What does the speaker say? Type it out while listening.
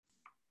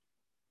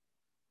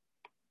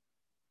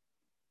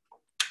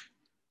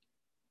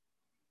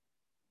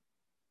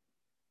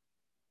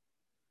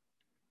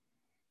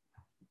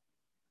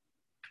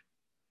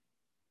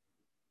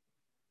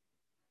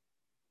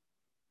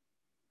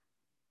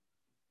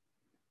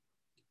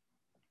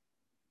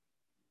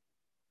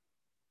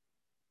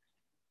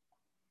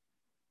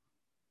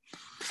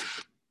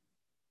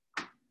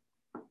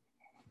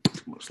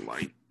Looks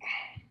like.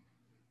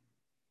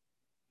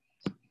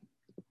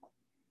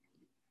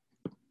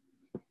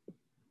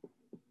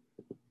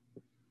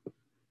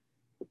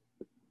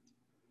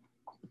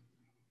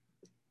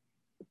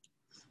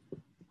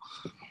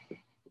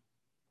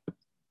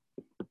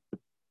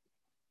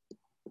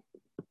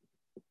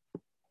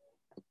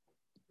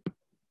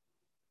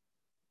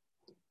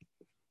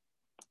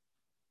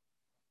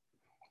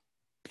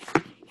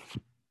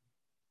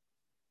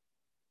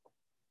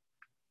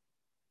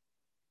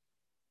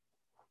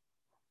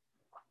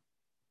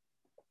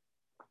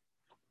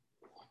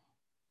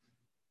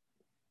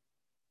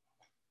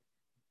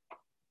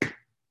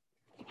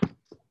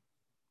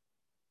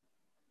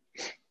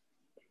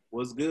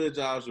 What's good,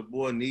 y'all? It's your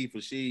boy Need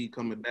for She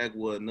coming back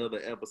with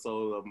another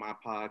episode of my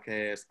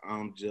podcast.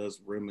 I'm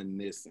just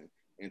reminiscing.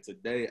 And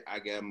today I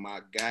got my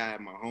guy,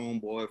 my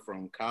homeboy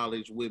from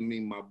college with me,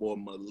 my boy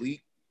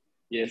Malik.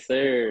 Yes,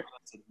 sir.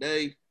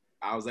 Today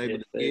I was able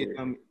to get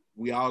him.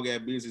 We all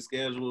got busy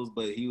schedules,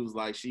 but he was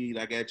like, "Sheed,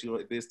 I got you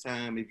at this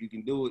time. If you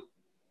can do it,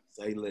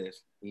 say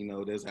less." You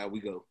know, that's how we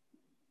go.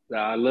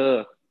 I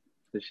love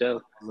the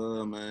show.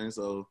 Love, man.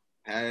 So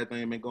how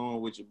everything been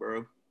going with you,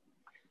 bro?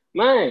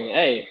 Man,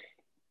 hey.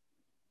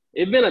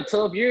 It's been a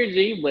tough year,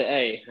 G, but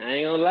hey, I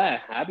ain't gonna lie.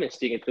 I've been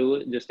sticking to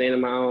it, just staying in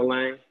my own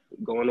lane,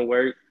 going to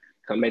work,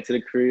 come back to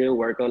the crib,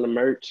 work on the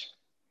merch.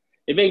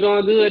 It been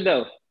going good,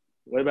 though.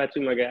 What about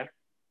you, my guy?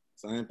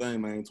 Same thing,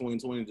 man.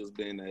 2020 just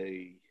been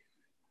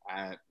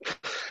I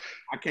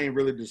can't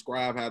really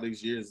describe how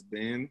this year's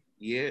been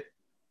yet.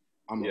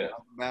 I'm gonna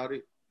talk about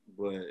it,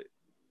 but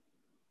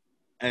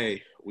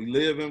hey, we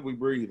living, we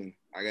breathing.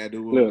 I gotta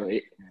do what.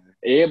 Look,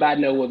 everybody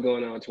know what's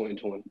going on in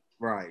 2020.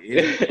 Right.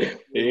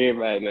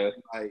 Everybody knows.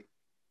 Like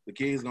the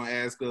kids gonna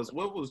ask us,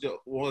 what was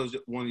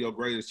one of your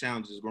greatest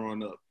challenges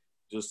growing up?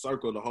 Just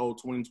circle the whole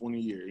 2020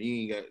 year.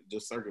 You ain't got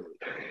just circle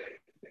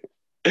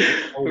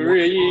it. For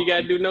real, you ain't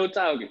gotta do no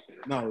talking.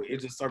 No, it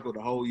just circled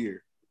the whole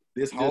year.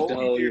 This just the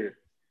whole year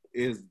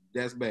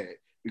that's bad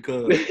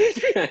because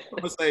I'm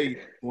gonna say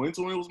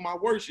 2020 was my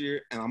worst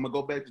year, and I'm gonna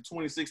go back to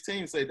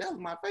 2016 and say that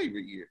was my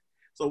favorite year.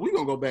 So we're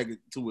gonna go back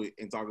to it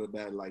and talk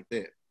about it like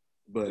that.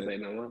 But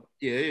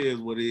yeah, it is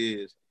what it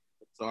is.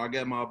 So I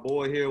got my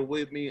boy here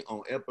with me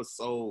on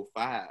episode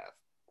 5.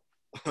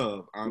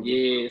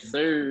 Yes,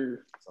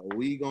 sir. So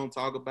we gonna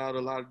talk about a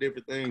lot of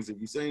different things.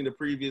 If you've seen the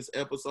previous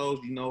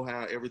episodes, you know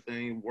how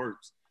everything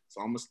works.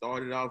 So I'm gonna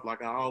start it off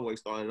like I always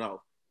started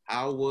off.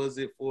 How was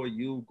it for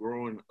you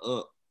growing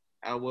up?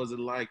 How was it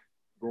like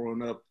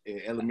growing up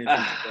in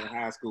elementary and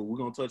high school? We're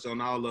gonna touch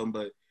on all of them,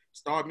 but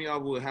start me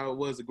off with how it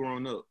was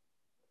growing up.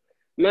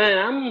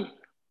 Man,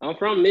 I'm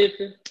from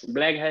Memphis,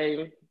 Black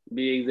Haven,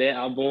 be exact.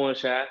 I was born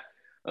shy.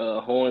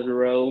 Hornsby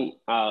Road,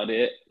 all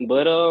that.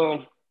 But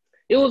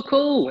it was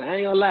cool. I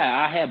ain't gonna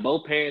lie. I had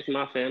both parents in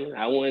my family.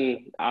 I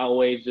wasn't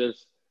always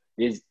just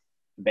this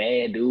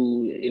bad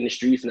dude in the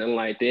streets, nothing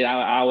like that.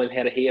 I always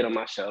had a head on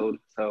my shoulder.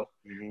 So,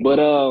 but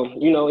it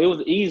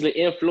was easily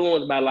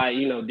influenced by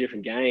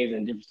different gangs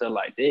and different stuff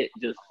like that.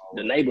 Just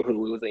the neighborhood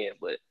we was in.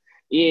 But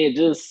yeah,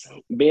 just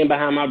being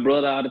behind my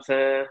brother all the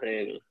time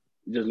and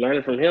just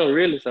learning from him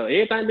really. So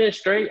everything been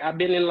straight. I've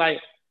been in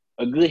like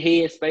a good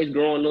headspace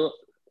growing up.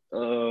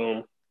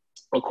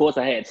 Of course,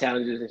 I had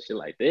challenges and shit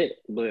like that,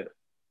 but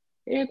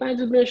everything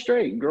just been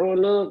straight.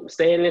 Growing up,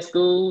 staying in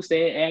school,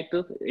 staying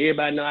active.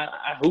 Everybody know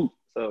I hoop,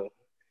 so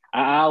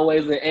I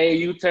always in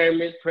AAU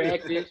tournaments,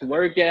 practice,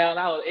 workout.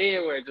 I was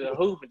everywhere just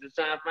hooping, just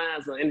trying to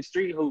find something in the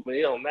street hooping.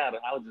 It don't matter.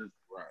 I was just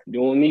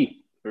doing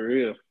me for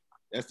real.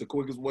 That's the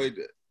quickest way.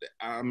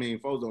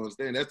 Folks don't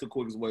understand. That's the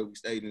quickest way we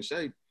stayed in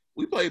shape.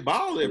 We played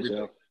ball every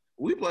day.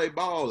 We played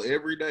ball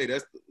every day.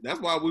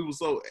 That's why we were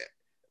so.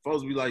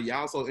 Folks be like,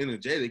 y'all so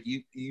energetic,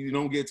 you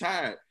don't get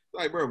tired.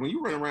 Like, bro, when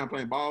you run around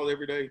playing ball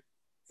every day,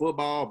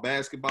 football,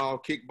 basketball,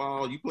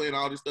 kickball, you playing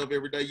all this stuff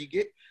every day,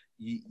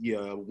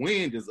 your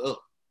wind is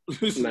up.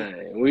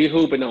 Man, we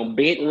hooping on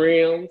bent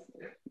rims,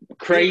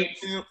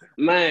 crates,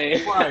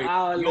 man.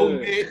 Right. No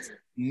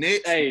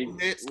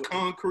nets,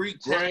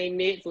 concrete, chain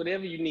nets,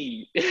 whatever you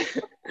need.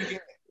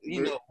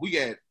 we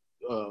got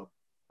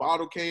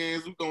bottle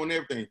cans, we throwing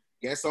everything.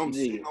 Got something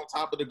sitting on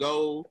top of the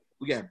goal.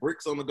 We got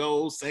bricks on the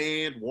goal,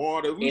 sand,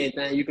 water.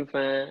 Anything you can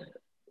find.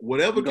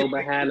 Whatever. Go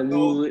behind the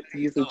woods,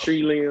 get some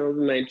tree limbs,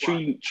 man,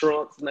 tree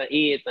trunks, man,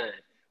 everything.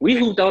 We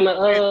hooped on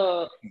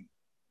a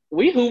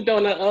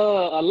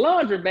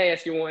laundry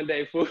basket one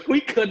day.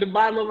 We cut the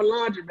bottom of a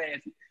laundry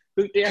basket.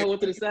 Hooked that whole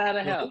to the side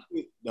of the house.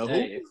 The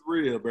hoop is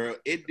real, bro.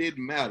 It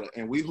didn't matter.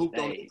 And we hooped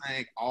on the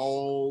tank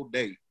all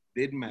day.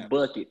 Didn't matter.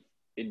 Bucket.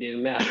 It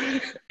didn't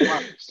matter.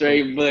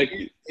 Straight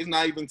bucket. It's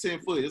not even 10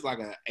 foot. It's like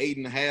an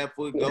 8.5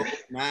 foot goal,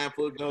 9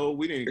 foot goal.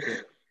 We didn't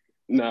care.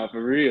 Nah,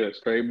 for real.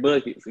 Straight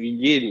bucket. So you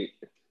getting it.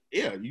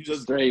 Yeah, you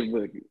just straight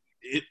bucket.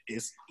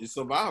 It's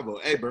survival.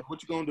 Hey, bro,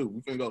 what you gonna do?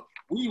 We finna go.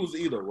 We was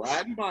either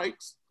riding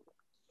bikes,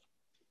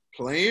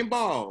 playing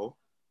ball,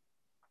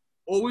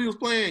 or we was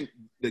playing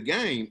the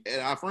game at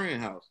our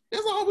friend's house.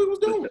 That's all we was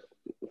doing.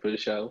 For the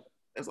show.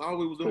 That's all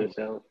we was doing. For the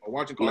show. Or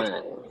watching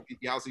cartoons.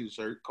 Y'all see the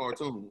shirt,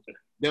 cartoons.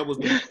 That was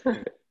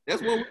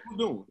that's what we were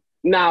doing.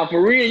 Nah,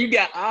 for real, you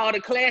got all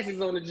the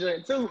classes on the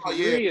joint too. Oh For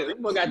yeah, real,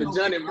 that boy got the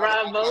Johnny I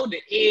Bravo, the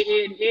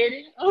Ed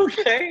Eddie.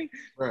 Okay,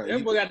 that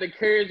right. boy got the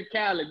Courage the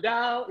Cowardly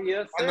Dog.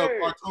 Yes, I know sir.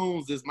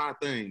 cartoons is my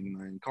thing,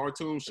 man.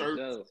 Cartoon For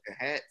shirts, sure.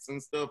 hats,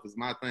 and stuff is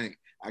my thing.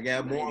 I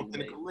got more I'm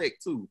gonna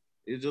collect too.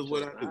 It's just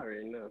what I I do.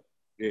 already know.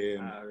 Yeah.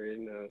 I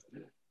already know.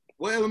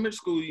 What elementary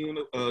school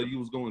you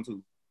was going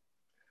to?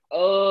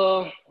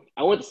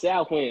 I went to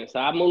Southwind, so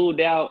I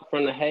moved out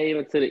from the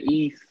Haven to the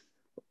East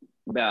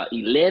about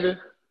 11.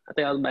 I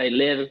think I was about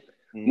 11.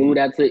 Mm-hmm. Moved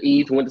out to the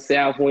East, went to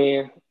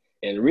Southwind,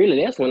 and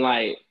really that's when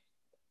like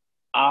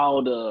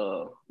all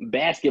the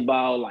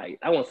basketball, like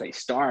I won't say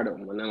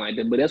stardom or nothing like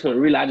that, but that's when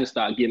really I just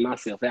started getting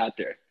myself out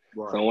there.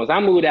 Right. So once I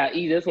moved out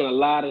East, that's when a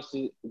lot of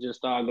shit just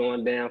started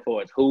going down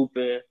for it's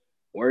hooping,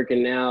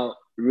 working out,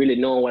 really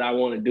knowing what I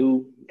want to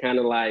do, kind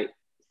of like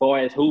as far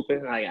as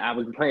hooping, like I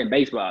was playing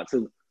baseball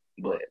too,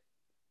 but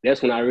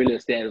that's when I really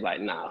established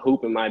like, nah,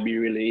 hooping might be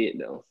really it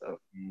though. So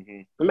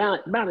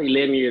about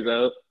 11 years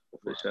old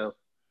for sure.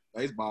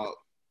 Baseball,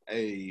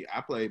 hey,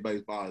 I played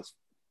baseball.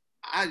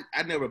 I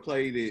never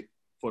played it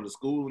for the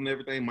school and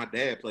everything. My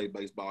dad played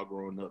baseball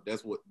growing up.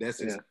 That's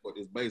his sport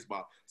is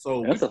baseball.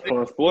 So that's a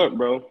fun sport,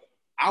 bro.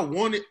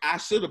 I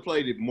should have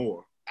played it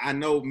more. I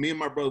know me and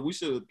my brother, we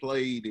should have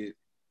played it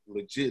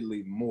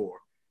legitimately more.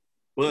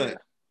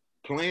 But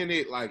playing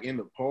it like in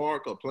the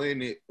park or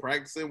playing it,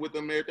 practicing with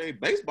them and everything,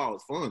 baseball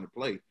is fun to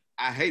play.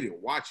 I hated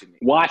watching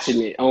it.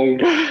 Watching it on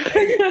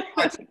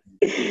God.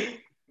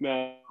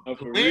 Nah,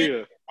 for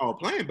real. Oh,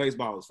 playing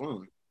baseball is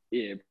fun.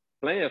 Yeah,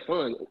 playing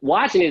fun.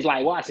 Watching is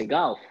like watching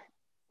golf.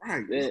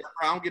 Right.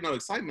 I don't get no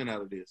excitement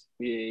out of this.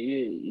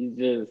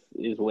 Yeah,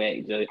 it's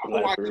whack. Just I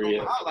like for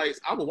real. Highlights.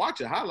 I will watch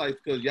your highlights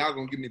because y'all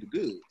gonna give me the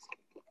goods.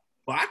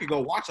 But I could go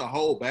watch a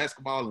whole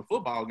basketball and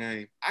football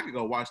game. I could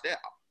go watch that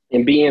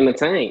and be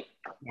entertained.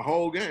 The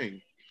whole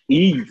game.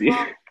 Easy.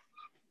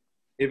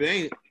 If it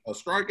ain't a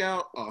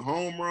strikeout, a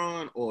home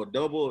run, or a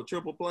double or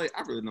triple play,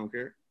 I really don't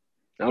care.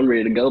 I'm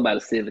ready to go by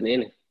the 7th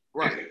inning.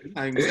 Right.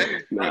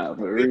 Nah,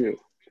 for real.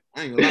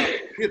 I ain't gonna lie.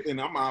 5th inning,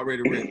 I'm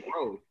already ready to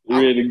roll.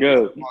 Ready to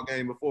go. Football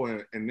game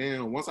before, and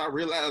then once I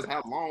realized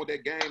how long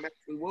that game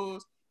actually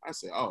was, I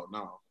said, "Oh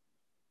no."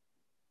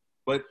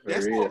 But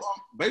that's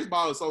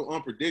baseball is so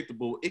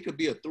unpredictable. It could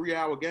be a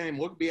 3-hour game,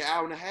 or it could be an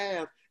hour and a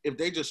half. If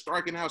they just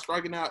striking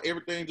out,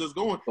 everything just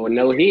going. Or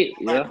no hit,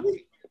 yeah.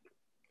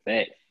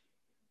 Fact.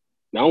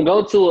 Don't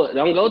go to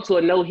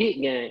a no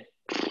hit game.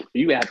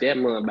 You got that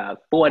money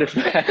about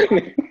 45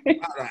 minutes.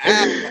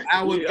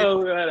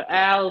 An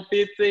hour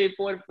 15,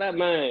 45,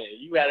 man.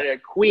 You out of there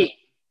quick.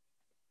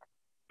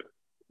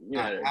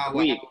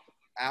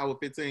 Hour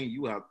 15,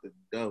 you out the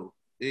door.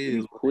 It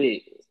is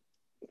quick.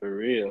 For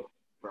real.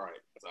 Right.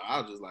 So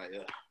I was just like,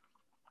 yeah.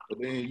 But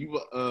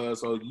then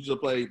so you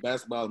just played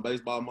basketball and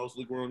baseball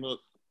mostly growing up?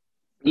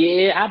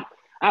 Yeah,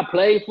 I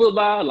played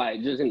football,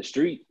 like just in the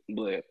street,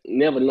 but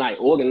never like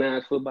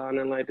organized football,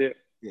 nothing like that.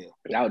 Yeah.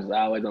 I was just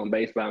always on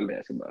baseball and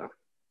basketball.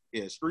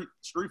 Yeah, street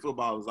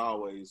football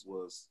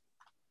was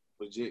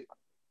legit.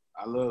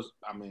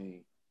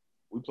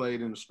 We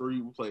played in the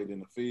street, we played in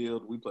the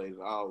field, we played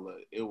all of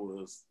it. It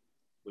was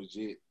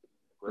legit.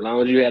 As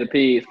long as you had a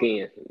pig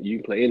skin, you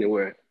can play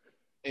anywhere.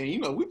 And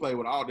we played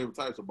with all different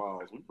types of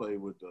balls. We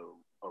played with the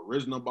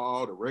original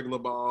ball, the regular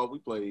ball. We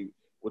played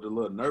with the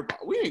little nerf ball.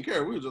 We didn't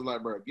care. We were just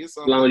like, bro, get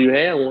something. As long as you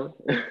had one.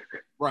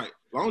 Right.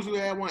 As long as you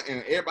had one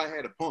and everybody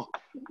had a pump.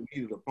 We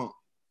needed a pump.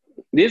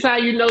 This how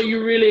you know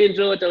you really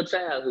enjoyed your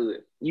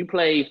childhood. You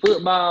played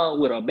football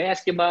with a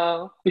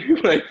basketball. You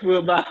played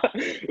football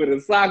with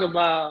a soccer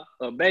ball,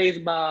 a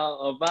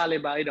baseball, a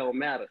volleyball. It don't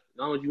matter. As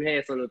long as you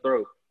had something to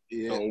throw.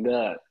 Yeah. Oh,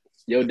 God.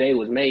 Your day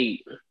was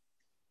made.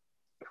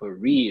 For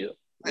real.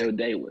 Your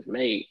day was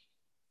made.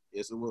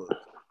 Yes, it was.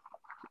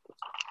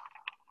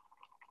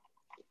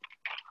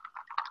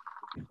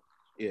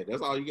 Yeah,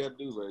 that's all you got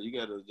to do, bro. You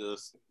got to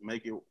just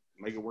make it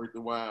worth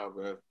the while,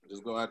 bro.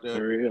 Just go out there.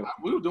 For real.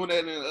 We were doing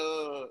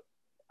that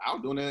I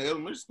was doing that in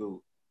elementary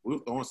school. We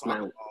were throwing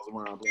soccer balls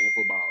around playing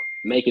football.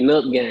 Making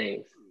up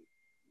games.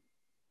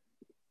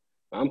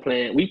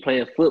 We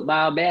playing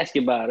football,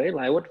 basketball. They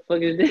like, what the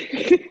fuck is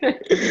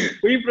this?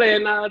 We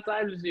playing all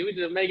types of shit. We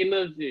just making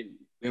up shit.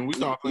 Then we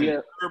started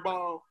playing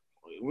curveball.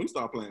 When we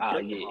started playing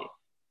curveball.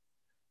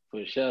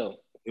 For sure.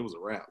 It was a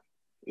wrap.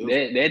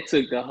 That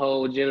took the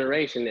whole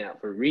generation out,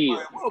 for real.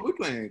 Like, we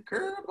playing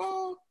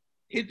curveball?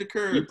 Hit the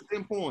curve,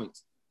 10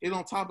 points. Hit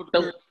on top of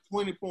the curve,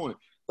 20 points.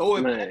 Throw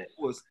it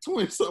backwards,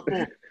 20-something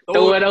points.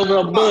 Throw it over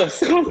a bus.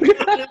 Throw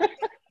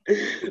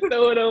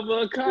it over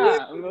a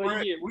car.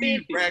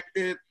 We racked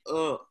it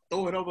up.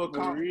 Throw it over a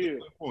car.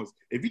 Points.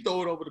 If you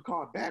throw it over the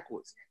car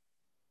backwards,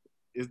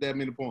 it's that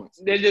many points.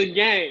 That's just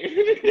game.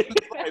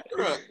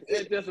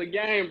 That's just a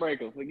game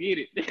breaker. Forget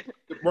it.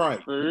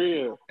 Right. For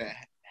real.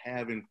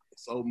 Having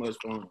so much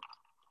fun.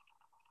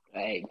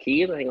 Hey,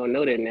 kids ain't gonna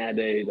know that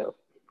nowadays, though.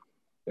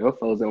 Them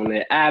folks on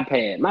that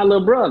iPad. My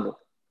little brother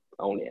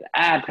on that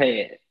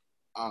iPad.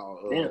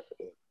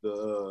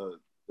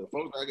 The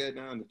folks I got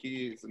down, the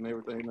kids and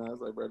everything now,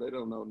 it's like, bro, they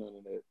don't know none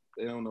of that.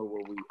 They don't know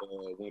what we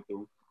went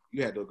through.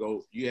 you had to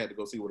go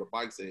see where the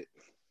bike's at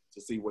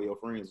to see where your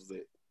friends was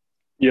at.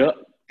 Yep.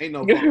 Ain't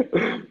no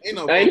phone. Ain't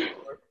no phone.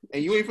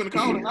 And you ain't finna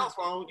call the house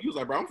phone. You was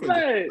like, bro, I'm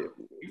finna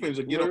you finna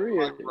just get up and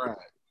bike ride.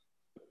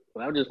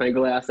 Well, I'm just finna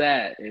go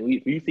outside. And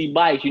if you see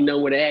bikes, you know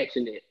where the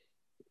action is.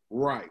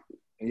 Right.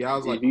 And y'all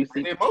was like, and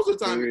then most of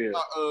the time,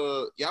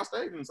 y'all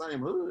stayed in the same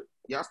hood.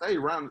 Y'all stayed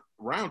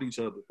around each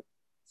other.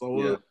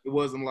 So it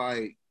wasn't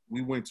like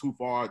we went too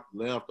far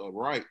left or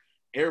right.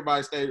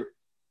 Everybody stayed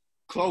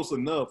close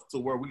enough to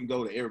where we can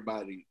go to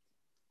everybody's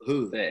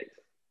hood.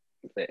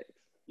 Facts.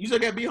 You just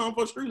gotta be home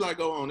for the street light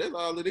go on. That's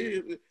all it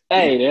is.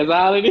 Hey, that's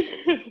all it is.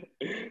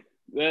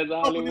 That's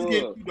all it was.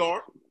 Getting too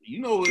dark. You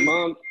know it's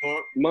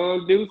dark.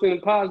 Mom, Deuce,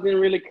 and Pops didn't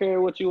really care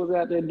what you was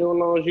out there doing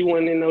as long as you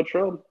wasn't in no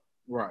trouble.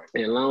 Right.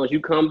 And as long as you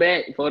come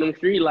back for them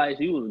street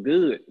lights, you was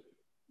good.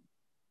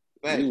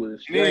 Fact. You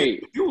was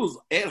straight. If you was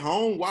at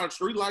home while the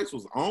street lights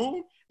was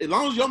on, as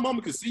long as your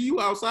mama could see you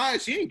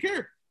outside, she didn't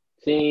care.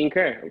 She didn't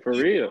care, for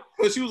real.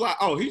 Because she was like,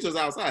 oh, he's just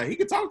outside. He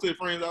can talk to his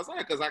friends outside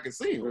because I can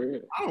see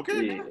him. I don't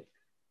care. Yeah.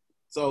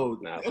 So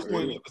that's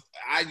when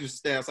I used to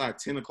stay outside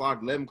 10 o'clock,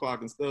 11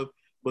 o'clock and stuff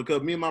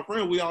because me and my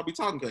friend, we all be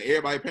talking because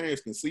everybody's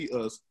parents can see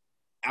us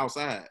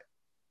outside.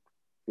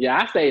 Yeah,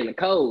 I stay in the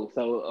cove.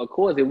 So, of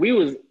course, if we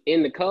was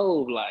in the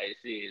cove, like,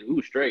 shit, we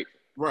was straight.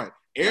 Right.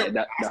 Like,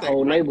 the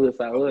whole neighborhood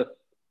side of us.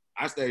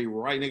 I stay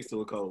right next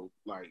to a cove.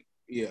 Like,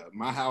 yeah,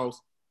 my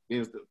house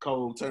is the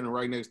cove turning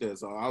right next there.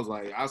 So I was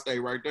like, I stay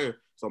right there.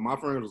 So my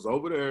friend was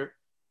over there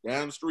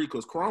down the street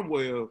because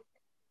Cromwell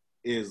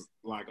is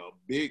like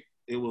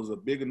it was a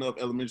big enough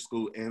elementary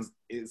school and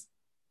it's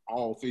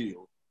all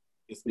field.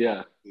 It's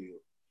all field.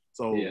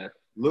 So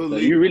Little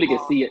League you really can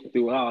see it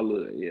through all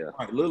of it, yeah.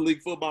 Right. Little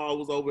League football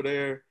was over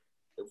there.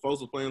 The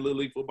folks was playing Little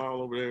League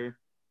football over there.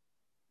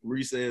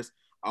 Recess,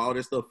 all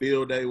this stuff.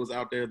 Field day was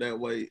out there that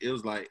way. It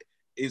was like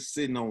it's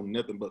sitting on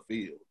nothing but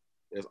field.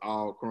 That's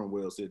all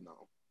Cromwell sitting on.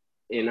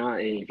 And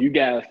if you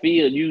got a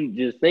field, you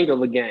just think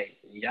of a game.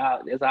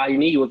 Y'all, that's all you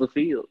need was a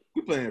field.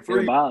 We playing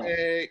free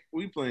tag.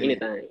 We playing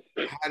anything.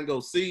 Hide and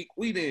go seek.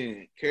 We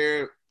didn't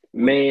care.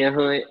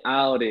 Manhunt,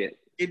 all that.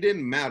 It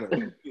didn't matter.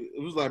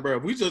 It was like, bro,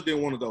 we just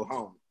didn't want to go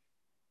home.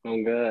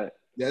 Oh, God.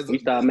 We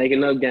started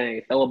making up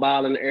games. Throw a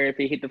ball in the air. If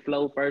it hit the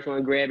floor, first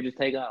one grab it, just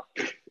take off.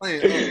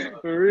 Playing,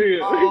 for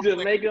real. We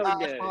just make up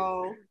games.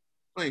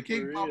 Playing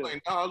kickball,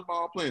 playing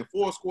dodgeball, playing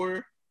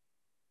Foursquare.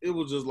 It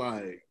was just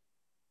like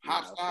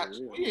hopscotch.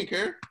 We didn't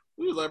care.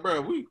 We was like, bro,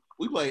 we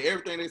play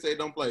everything they say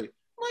don't play.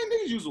 Man,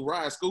 niggas used to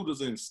ride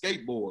scooters and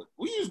skateboard.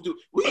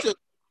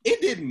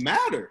 It didn't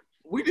matter.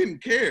 We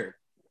didn't care.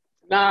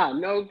 Nah,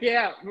 no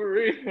cap, for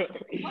real.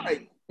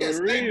 Right. Yeah,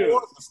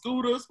 skateboards and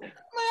scooters. Man,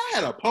 I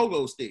had a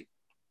pogo stick.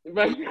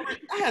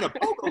 I had a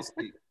pogo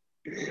stick.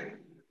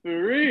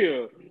 For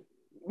real.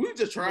 We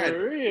just tried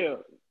For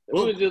real.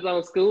 We was just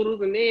on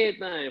scooters and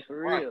everything,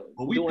 for real.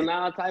 We doing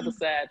all type of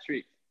side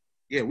tricks.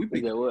 Yeah, we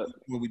picked up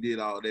when we did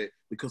all that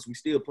because we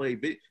still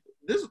played big.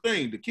 This is the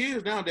thing. The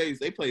kids nowadays,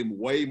 they play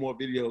way more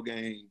video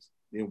games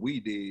than we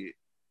did.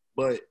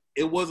 But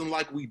it wasn't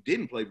like we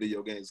didn't play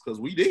video games because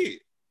we did.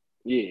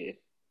 Yeah.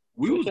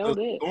 We was just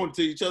going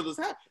to each other's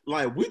house.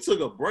 Like, we took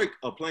a break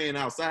of playing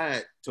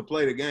outside to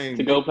play the game.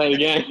 To go play the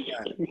game.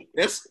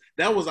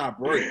 That was our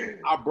break.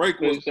 Our break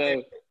was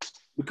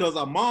because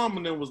our mom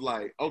and them was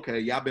like, okay,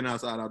 y'all been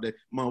outside all day.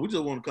 Mom, we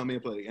just want to come in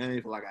and play the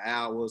game for like an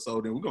hour or so.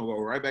 Then we're going to go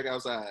right back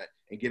outside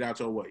and get out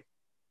your way.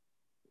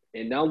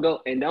 And don't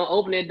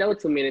open that door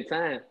too many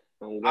times.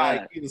 Oh,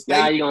 God.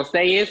 Y'all, you going to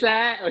stay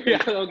inside or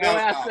y'all going to go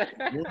outside?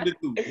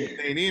 You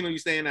staying in or you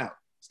staying out?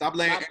 Stop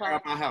laying air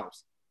out my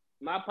house.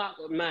 My pop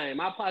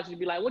should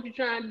be like, what you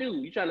trying to do?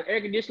 You trying to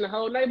air condition the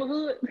whole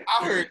neighborhood?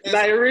 I heard that.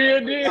 Like,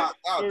 real deal?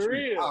 For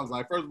real. I was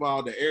like, first of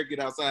all, the air get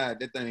outside,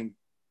 that thing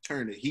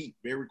turn to heat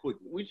very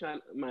quickly. We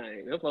trying,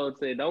 that folks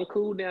said, don't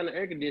cool down the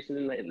air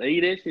conditioning.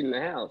 Leave that shit in the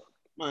house.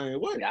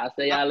 Man, what? Y'all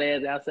stay y'all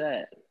ass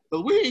outside.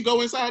 Because we ain't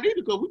go inside either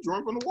because we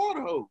drunk from the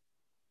water hose.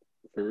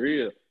 For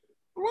real.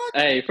 What?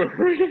 Hey, for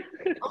real.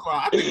 That's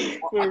why I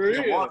think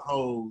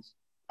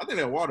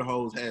that water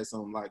hose has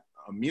some like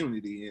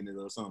immunity in it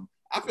or something.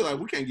 I feel like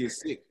we can't get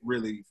sick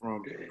really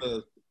from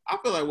because I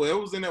feel like it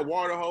was in that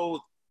water hose,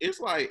 it's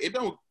like we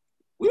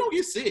don't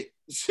get sick.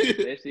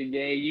 That shit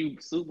gave you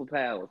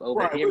superpowers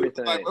over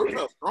everything. We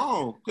felt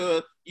strong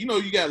because you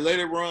got to let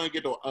it run,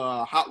 get the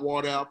hot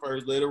water out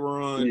first, let it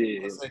run.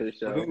 Yeah, for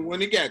sure.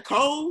 When it got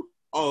cold,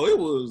 it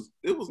was.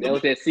 That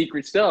was that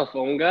secret stuff,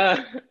 on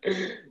God.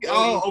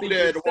 Over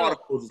there, the water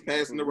hose was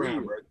passing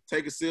around, bro.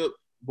 Take a sip,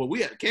 but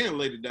we had a can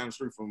later down the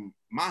street from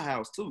my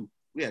house too.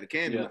 We had a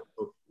can. Yeah.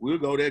 So we'll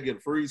go there, get a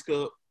freeze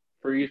cup.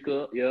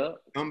 Yeah.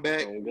 Come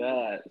back. Oh,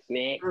 God.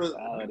 Snacks.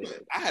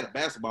 I had a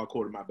basketball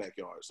court in my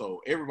backyard,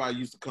 so everybody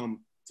used to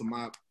come to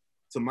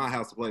my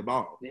house to play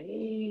ball. Damn,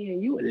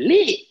 you were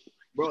lit.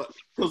 Bro,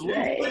 because we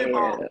was playing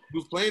ball. We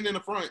was playing in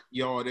the front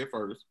yard at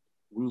first.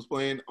 We was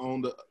playing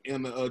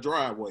in the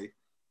driveway.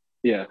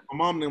 Yeah. My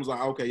mom and them was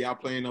like, okay, y'all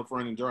playing up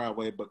front in the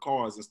driveway, but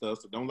cars and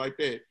stuff, so don't like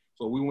that.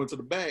 So we went to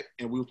the back,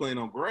 and we was playing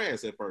on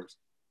grass at first.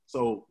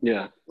 So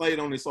played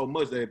on it so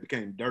much that it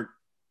became dirt.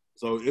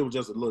 So it was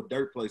just a little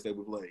dirt place that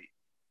we played.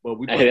 But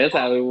we Hey, that's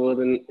how it was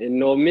in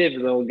North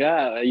Memphis. Oh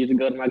God, I used to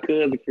go to my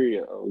cousin's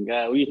crib. Oh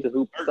God, we used to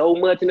hoop so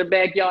much in the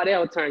backyard that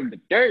would turn to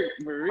dirt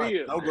for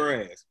real. No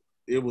grass.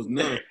 It was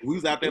none. We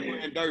was out there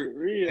playing dirt,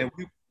 and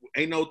we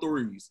ain't no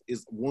threes.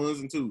 It's ones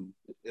and twos.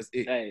 That's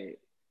it. Hey,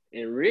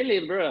 and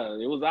really, bro,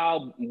 it was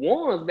all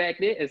ones back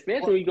then.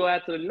 Especially when you go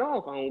out to the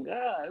north. Oh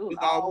God, it was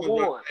all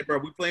ones. Hey, bro,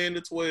 we playing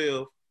the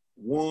 12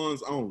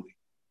 ones only.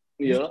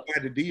 You just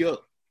got to D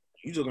up.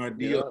 You just got to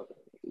D up.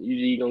 You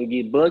either gonna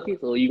get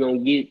buckets or you gonna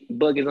get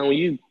buckets on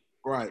you.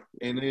 Right.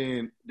 And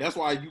then that's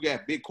why you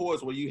got big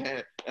courts where you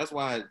had – that's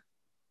why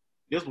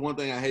 – this is one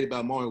thing I hate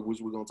about Mario, which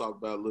we're going to talk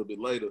about a little bit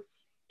later,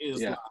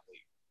 is like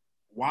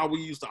why we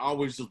used to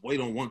always just wait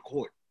on one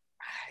court.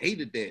 I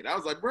hated that. I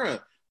was like, bro,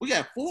 we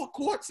got 4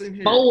 courts in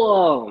here. 4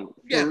 of them.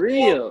 For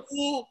real.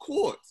 4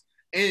 courts.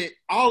 And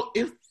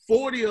it's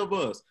 40 of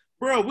us.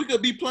 Bro, we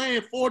could be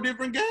playing 4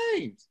 different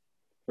games.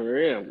 For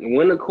real.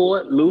 Win a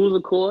court, lose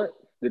a court.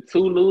 The 2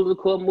 lose a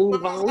court,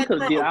 move on. We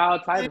could have did all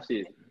type of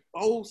shit.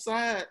 Both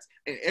sides,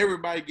 and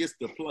everybody gets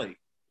to play.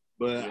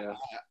 But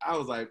I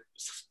was like,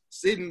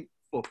 sitting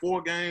for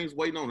 4 games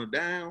waiting on a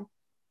down,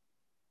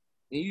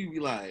 and you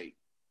be like,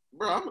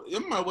 bro, I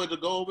might want to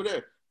go over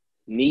there.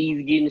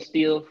 Knees getting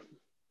stiff.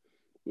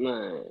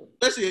 Man.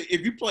 Especially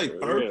if you play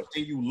first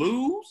and you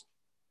lose.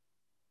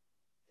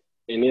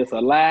 And it's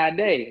a live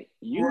day.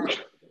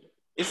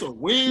 It's a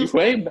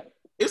Wednesday.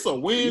 It's a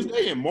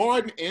Wednesday in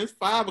Martin, and it's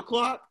 5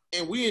 o'clock,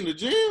 and we in the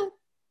gym.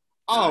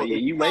 Oh yeah,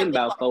 you waiting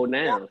about 4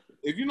 now.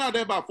 If you're not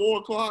there by 4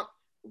 o'clock,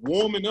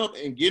 warming up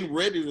and getting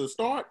ready to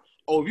start,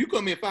 if you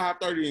come in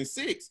 5:30 and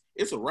 6,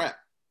 it's a wrap.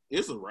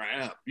 It's a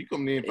wrap. You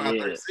come in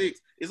 5:36,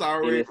 it's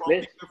already in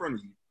front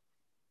of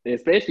you.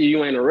 Especially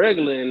you ain't a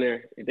regular in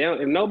there.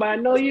 If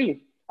nobody know you,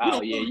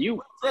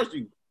 you trust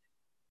you.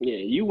 Yeah,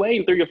 you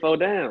waiting 3 or 4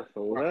 down.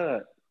 Oh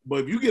God.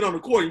 But if you get on the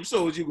court and you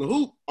show us you can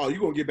hoop, you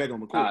gonna get back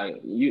on the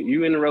court.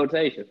 You in the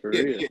rotation for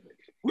real. Yeah.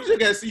 We just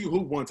gotta see you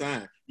hoop one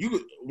time.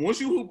 Once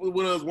you hoop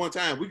with us one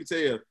time, we can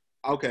tell,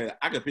 okay,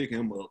 I can pick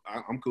him up.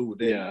 I'm cool with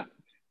that.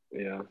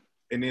 Yeah.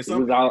 And then it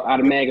was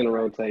automatic in the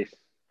rotation.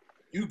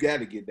 You got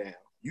to get down.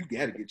 You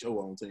got to get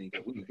your own team.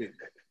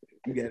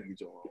 You got to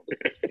get your own.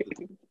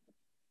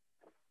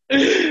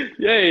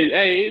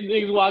 Hey,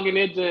 niggas walking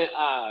into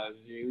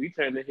we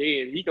turn the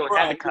head. He gonna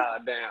have to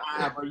calm down.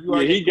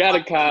 He got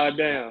to calm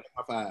down.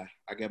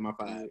 I got my 5,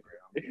 bro.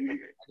 I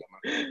got my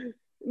 5.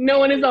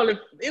 Knowing it's only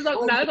 3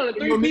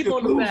 people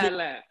on the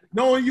sideline.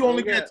 Knowing you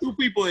only got 2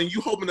 people and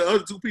you hoping the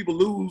other 2 people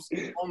lose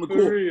on the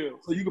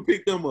court so you can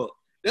pick them up.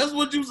 That's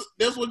what you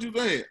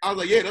saying. I was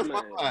like, yeah, that's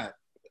my 5.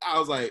 I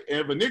was like,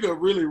 if a nigga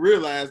really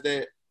realized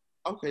that,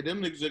 okay,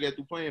 them niggas just got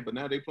through playing, but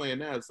now they playing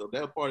now, so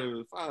that part of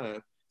the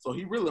 5. So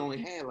he really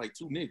only had like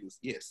 2 niggas.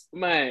 Yes.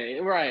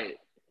 Man, right.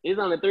 It's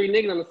only 3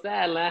 niggas on the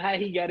sideline. How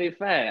he got his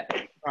 5?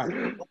 Right.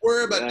 Don't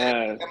worry about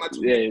that.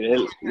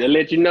 They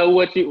let you know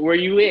where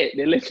you at.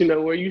 They let you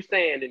know where you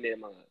stand in that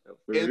month.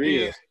 For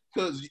real.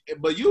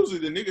 But usually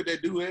the nigga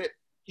that do that,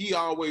 he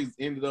always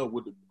ended up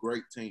with a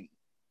great team.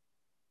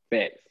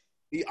 Facts.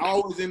 He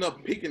always end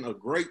up picking a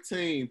great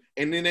team,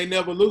 and then they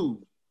never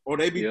lose. Or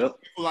they be for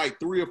like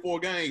 3 or 4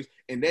 games,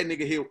 and that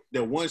nigga hit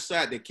that one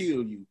shot that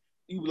killed you.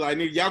 You be like,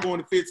 nigga, y'all going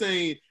to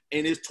 15,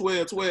 and it's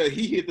 12-12.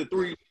 He hit the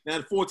 3, now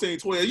it's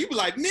 14-12. You be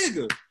like,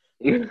 nigga.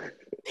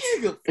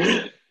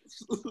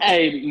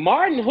 Hey,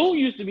 Martin, who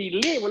used to be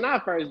lit when I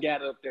first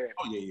got up there?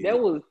 Oh, yeah. That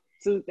was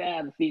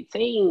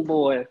 2015,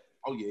 boy.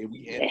 Oh, yeah,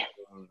 we had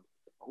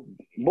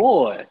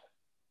boy,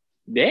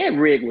 that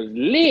rig was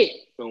lit.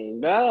 Oh,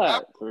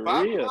 God, for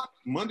real.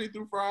 Monday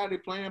through Friday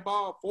playing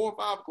ball, 4 or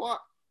 5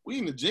 o'clock. We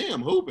in the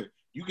gym hooping.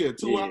 You get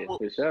 2 hours.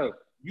 For sure.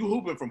 You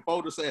hooping from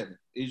 4 to 7.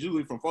 It's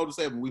usually from 4 to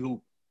 7 we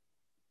hoop.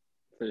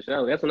 For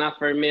sure. That's when I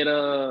first met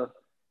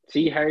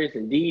T. Hurst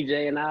and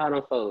DJ and all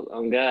them folks.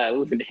 Oh, God, we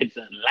was in that just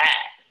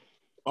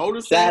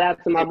live. Shout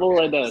out to my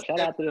boy, though. Shout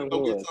out to them boys.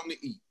 Go get something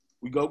to eat.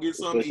 We go get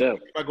something to eat.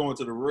 Everybody going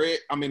to the Red.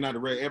 I mean, not the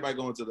Red. Everybody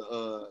going to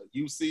the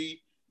UC.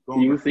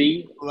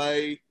 UC.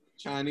 Play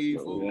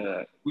Chinese food.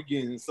 God. We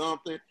getting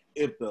something.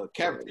 If the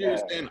cafeteria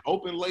stand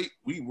open late,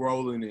 we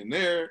rolling in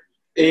there.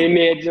 In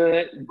there,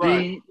 joint.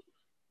 Deep.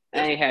 I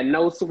ain't had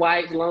no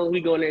swipes. As long as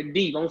we go in there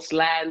deep, I'm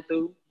sliding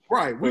through.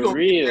 Right. We go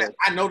real.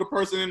 I know the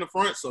person in the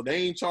front, so they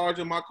ain't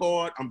charging my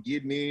card. I'm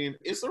getting in.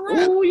 It's a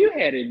wrap. Ooh, you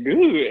had it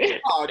good.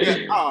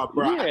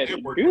 Bro. You had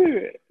it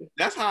good.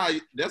 That's how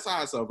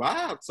I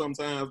survived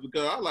sometimes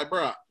because I was like,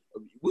 bro,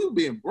 we've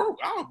been broke.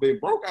 I've been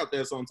broke out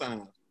there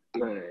sometimes.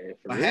 Man,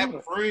 I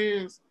have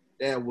friends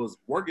that was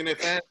working at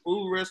fast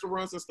food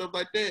restaurants and stuff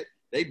like that.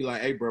 They be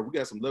like, hey, bro, we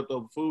got some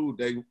leftover food.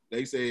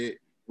 They said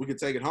we can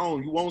take it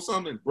home. You want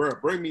something? Bro,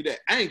 bring me that.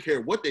 I ain't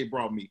care what they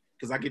brought me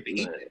because I get to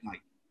eat that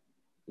night.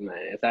 Man,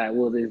 that's how it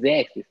was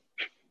exactly.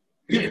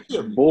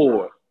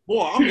 Boy,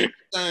 I'm in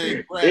the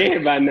thing.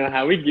 Everybody know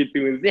how we get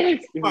through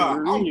exactly.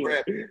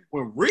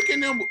 When Rick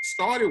and them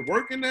started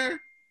working there,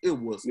 it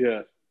was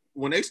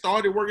when they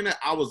started working there,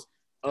 I was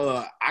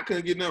I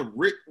couldn't get nothing.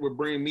 Rick would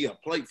bring me a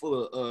plate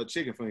full of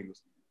chicken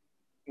fingers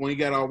when he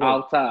got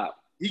off top.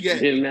 He got.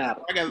 Didn't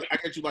matter. I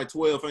got you like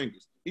 12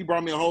 fingers. He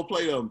brought me a whole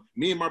plate of them.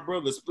 Me and my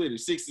brother split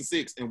it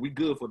 6-6, and we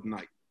good for the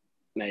night.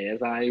 Man,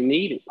 that's all you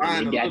needed.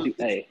 Buying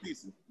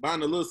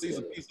a little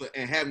Caesar pizza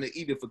and having to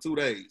eat it for 2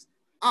 days.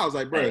 I was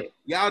like, bro,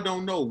 y'all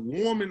don't know.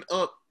 Warming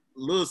up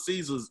Little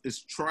Caesars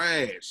is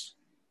trash.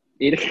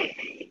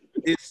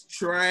 It's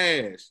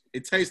trash.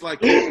 It tastes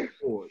like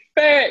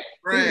Facts.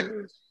 Trash.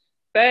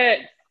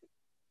 Facts.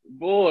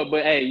 Boy,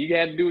 but hey, you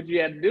got to do what you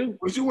got to do.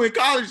 But you in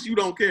college, you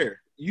don't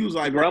care. You was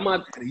like, grandma.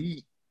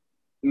 Eat.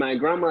 My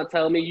grandma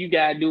told me you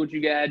gotta do what you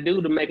gotta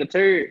do to make a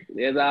turd.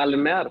 That's all that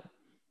matters.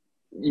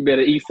 You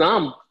better eat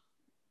some.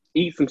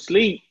 Eat some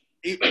sleep.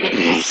 Eat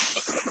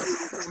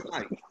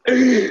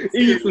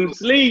some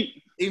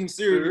sleep. Eating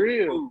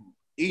cereal. Food.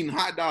 Eating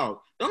hot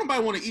dogs. Don't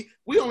nobody want to eat.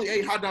 We only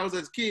ate hot dogs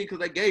as a kid because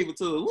they gave it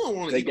to us. We don't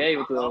want to eat. They gave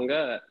it to us,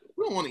 God.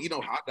 We don't want to eat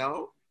no hot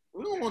dog.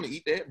 We don't want to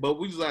eat that. But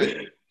we was like,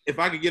 if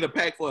I could get a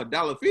pack for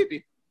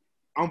 $1.50,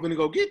 I'm gonna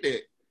go get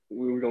that.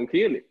 We were gonna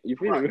kill it. You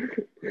feel me?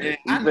 You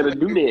better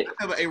do that.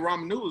 I never ate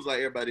ramen noodles like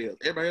everybody else.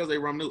 Everybody else ate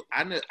ramen noodles.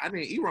 I didn't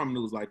eat ramen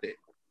noodles like that.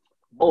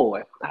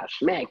 Boy, I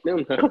smacked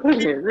them. For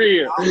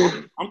real.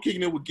 I'm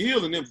kicking it with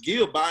Gil and them.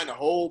 Gil buying the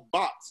whole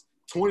box,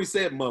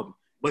 27 of them,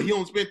 but he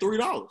only spent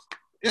 $3.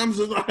 And I'm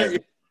just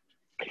like,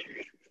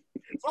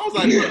 so I was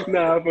like,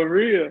 nah, for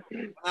real.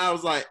 I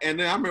was like, and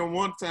then I remember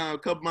one time a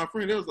couple of my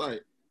friends, they was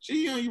like,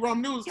 "She, you don't eat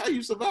ramen noodles. How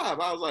you survive?"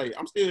 I was like,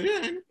 "I'm still here,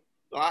 ain't it?"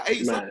 So I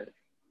ate something.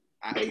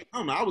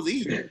 I was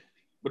eating.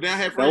 But then I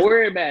had friends. Don't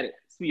worry about it,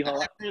 sweetheart.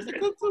 I had friends that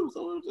cook too,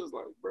 so it was just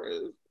like,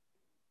 bro.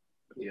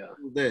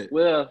 Yeah.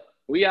 Well,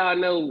 we all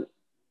know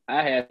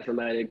I had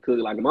somebody that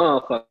cooked like a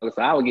motherfucker,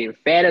 so I was getting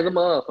fat as a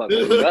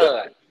motherfucker.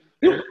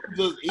 God.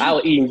 I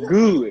was eating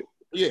good.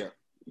 Yeah.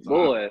 So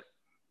boy.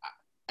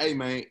 Hey,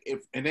 man.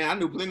 And then I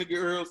knew plenty of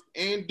girls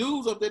and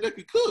dudes up there that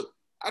could cook.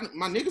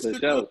 My niggas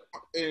could cook,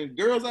 and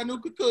girls I knew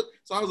could cook.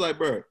 So I was like,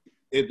 bro,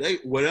 if they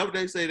whatever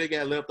they say they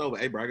got left over,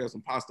 hey, bro, I got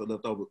some pasta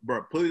left over,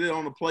 bro. Put it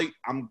on the plate.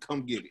 I'm gonna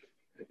come get it.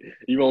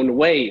 You on the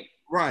way,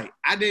 right?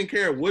 I didn't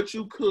care what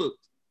you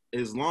cooked,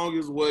 as long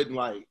as it wasn't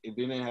like if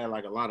it didn't have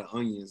like a lot of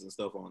onions and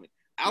stuff on it.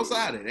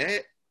 Outside of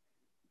that,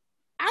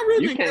 I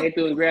really you came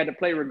through and grabbed the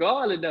plate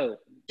regardless, though.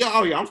 Yeah,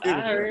 oh yeah, I'm still.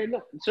 I heard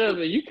trust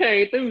me, you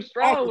came through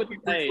strong with the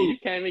thing. You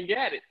came and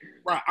got it.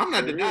 Right, I'm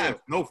not denying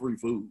no free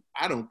food.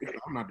 I'm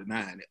not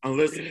denying it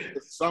unless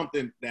it's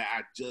something that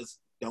I just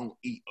don't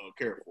eat or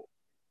care for.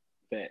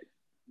 Fact.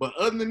 But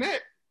other than that,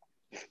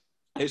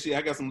 hey, shit,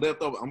 I got some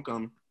leftover. I'm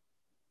coming.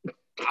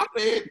 I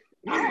said.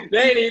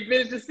 They ain't even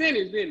finished the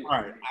sentence, didn't they?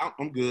 All right,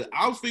 I'm good.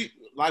 I was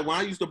like when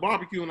I used to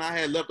barbecue and I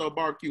had leftover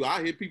barbecue,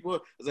 I hit people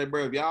up and say,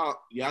 bro, if y'all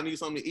need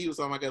something to eat or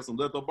something, I got some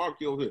leftover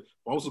barbecue over here.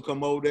 Folks will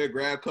come over there,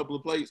 grab a couple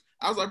of plates.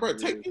 I was like, bro,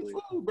 take your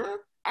food, bro.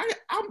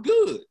 I'm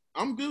good.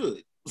 I'm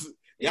good.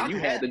 You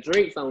had the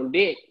drinks on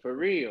deck, for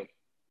real.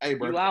 Hey,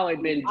 bro. You always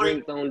been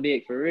drinks on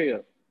deck, for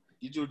real.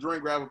 Get you a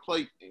drink, grab a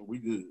plate, and we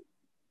good.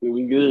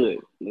 We good.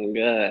 Oh,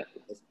 God.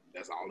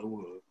 That's all it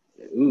was.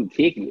 Ooh,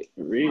 kicking it,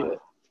 for real.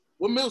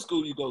 What middle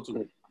school you go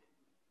to?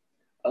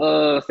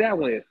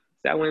 Southwind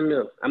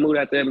Middle. I moved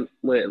out there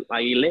with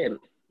like 11.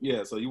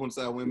 Yeah, so you went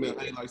to Southwind Middle.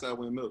 How you like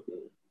Southwind Middle?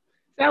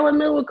 Southwind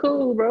Middle was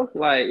cool, bro.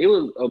 Like it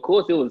was, of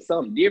course, it was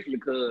something different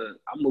because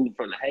I moved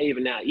from the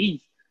Haven out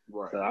east.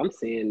 Right. So I'm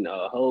seeing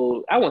a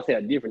whole, I won't say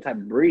a different type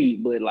of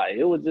breed, but like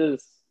it was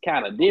just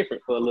kind of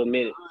different for a little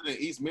minute. In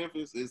East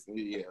Memphis,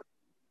 yeah.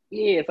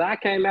 Yeah, so I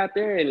came out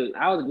there and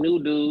I was a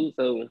new dude,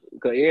 so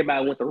because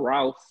everybody went to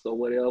Ross or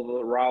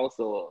whatever, Ross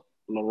or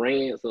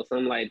Lawrence or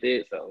something like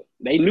that. So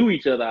they knew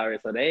each other already.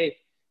 So they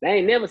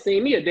ain't never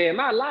seen me a day in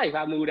my life.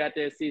 I moved out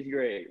there in 6th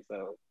grade.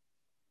 So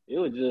it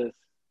was just,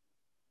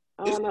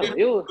 I don't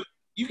know.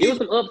 It was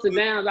some ups and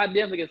downs. I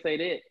definitely can say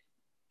that.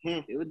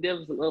 It was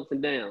definitely some ups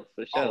and downs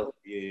for sure. Oh,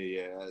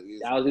 yeah.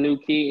 I was a new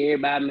kid.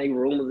 Everybody make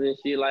rumors and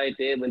shit like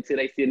that. But until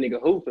they see a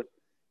nigga hooping,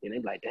 and they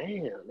be like,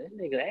 damn, that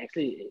nigga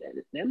actually,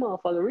 that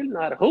motherfucker really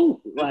know how to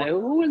hoop. Like,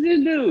 who is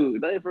this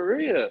dude? Like, for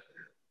real.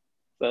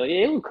 So,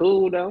 yeah, it was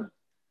cool, though.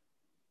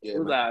 Yeah,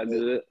 it was all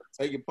good.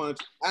 Take your punch.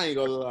 I ain't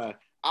gonna lie.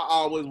 I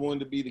always wanted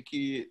to be the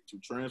kid to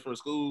transfer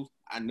schools.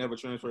 I never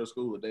transferred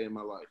school a day in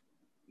my life.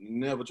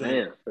 Never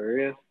transferred. Damn, for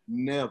real?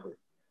 Never.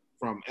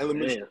 From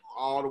elementary school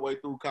all the way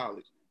through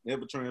college.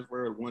 Never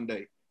transferred one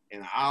day.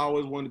 And I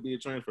always wanted to be a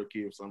transfer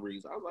kid for some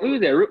reason. I was like,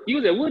 you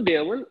was at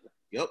Wooddale, wasn't it?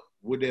 Yep.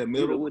 Wooddale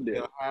Middle,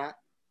 Wooddale High.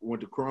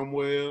 Went to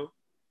Cromwell.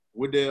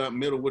 Wooddale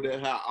Middle,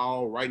 Wooddale High,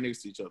 all right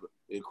next to each other.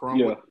 At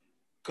Cromwell,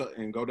 cut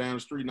and go down the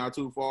street not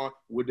too far.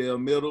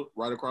 Wooddale Middle,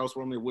 right across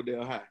from it,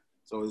 Wooddale High.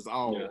 So it's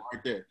all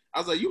right there. I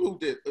was like, you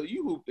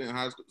hooped in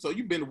high school. So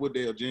you've been to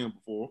Wooddale Gym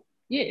before.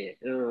 Yeah.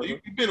 So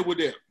you've been to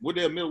Wooddale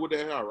Middle,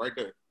 Wooddale High, right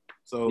there.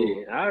 So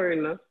yeah, I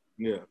already know.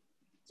 Yeah.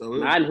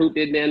 So I hooped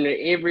it down there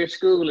every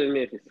school in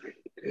Memphis.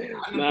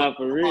 Nah,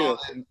 for real.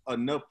 In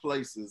enough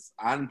places.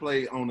 I didn't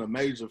play on the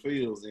major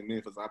fields in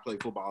Memphis. I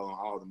played football on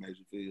all the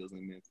major fields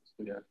in Memphis.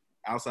 Yeah.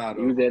 Outside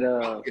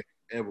of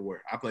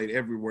everywhere. I played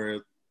everywhere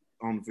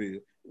on the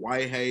field.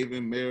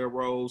 Whitehaven,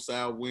 Melrose,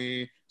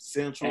 Southwind,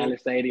 Central. Allen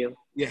Stadium.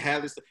 Yeah,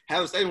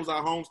 Hallis Stadium was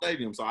our home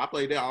stadium, so I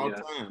played there all the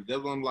time.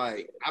 That's what I'm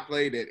like. I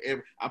played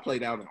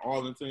out in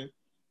Arlington.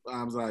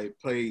 I was like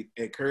played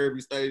at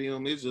Kirby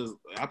Stadium. It's just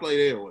I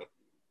played everywhere.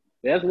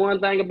 That's one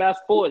thing about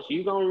sports.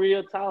 You gonna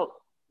real talk,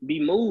 be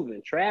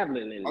moving,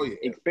 traveling, and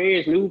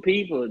experience new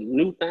people,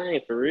 new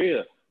things for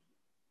real.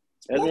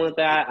 That's one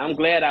thing I'm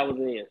glad I was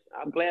in.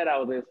 I'm glad I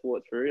was in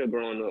sports for real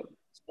growing up.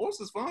 Sports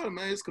is fun,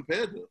 man. It's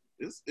competitive.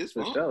 It's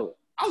fun. For sure.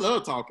 I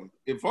love talking.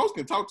 If folks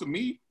can talk to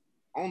me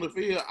on the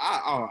field,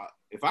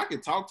 if I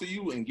can talk to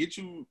you and get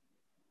you,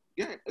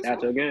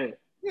 that's your game.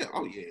 Yeah,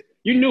 oh yeah.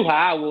 You knew how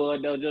I was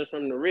though, just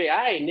from the rig.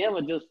 I ain't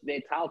never just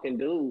that talking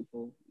dude,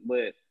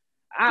 but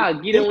I'll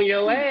get on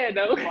your ass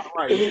though.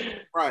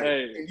 Right.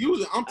 Hey. And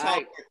usually I'm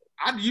talking.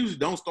 I usually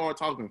don't start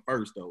talking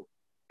first though.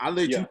 I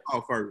let you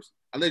talk first.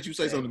 I let you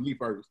say something to me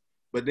first.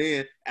 But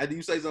then after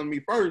you say something to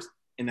me first,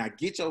 and I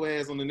get your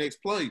ass on the next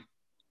play,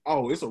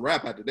 it's a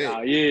wrap after that.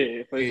 Oh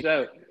yeah, for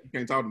sure. You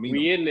can't talk to me.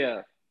 We in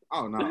there.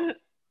 Oh no.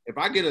 If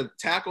I get a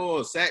tackle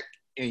or a sack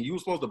and you were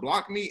supposed to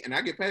block me and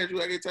I get past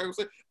you, I get tackled,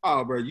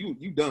 bro,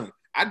 you done.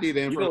 I did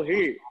that in front of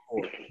we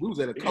was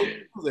at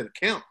a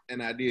camp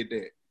and I did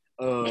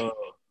that.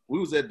 We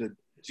was at the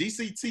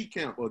GCT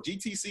camp or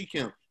GTC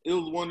camp. It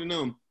was one of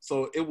them.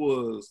 So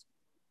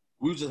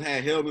we just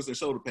had helmets and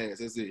shoulder pads.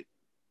 That's it.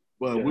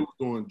 But we were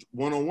doing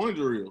one-on-one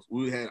drills.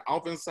 We had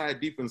offense side,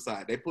 defense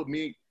side.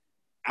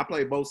 I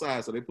played both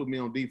sides, so they put me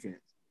on defense.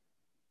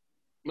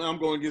 Man, I'm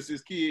going against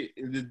this kid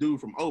and this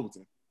dude from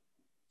Overton.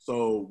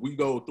 So we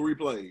go 3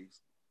 plays.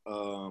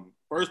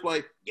 First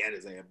play, got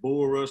his ass.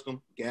 Bull rushed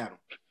him, got him.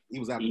 He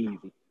was out. Easy.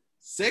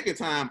 Second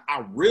time,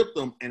 I ripped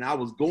him and I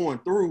was going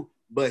through,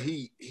 but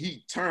he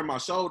turned my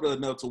shoulder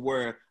enough to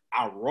where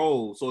I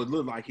rolled, so it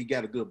looked like he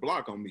got a good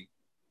block on me.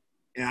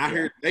 And I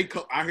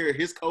hear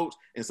his coach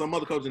and some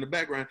other coach in the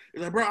background.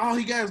 He's like, bro, all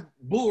he got is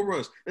bull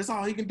rush. That's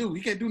all he can do.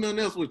 He can't do nothing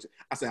else with you.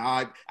 I said, all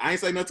right. I ain't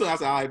say nothing to him. I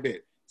said, all right,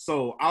 bet.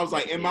 So I was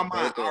like, in my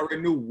mind, I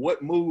already knew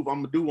what move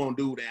I'm gonna do on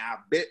dude. And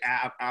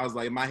I was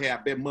like, in my head,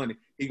 I bet money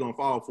he gonna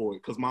fall for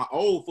it. Cause my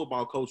old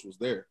football coach was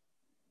there.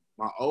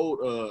 My old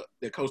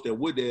that coach that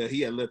was there,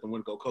 he had let them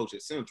win go coach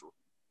at Central.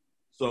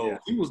 So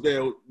he was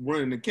there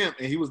running the camp,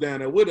 and he was down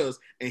there with us,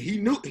 and he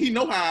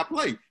know how I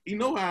play. He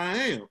know how I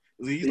am.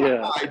 He's like,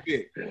 all right,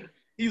 bet.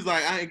 He's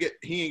like,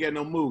 he ain't got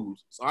no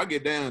moves. So I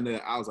get down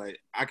there. I was like,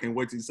 I can't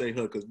wait till you say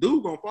her, cause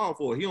dude gonna fall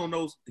for it. He don't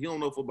know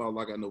football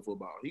like I know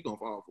football. He gonna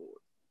fall for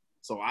it.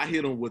 So I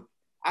hit him with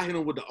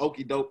the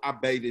okie doke. I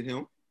baited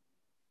him.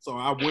 So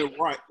I went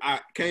right. I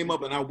came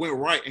up and I went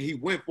right, and he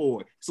went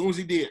for it. As soon as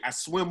he did, I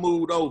swim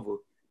moved over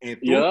and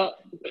threw.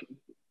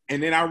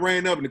 And then I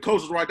ran up, and the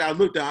coach was right there. I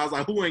looked at him. I was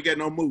like, who ain't got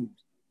no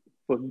moves?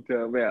 What you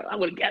talking about? I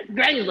would have got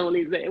grains on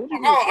his ass.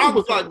 I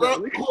was like, bro,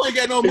 who ain't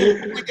got no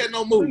moves? Who ain't got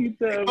no moves?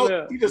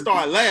 He just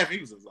started laughing.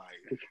 He was just like.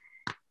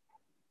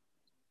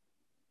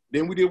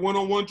 Then we did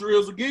one-on-one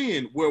drills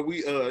again, where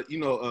we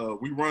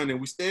run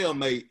and we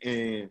stalemate,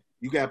 and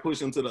you got to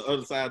push him to the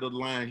other side of the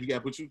line. He got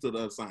to put you to the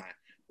other side.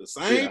 The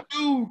same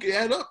dude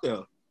got up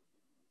there.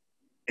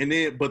 And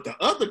then, but the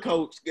other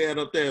coach got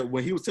up there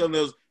when he was telling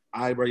us,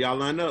 all right, bro, y'all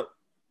line up.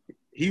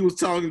 He was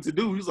talking to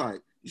dude. He was like,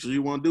 you sure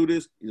you want to do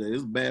this? He's like, this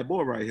is a bad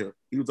boy right here.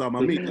 He was talking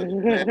about me.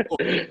 Bad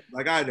boy.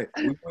 Like I did.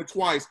 We went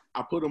twice.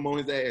 I put him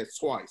on his ass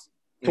twice.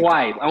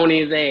 Twice on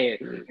his ass.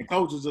 And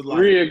coach was just like.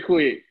 Real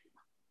quick.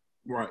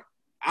 Right.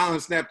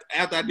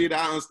 After I did it,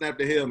 I unsnapped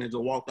the helmet and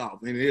just walked off.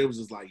 And it was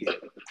just like, yeah,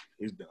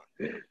 it's done.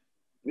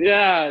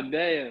 Yeah,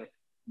 damn.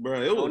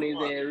 Bro, it was on his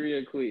ass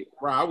real quick.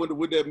 Bro, I went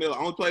with that middle. I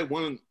only played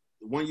one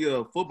year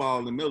of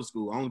football in middle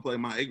school. I only played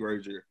my 8th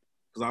grade year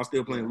because I was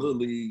still playing Little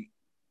League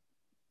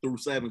through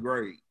 7th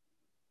grade.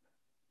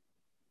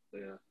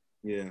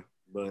 Yeah,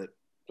 but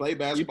play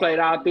basketball.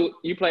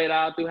 You played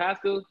all through high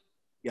school?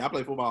 Yeah, I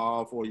played football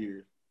all 4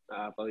 years.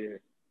 4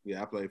 years.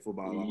 Yeah, I played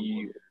football all 4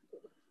 years.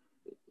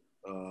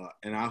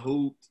 And I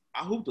hooped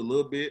a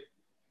little bit.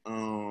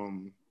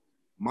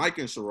 Mike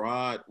and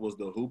Sherrod was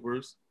the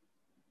hoopers.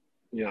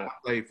 Yeah. I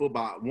played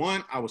football.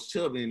 One, I was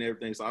chubby and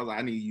everything, so I was like,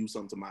 I need to use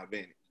something to my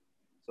advantage.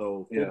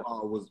 So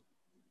football was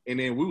 – and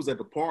then we was at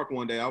the park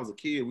one day. I was a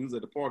kid. We was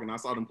at the park, and I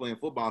saw them playing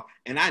football.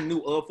 And I knew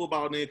of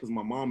football then because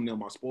my mom and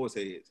them are sports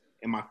heads,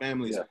 and my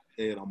family's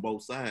head on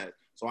both sides.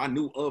 So I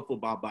knew of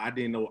football, but I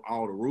didn't know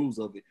all the rules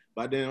of it.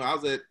 But then I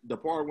was at the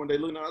park one day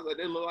looking at it. I was like,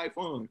 they look like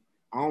fun.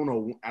 I don't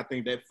know. I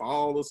think that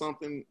fall or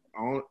something,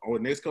 or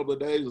next couple of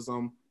days or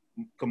something,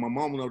 because my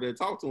mom went over there to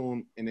talk to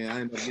him, and then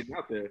I ended up getting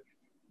out there.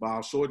 But I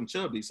was short and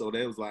chubby, so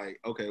they was like,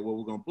 okay, well,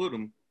 we're going to put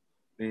him.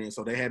 And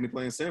so they had me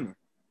playing center.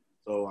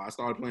 So I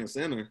started playing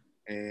center,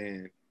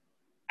 and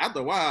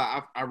after a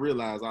while, I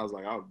realized I was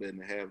like, I was better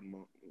than having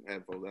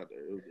folks out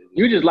there.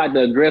 You just like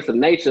the aggressive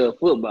nature of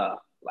football.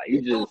 Like,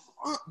 you just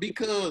 –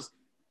 because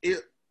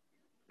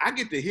I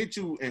get to hit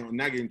you and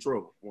not get in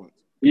trouble once.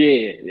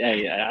 Yeah,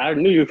 I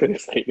knew you were going to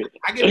say that.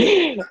 I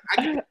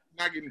get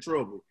not get in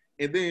trouble.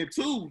 And then,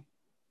 two,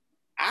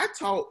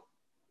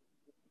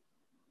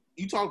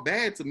 you talk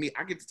bad to me,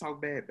 I get to talk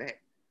bad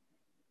back.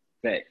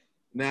 Facts.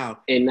 Now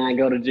and not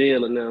go to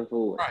jail or nothing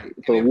for it. right.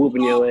 For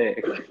whooping your ass.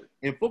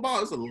 In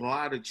football, it's a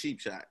lot of cheap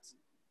shots.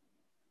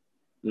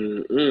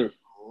 Mm-mm.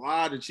 A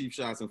lot of cheap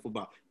shots in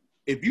football.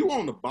 If you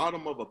on the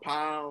bottom of a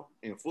pile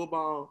in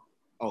football,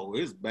 oh,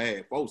 it's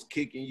bad. Folks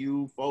kicking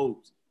you,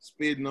 folks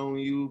spitting on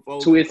you,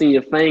 folks Twisting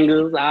your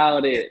fingers,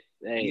 all that.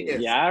 Hey, yes.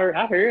 yeah,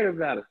 I heard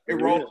about it. It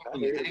rolled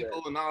on your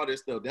ankle and all that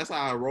stuff. That's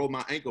how I rolled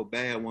my ankle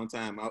bad one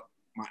time. My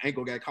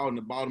ankle got caught in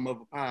the bottom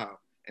of a pile,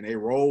 and they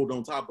rolled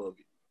on top of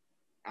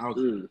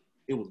it.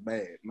 It was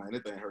bad, man.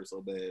 That thing hurt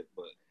so bad,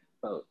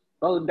 but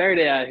folks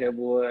dirty out here,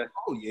 boy.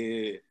 Oh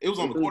yeah, it was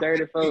on the some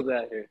dirty folks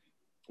out here.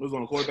 It was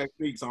on the quarterback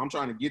feet, so I'm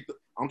trying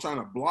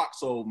to block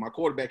so my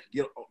quarterback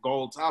can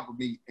go on top of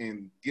me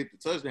and get the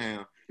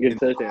touchdown. Get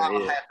the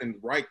touchdown, yeah. Happened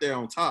right there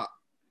on top,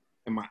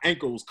 and my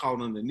ankle was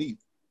caught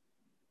underneath,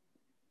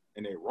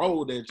 and they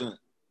rolled that junk.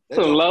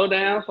 Some low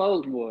down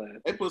folks, boy.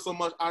 They put so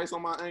much ice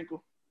on my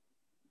ankle.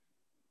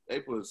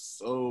 They put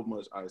so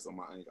much ice on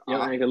my ankle.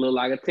 Your ankle look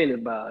like a tennis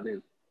ball,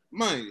 then.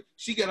 Man,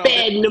 she got out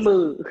bad in the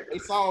mood. They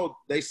saw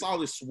it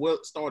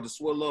start to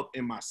swell up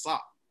in my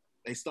sock.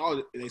 They saw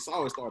it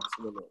start to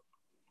swell up.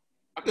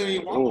 I couldn't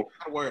even walk.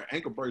 I had to wear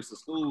ankle brace to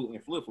school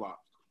and flip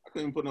flops. I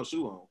couldn't even put no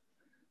shoe on.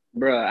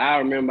 Bruh, I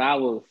remember I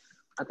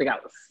think I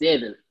was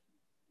 7.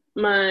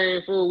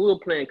 Man, fool, we were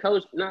playing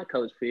not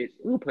Coach Fitch.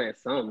 We were playing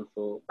something,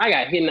 fool. I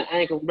got hit in the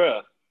ankle,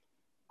 bruh.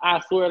 I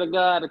swear to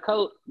God,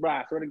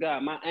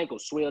 my ankle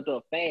swelled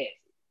up fast.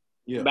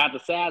 Yeah. About the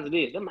size of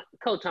this. The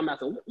coach talking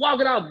about,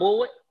 walk it off,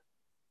 boy.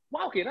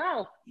 Walk it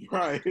off.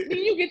 Right.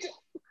 Nigga, you get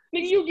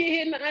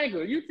hit in the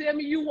ankle. You tell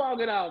me you walk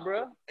it off,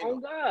 bro. Oh,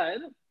 God.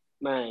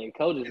 Man,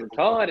 coach is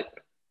retarded.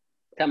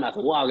 Talking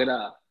about walk it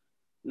off.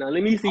 Now,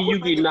 let me see you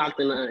get knocked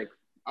in the ankle.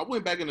 I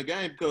went back in the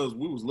game because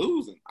we was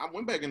losing. I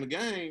went back in the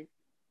game.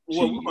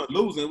 Well, we weren't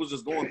losing. It was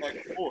just going back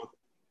and forth.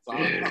 So I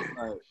was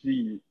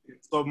like,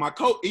 so my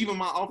coach, even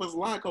my offensive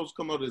line coach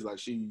come up is like,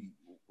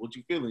 what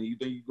you feeling? You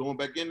think you going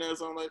back in there or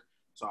something like?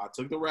 So I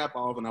took the wrap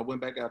off and I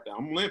went back out there.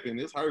 I'm limping.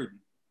 It's hurting.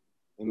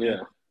 And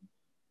then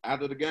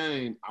after the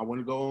game, I went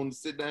to go on to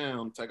sit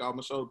down, take off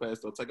my shoulder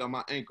pads, so take off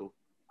my ankle.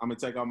 I'm going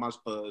to take off my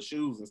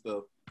shoes and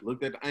stuff.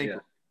 Looked at the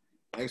ankle.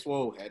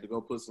 Swole, had to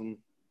go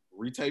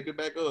retape it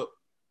back up.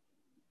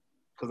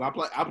 Because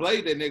I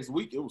played that next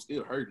week. It was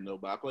still hurting, though,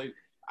 but I played.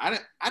 I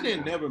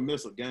didn't never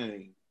miss a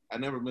game. I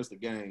never missed a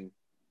game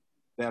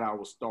that I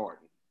was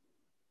starting.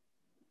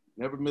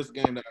 Never missed a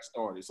game that I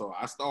started. So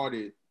I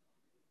started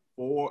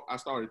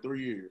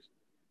 3 years.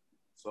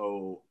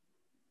 So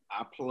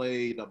I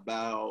played in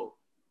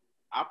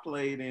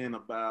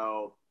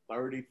about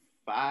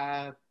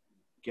 35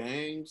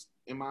 games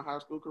in my high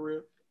school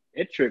career.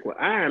 That trick with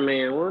Iron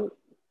Man, wasn't it?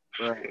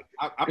 Right.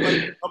 I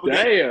played in a couple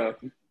games.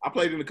 I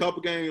played in a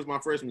couple games my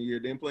freshman year.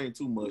 Didn't play in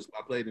too much.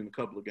 I played in a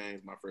couple of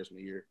games my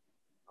freshman year.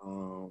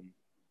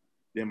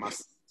 Then my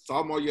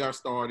sophomore year I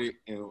started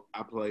and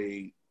I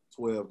played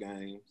 12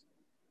 games.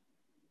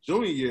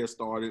 Junior year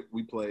started,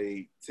 we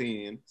played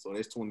 10, so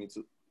that's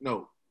 22.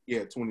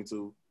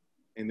 22.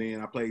 And then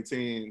I played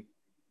 10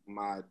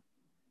 my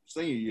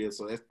senior year,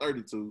 so that's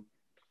 32.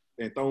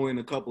 Then throw in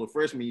a couple of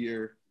freshman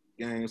year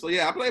games. So,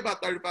 yeah, I played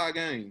about 35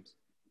 games.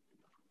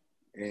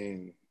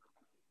 And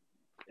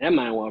that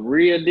might was a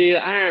real deal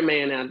Iron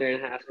Man out there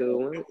in high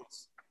school.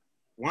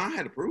 I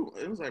had to prove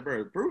it. It was like,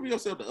 bro, prove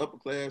yourself to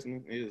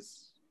upperclassmen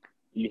is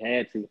 – you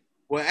had to.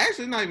 Well,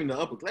 actually, not even the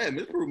upperclassmen.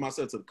 It's proving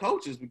myself to the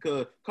coaches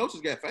because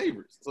coaches got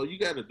favorites. So you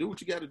got to do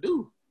what you got to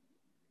do.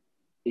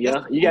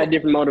 Yeah, you got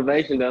different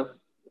motivation, though.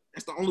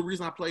 That's the only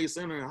reason I played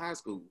center in high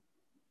school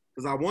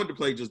because I wanted to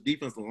play just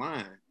defensive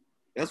line.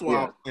 That's why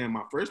I was playing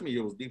my freshman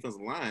year was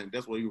defensive line.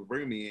 That's why you would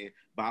bring me in.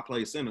 But I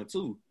played center,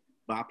 too.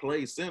 But I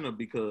played center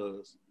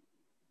because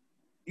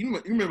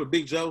you remember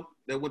Big Joe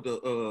that went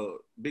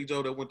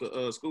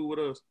to school with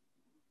us?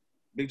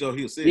 Big Joe,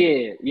 he was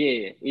sitting.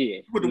 Yeah.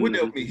 He went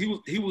there with me. He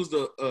was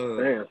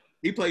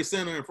he played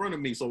center in front of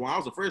me. So when I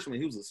was a freshman,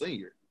 he was a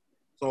senior.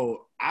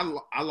 So I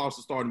lost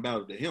the starting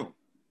battle to him.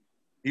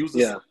 He was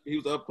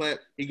upclass.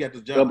 He got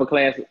the job.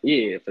 Upperclass,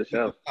 yeah, for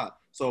sure.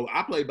 So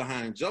I played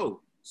behind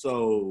Joe.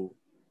 So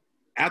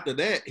after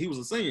that, he was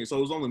a senior. So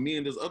it was only me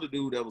and this other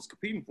dude that was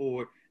competing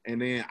for it. And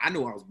then I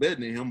knew I was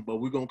better than him, but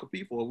we're gonna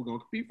compete for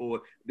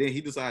it. Then he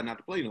decided not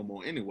to play no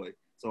more anyway.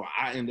 So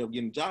I ended up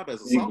getting a job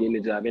as a sophomore. You getting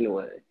the job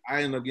anyway.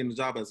 I ended up getting a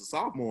job as a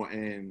sophomore,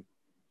 and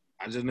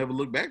I just never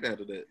looked back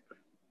after that.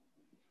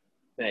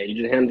 Hey,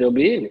 you just handled your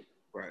business.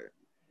 Right.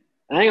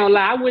 I ain't gonna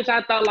lie. I wish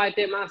I thought like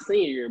that my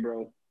senior year,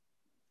 bro.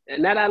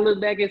 And now that I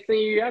look back at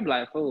senior year, I be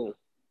like, fool.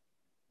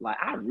 Like,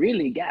 I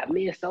really got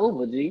messed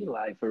over, G.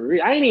 Like, for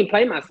real. I ain't even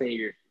play my senior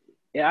year.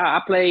 Yeah,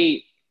 I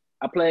played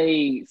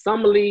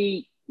summer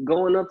league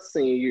going up to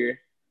senior year.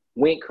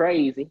 Went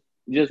crazy.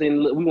 We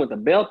went to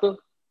Belter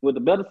with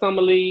the Belter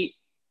summer league.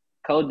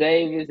 Coach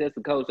Davis, that's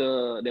the coach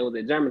that was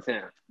at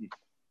Germantown.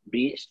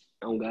 Bitch,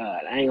 oh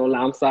God. I ain't gonna lie,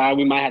 I'm sorry.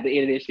 We might have to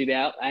edit that shit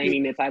out. I ain't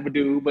even that type of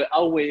dude, but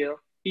oh well.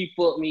 He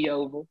fucked me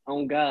over.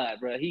 On God,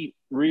 bro. He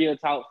real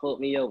talk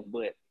fucked me over.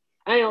 But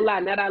I ain't gonna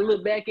lie, now that I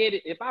look back at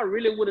it, if I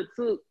really would have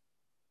took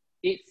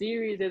it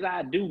serious as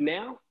I do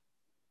now,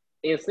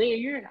 in senior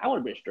year, I would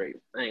have been straight.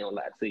 I ain't gonna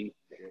lie to you.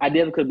 I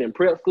definitely could have been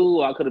prep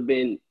school. Or I could have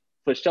been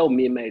for sure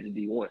mid-major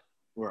D1.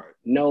 Right.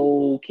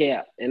 No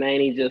cap. And I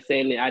ain't even just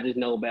saying that. I just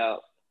know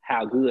about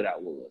how good I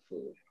was. So.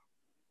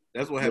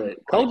 That's what happened.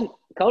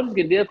 Coaches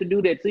can definitely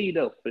do that to you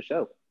though, for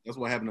sure. That's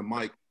what happened to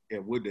Mike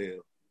at Wooddale.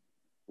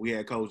 We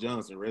had Coach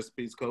Johnson. Rest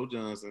in peace, Coach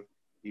Johnson.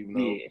 Even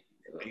though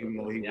he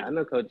was, I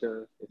know Coach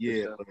Johnson.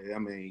 Yeah, but I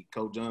mean,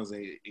 Coach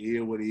Johnson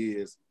is what he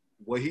is.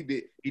 What he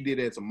did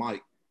that to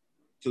Mike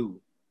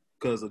too,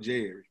 because of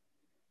Jerry.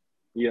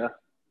 Yeah.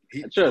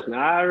 Trust me,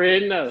 I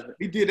already know.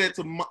 He did that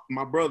to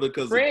my brother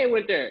because Fred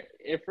went there.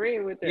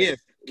 Yes,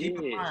 keep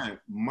in mind,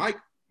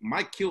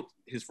 Mike killed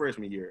his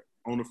freshman year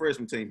on the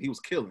freshman team. He was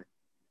killing.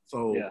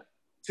 So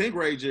 10th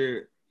grade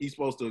year, he's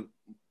supposed to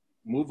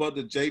move up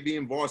to JV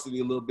and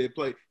varsity a little bit.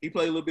 He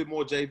played a little bit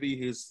more JV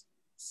his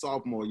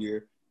sophomore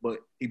year, but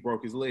he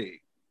broke his leg.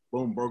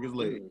 Boom, broke his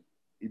leg.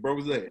 He broke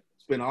his leg.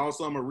 Spent all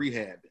summer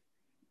rehabbing.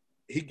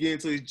 He get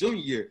into his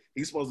junior year,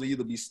 he's supposed to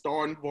either be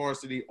starting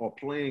varsity or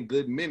playing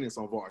good minutes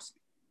on varsity.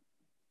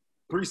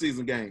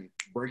 Preseason game,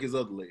 break his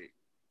other leg.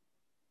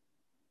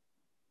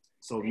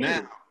 So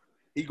now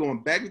he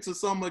going back into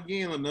summer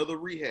again, another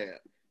rehab.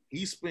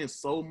 He spent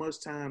so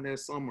much time that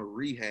summer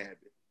rehabbing.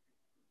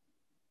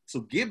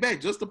 So get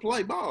back just to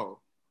play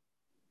ball.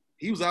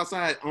 He was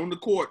outside on the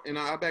court in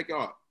our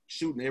backyard,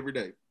 shooting every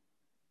day.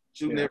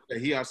 Every day.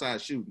 He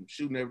outside shooting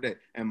every day.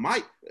 And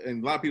Mike,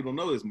 and a lot of people don't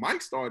know this,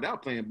 Mike started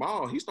out playing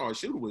ball. He started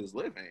shooting with his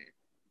left hand.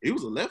 He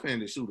was a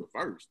left-handed shooter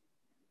first.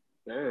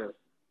 Yeah.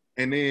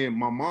 And then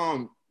my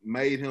mom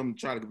made him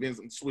try to convince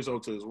him to switch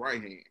over to his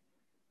right hand.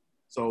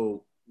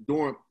 So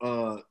during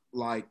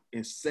like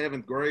in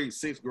 7th grade,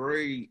 6th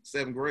grade,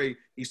 7th grade,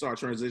 he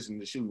started transitioning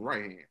to shooting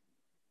right hand.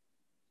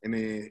 And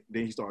then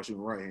he started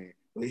shooting right hand.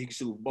 But he could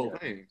shoot with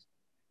both hands.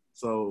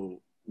 So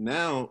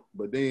now,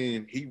 but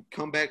then he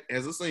come back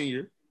as a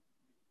senior.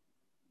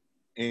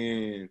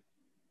 And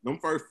them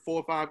first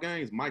 4 or 5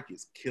 games, Mike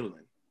is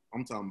killing.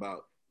 I'm talking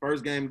about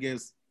first game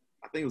against,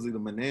 I think it was either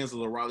Manassas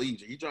or Raleigh.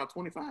 He dropped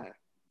 25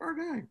 per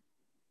game.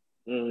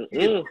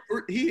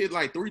 He hit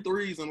like 3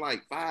 threes in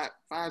like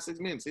 5-6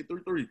 minutes. Hit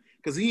 3 threes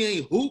because he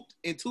ain't hooped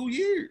in 2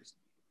 years.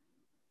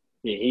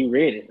 Yeah, he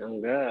ready. Oh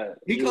God,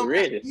 he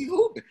ready. He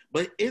hooping,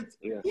 but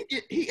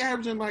he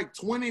averaging like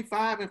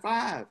 25 and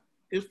 5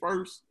 his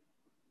first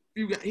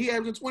few games. He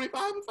averaging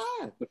 25 and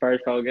 5 the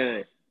first 4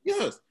 games.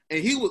 Yes,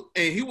 and he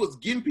was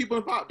getting people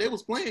in pop. They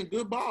was playing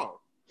good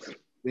ball.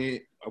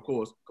 Then of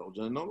course, Coach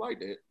Johnson don't like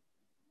that.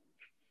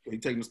 He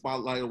taking the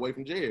spotlight away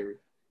from Jerry.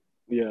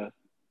 Yeah,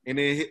 and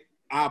then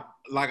our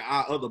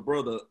other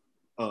brother,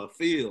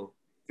 Phil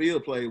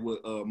played with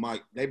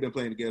Mike. They've been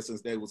playing together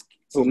since they was.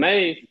 Who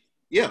Mays?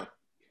 Yeah.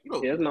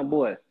 Yeah, that's my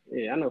boy.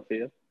 Yeah, I know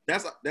Phil.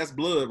 That's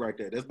blood right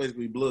there. That's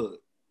basically blood.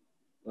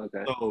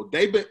 Okay. So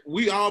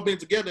we all been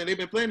together and they've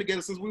been playing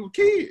together since we were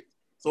kids.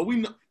 So we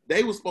know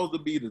they were supposed to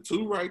be the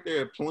 2 right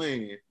there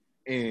playing,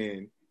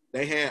 and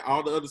they had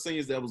all the other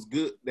seniors that was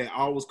good, that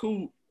all was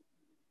cool.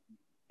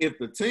 If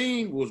the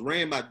team was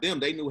ran by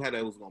them, they knew how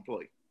they was gonna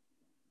play.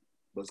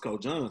 But it's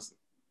Coach Johnson.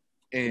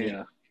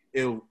 And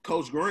if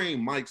Coach Green,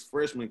 Mike's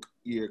freshman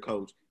year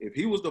coach, if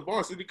he was the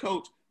varsity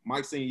coach,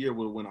 Mike's senior year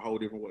would have went a whole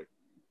different way.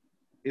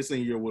 His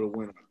senior year would have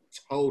went a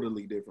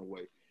totally different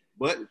way.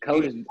 But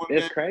coaches,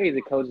 that's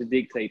crazy. Coaches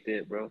dictate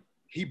that, bro.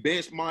 He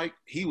benched Mike.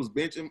 He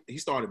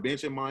started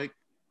benching Mike.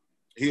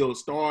 He'll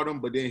start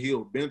him, but then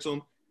he'll bench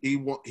him.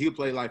 He'll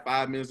play like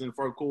 5 minutes in the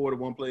first quarter,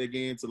 won't play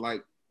again to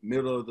like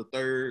middle of the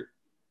third,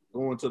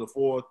 going to the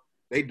fourth.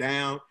 They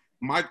down.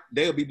 Mike,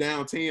 they'll be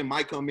down 10.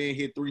 Mike come in,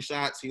 hit 3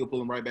 shots. He'll pull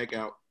them right back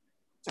out.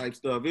 Type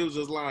stuff. It was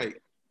just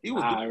like he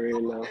was. I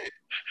already know.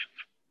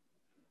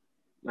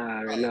 I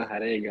already know how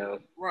they go.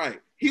 Right.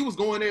 He was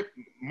going at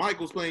Mike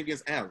was playing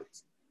against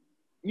Alex.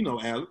 You know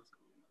Alex.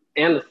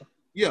 Anderson.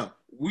 Yeah.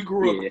 We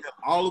grew up together.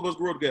 All of us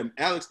grew up together.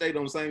 Alex stayed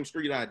on the same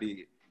street I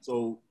did.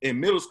 So in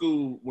middle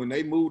school, when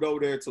they moved over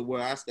there to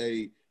where I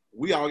stayed,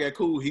 we all got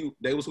cool.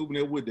 They was hooping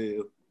at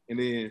Wooddale. And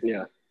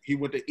then he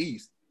went to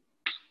East.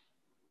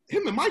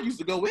 Him and Mike used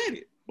to go at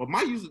it. But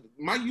Mike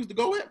used to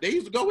go at it. They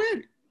used to go at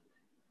it.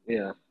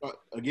 Yeah.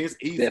 Against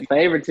East. That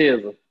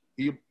favoritism.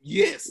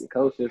 Yes. The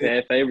coaches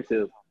had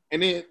favoritism.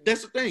 And then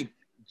that's the thing.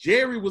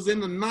 Jerry was in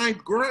the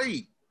 9th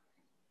grade.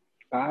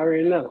 I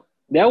already know.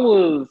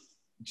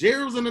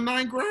 Jerry was in the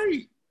 9th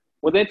grade.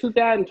 Was that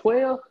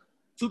 2012?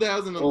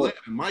 2011.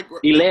 Mike.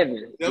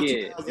 11. Yeah,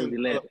 it was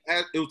 11.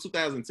 It was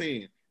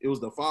 2010. It was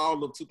the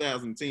fall of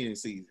 2010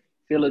 season.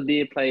 Phillip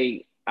did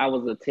play. I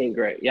was in 10th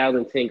grade. Yeah, I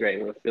was in 10th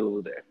grade when Phillip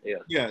was there.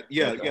 Yeah.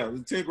 It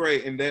was 10th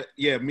grade. And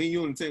me and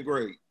you in 10th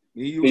grade.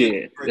 Me and you in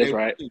 10th grade. That's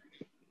right.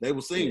 They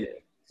were seniors. Yeah.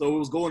 So it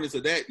was going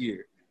into that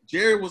year.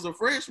 Jerry was a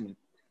freshman.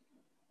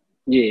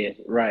 Yeah,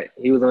 right.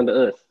 He was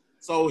under us.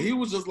 So he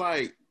was just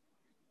like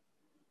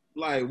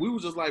we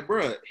was just like,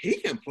 bruh, he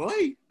can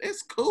play.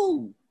 That's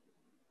cool.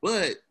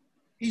 But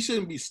he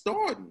shouldn't be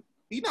starting.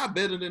 He's not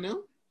better than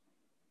him.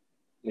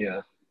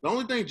 Yeah. The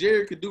only thing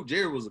Jerry could do,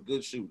 Jerry was a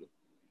good shooter.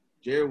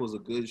 Damn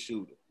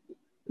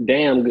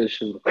good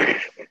shooter.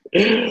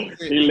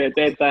 He let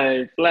that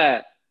thing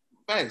fly.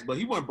 Facts, but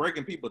he wasn't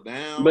breaking people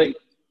down. But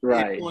He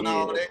right, doing yeah.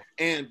 all that.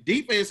 And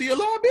defense, he a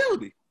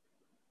liability.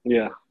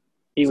 Yeah.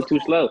 He was too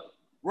slow.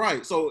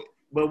 Right. So,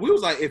 but we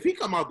was like, if he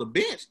come out the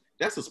bench,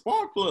 that's a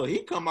spark plug. He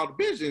come out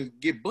the bench and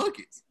get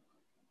buckets.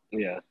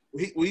 Yeah.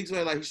 We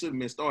said like he shouldn't have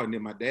been starting.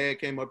 Then my dad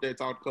came up there,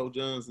 talked to Coach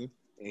Johnson,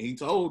 and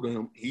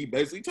he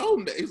basically told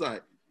him that. He's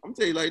like, I'm gonna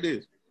tell you like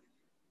this.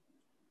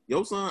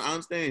 Your son, I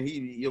understand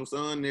your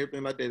son and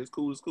everything like that. It's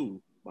cool, But I'm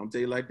gonna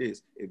tell you like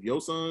this. If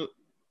your son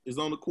is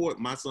on the court,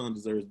 my son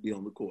deserves to be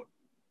on the court.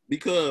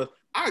 Because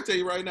I tell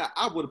you right now,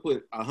 I would have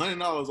put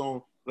 $100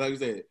 on, like I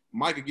said,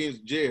 Mike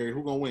against Jerry.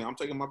 Who gonna win? I'm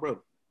taking my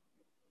brother.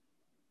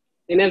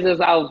 And that's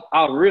just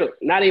all real.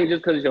 Not even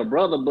just because it's your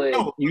brother, but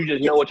you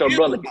just know what your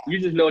brother. You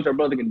just know what your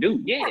brother can do.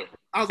 Yeah.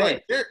 I was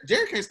like,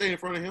 Jerry can't stay in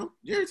front of him.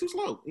 Jerry's too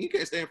slow. He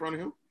can't stay in front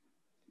of him.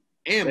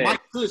 And Mike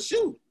could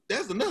shoot.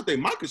 That's another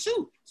thing. Mike could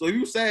shoot. So if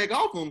you sag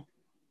off him,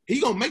 he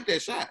gonna make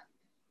that shot.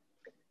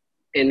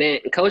 And then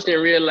Coach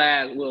didn't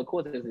realize. Well, of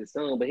course it's his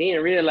son, but he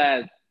didn't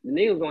realize the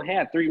nigga was gonna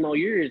have 3 more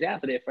years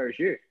after that first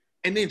year.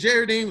 And then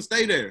Jerry didn't even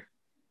stay there.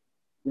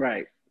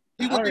 Right.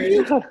 I already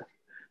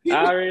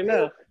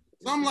know.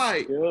 So I'm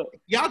like,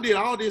 y'all did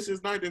all this since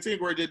 9th and 10th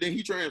grade, then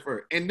he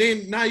transferred. And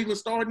then not even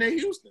starting at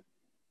Houston.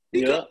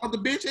 He got off the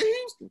bench at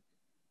Houston.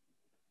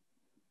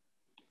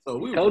 So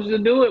Coaches will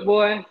do it,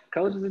 boy.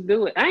 Coaches will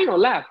do it. I ain't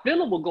gonna lie.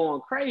 Phillip was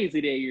going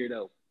crazy that year,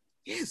 though.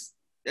 Yes.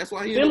 That's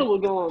why Phillip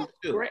was going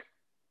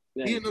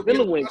crazy.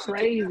 Phillip went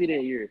crazy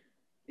that year.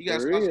 He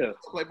got to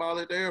play ball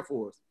at the Air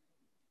Force.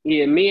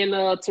 Yeah, me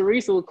and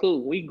Teresa were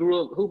cool. We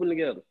grew up hooping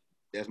together.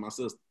 That's my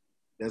sister.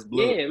 That's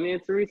blood. Yeah, me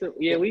and Teresa.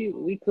 Yeah,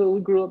 we cool.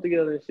 We grew up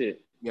together and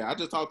shit. Yeah, I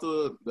just talked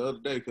to her the other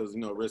day because,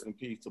 rest in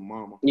peace to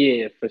Mama.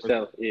 Yeah, for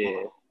sure.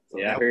 Yeah.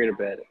 So I heard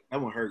about it.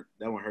 That one hurt.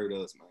 That one hurt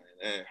us, man.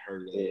 That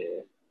hurt us.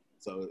 Yeah.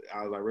 So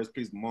I was like, rest in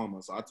peace to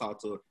Mama. So I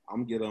talked to her. I'm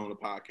going to get her on the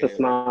podcast. It's a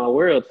small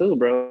world too,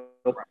 bro.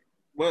 Right.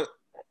 But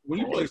when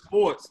you play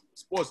sports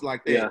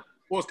like that,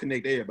 sports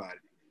connect everybody.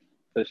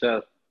 For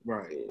sure.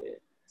 Right. Yeah.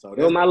 So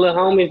those my little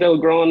homies that were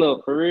growing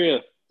up, for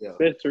real. Yeah.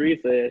 Especially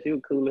Teresa, she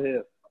was cool as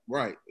hell.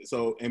 Right.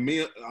 So, and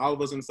me, all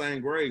of us in the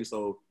same grade.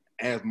 So,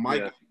 as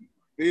Mike and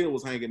Phil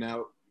was hanging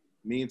out,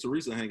 me and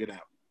Teresa hanging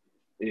out.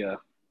 Yeah.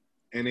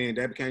 And then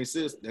that became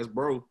sis. That's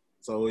bro.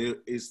 So, it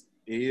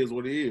is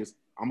what it is.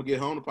 I'm going to get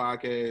her on the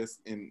podcast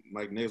in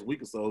like next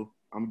week or so.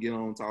 I'm going to get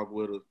on and talk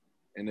with her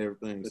and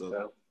everything.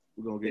 So,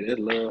 we're going to get that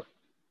love.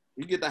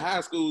 You get to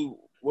high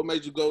school, what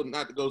made you go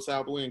not to go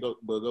Southwind,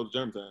 but go to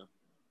Germantown?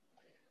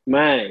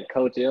 Man,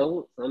 Coach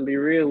Edwards. I'm going to be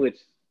real with you.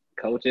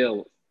 Coach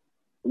Edwards.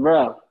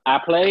 Bro, I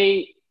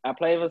played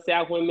for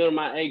Southwind Middle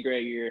my 8th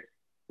grade year.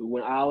 We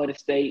went all the way to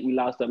state. We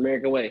lost to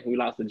American Way. We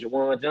lost to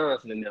Jawan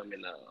Johnson and them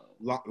and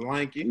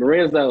Lanky.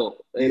 Lorenzo.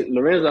 And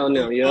Lorenzo and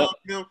them, yeah.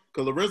 Because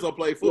Lorenzo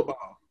played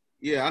football.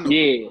 Yeah, I know.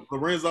 Yeah.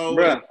 Lorenzo,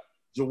 Bruh.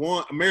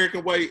 Jawan,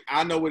 American Way,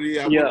 I know what it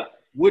is. Yeah.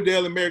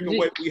 Wooddale, American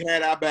Way, we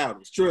had our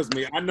battles. Trust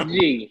me, I know.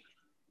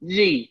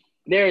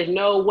 There is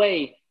no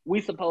way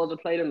we supposed to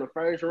play them the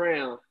first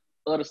round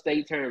of the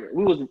state tournament.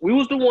 We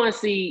was the 1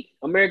 seed.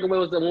 American Way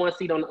was the 1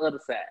 seed on the other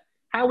side.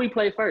 How we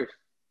play first?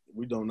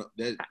 We don't know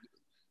that.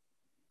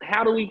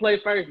 How do we play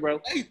first, bro?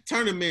 State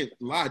tournament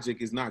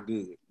logic is not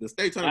good. The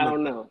state tournament. I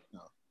don't know.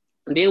 No.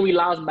 And then we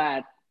lost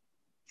by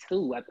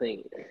 2, I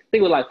think. I think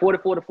it was like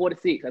 44 to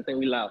 46. I think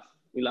we lost.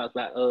 We lost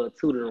by 2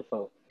 to them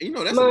 4.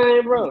 That's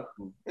bro.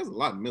 That's a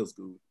lot of middle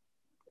school.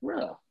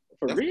 Bro,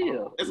 for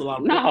real. That's a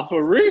lot of Nah,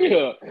 for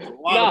real.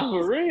 Nah,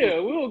 for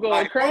real. We were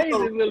going crazy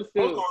in middle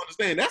school. Folks don't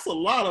understand. That's a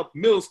lot of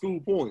middle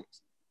school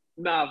points.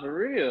 Nah, for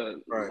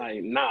real. Right.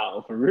 Like,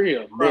 nah, for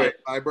real. Right.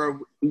 Like, bro,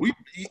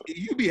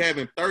 you be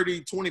having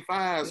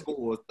 30-25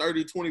 scores,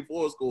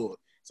 30-24 scores.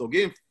 So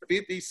getting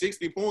 50,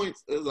 60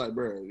 points, it's like,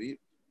 bro,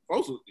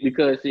 folks.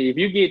 Because if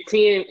you get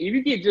 10, if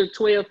you get just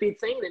 12,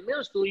 15 in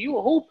middle school, you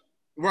a hoop.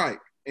 Right.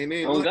 And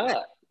then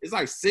it's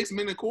like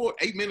 6-minute quarter,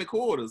 8-minute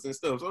quarters and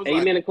stuff. So it's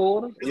 8-minute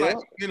quarters? It's like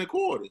 8-minute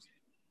quarters.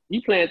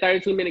 You playing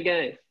 32-minute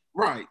games.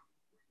 Right.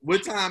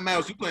 With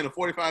timeouts, you playing a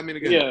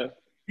 45-minute game. Yeah.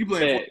 You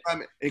playing 45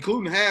 minutes,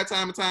 including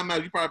halftime and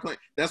timeout. You probably playing.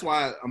 That's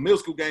why a middle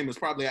school game is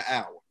probably an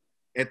hour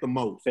at the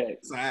most.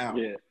 It's an hour.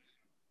 Yeah.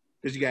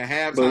 Because you got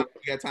halftime,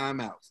 you got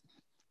timeouts.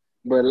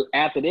 But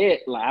after that,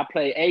 like I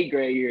played 8th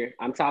grade year.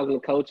 I'm talking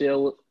to Coach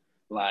Elwood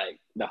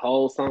like the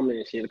whole summer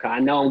and shit. Because I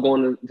know I'm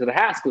going to the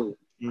high school.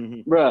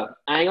 Mm-hmm. Bruh,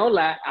 I ain't gonna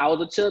lie. I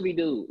was a chubby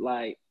dude.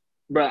 Like,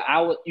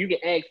 bruh, you can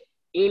ask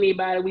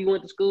anybody we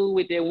went to school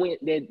with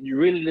that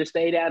really just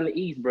stayed out in the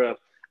East, bruh.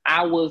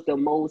 I was the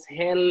most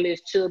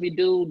handless chubby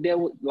dude that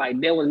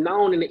was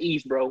known in the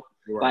East, bro.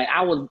 Right.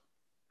 Like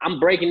I'm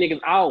breaking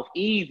niggas off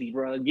easy,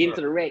 bro. Getting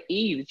to the rack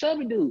easy.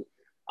 Chubby dude.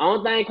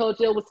 Only thing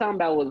Coach L was talking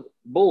about was,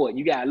 boy,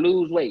 you gotta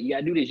lose weight. You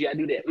gotta do this. You gotta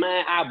do that.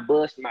 Man, I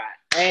bust my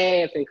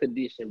ass in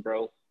condition,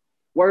 bro.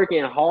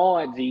 Working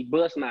hard, G.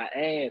 Bust my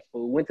ass.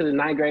 Went to the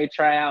 9th grade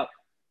tryout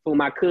for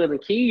my cousin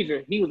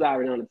Keezer. He was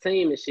already on the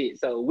team and shit.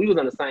 So we was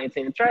on the same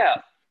team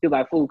tryout. He was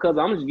like, fool, cuz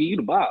I'm just give you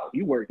the ball.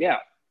 You work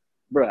out.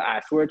 bro,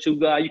 I swear to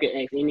God, you can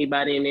ask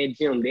anybody in that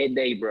gym that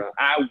day, bro.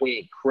 I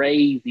went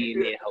crazy in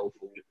that whole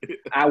fool.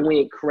 I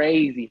went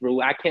crazy,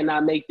 bro. I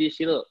cannot make this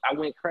shit up. I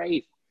went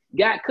crazy.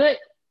 Got cut.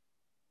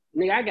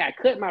 Nigga, I got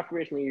cut my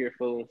freshman year,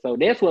 fool. So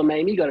that's what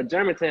made me go to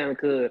Germantown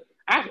because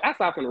I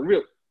saw from the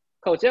rip.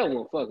 Coach L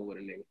wasn't fucking with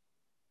a nigga.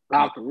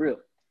 Off the rip.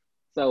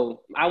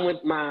 So I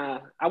went my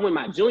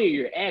junior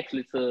year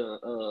actually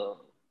to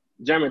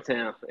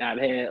Germantown. I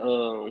had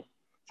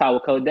talked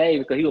with Coach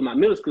Davis because he was my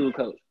middle school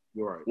coach.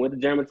 Right. Went to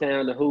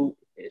Germantown to hoop.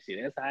 And shit,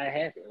 that's how it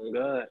happened. Oh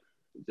God.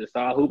 Just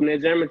started hooping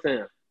at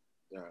Germantown.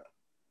 Yeah.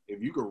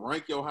 If you could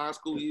rank your high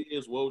school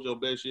years, what was your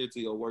best year to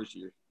your worst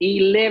year?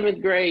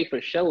 11th grade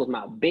for sure was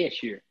my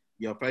best year.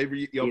 Your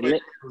favorite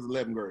was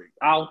 11th grade.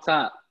 Off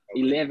top,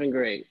 okay. 11th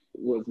grade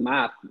was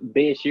my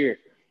best year.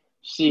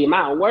 Shit,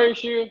 my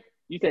worst year,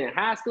 you saying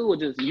high school or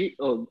just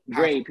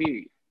grade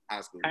period? High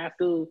school. High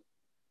school,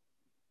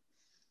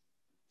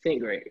 10th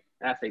grade.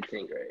 I say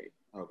 10th grade.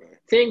 Okay.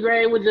 10th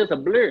grade was just a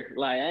blur.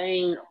 Like,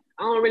 I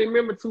don't really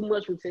remember too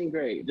much from 10th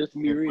grade, just to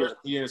be real. Freshman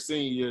year and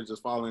senior year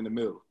just fall in the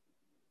middle.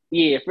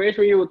 Yeah,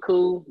 freshman year was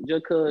cool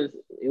just because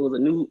it was a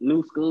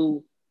new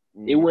school.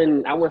 Mm-hmm. It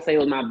wasn't. I wouldn't say it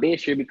was my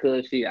best year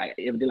because shit, I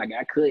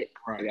got cut.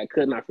 Right. I got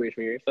cut my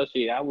freshman year, so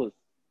shit, I was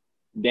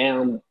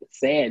damn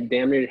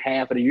near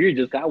half of the year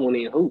just got one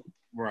in hoop.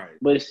 Right.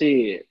 But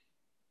shit,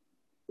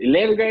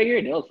 11th grade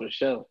year, that was for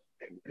sure.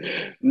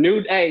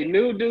 New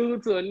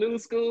dude to a new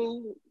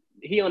school.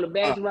 He on the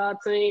basketball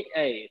team.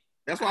 Hey,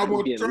 that's why I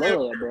want to try,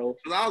 love, bro.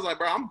 Because I was like,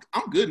 bro,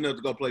 I'm good enough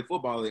to go play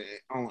football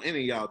on any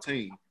of y'all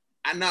team.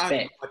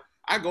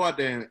 I go out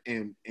there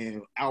and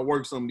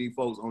outwork some of these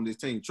folks on this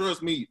team.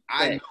 Trust me,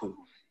 I know.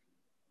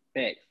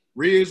 Facts.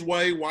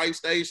 Ridgeway, White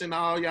Station,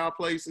 all y'all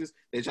places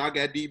that y'all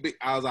got DB.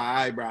 I was like, all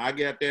right, bro. I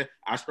get there.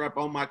 I strap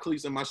on my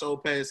cleats and my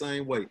shoulder pads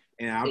same way.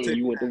 And I'm telling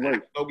you, went to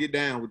work. Go get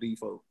down with these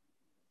folks.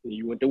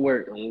 You went to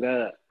work. Oh,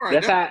 God.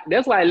 Right,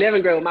 that's why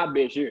 11th grade was my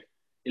best year.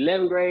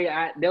 11th grade,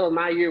 that was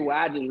my year where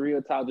I just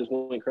real talk just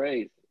went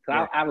crazy. So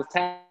right. I was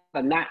tired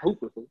of not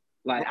hooping.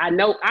 Like, I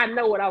know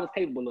what I was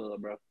capable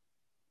of, bro.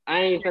 I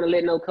ain't gonna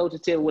let no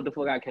coaches tell me what the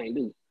fuck I can't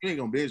do. You ain't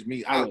gonna bitch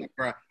me.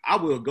 I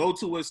will go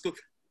to a school.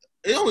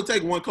 It only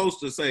take one coach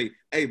to say,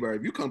 hey, bro,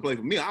 if you come play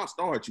for me, I'll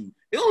start you.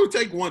 It only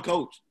take one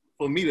coach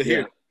for me to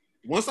hear that.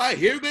 Once I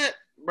hear that,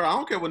 bro, I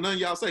don't care what none of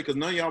y'all say because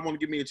none of y'all want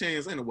to give me a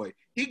chance anyway.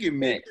 He giving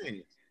me a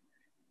chance.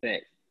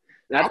 Facts.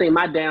 I think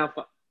my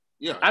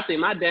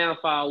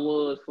downfall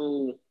was,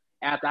 fool,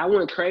 after I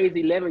went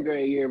crazy 11th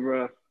grade year,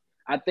 bro,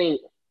 I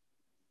think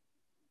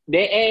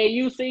that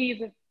AAU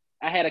season,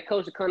 I had a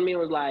coach that come to me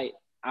and was like,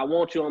 I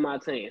want you on my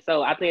team.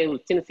 So I think it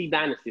was Tennessee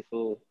Dynasty,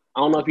 fool. I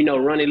don't know if you know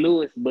Ronnie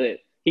Lewis, but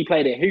he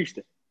played at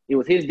Houston. It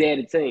was his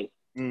daddy team.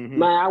 Mm-hmm.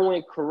 Man, I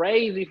went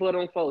crazy for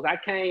them folks. I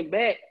came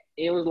back.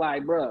 It was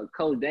like, bro,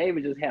 Coach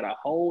David just had a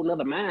whole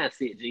nother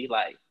mindset, G.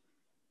 Like,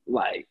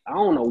 I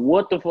don't know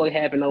what the fuck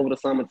happened over the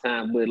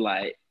summertime, but,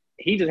 like,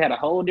 he just had a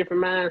whole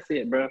different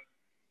mindset, bro.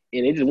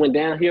 And it just went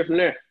downhill from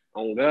there.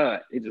 Oh, God.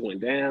 It just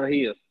went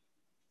downhill.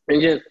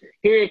 And just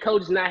hearing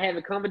coaches not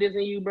having confidence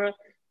in you, bro,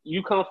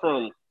 you come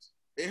from,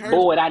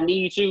 boy, I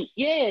need you.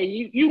 Yeah,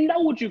 you know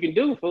what you can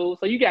do, fool.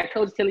 So you got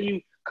coaches telling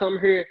you, come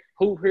here,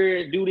 hoop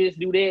here, do this,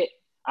 do that.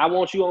 I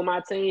want you on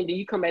my team. Then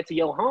you come back to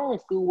your home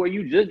school where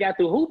you just got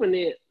through hooping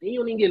it. And you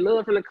don't even get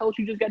love from the coach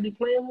you just got to be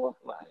playing with.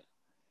 Like,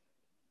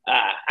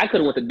 I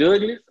could have went to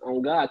Douglas.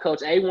 Oh, God.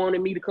 Coach A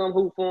wanted me to come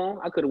hoop for him.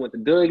 I could have went to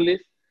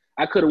Douglas.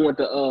 I could have went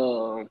to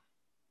Overton.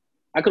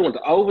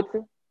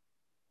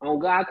 Oh,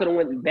 God. I could have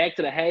went back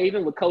to the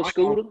Haven with Coach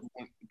Scooter.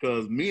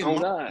 Because me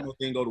and Mike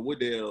didn't go to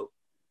Wooddale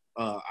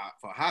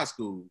for high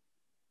school.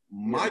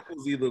 Mike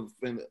was either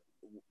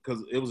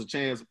because it was a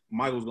chance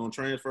Mike was going to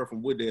transfer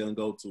from Wooddale and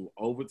go to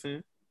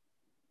Overton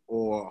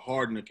or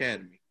Hardin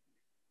Academy.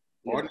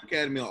 Hardin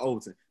Academy or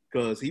Overton.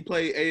 Because he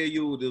played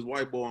AAU with this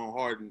white boy on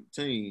Hardin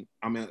team.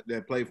 I mean,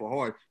 that played for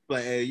Hardin. He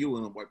played AAU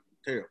and I'm like,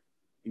 terrible.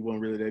 He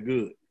wasn't really that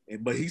good.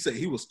 But he said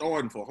he was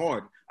starting for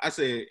Hardin. I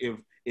said,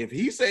 if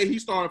he said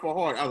he's starting for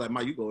Hardin, I was like,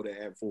 Mike, you go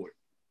there at 40.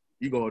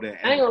 You go there.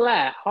 I ain't gonna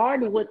lie.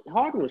 Hardin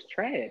was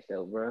trash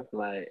though, bro.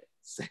 Like,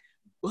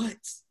 but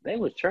they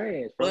was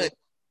trash, bro. But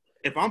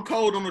if I'm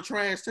cold on a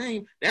trash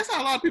team, that's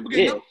how a lot of people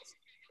get noticed.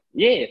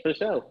 Yeah, for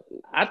sure.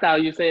 I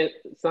thought you said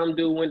some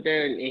dude went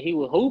there and he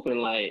was hooping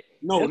like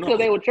no, because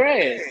they were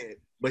trash.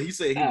 But he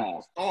said he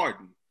was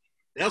starting.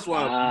 That's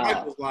why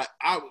Mike was like,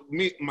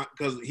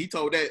 because he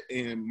told that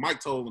and Mike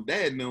told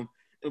Dad and them,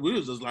 and we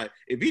was just like,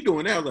 if he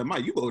doing that, I was like,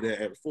 Mike, you go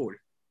there average 40.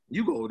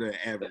 You go there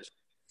average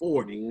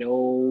 40.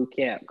 No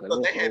cap.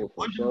 They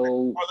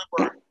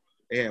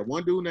had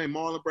one dude named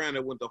Marlon Brown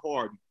that went to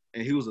Hardin,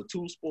 and he was a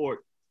two-sport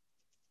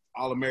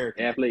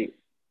All-American athlete.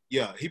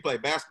 Yeah, he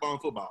played basketball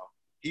and football.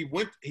 He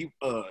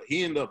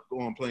ended up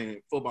going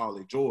playing football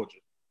at Georgia,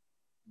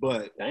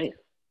 but damn.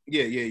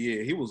 Yeah.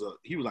 He was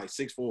like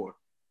 6'4",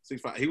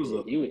 6'5". He was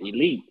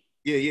elite.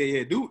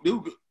 Yeah.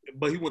 Dude,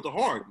 but he went to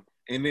Hardin,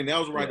 and then that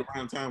was right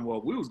around the time where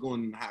we was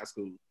going into high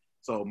school.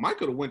 So Mike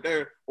could have went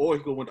there, or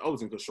he could have went to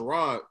Overton because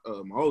Sherrod,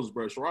 my oldest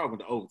brother, Sherrod went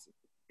to Overton.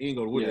 He didn't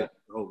go to Woodland,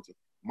 to Overton.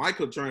 Mike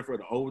could transfer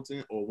to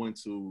Overton or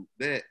went to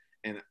that,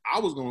 and I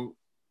was going.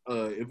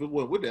 If it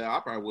wasn't with that, I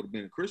probably would have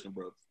been a Christian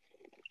Brothers.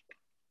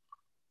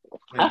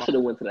 I should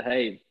have went to the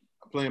Haven.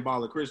 Playing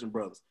ball at Christian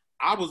Brothers.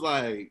 I was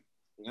like,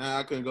 nah,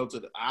 I couldn't go to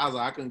the.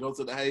 I couldn't go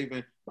to the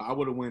Haven, but I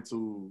would have went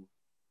to.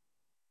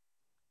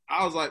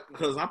 I was like,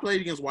 because I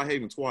played against White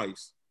Haven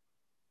twice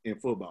in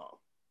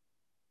football.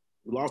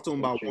 We lost to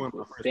them by one. I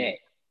was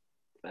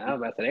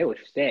about to say they were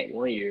stacked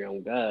one year.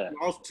 On God,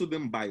 we lost to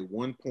them by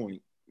 1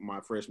 point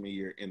my freshman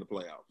year in the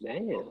playoffs.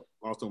 Damn,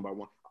 lost to them by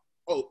one.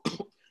 Oh,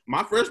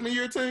 my freshman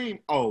year team.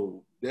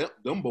 Oh,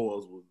 them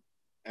boys was.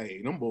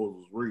 Hey, them boys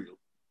was real.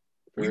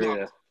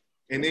 Lost.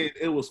 And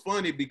it was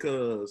funny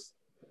because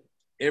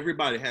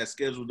everybody had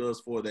scheduled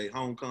us for their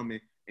homecoming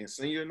and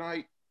senior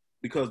night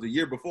because the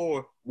year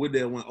before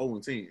Wooddale went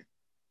 0-10.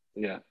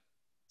 Yeah.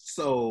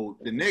 So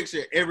the next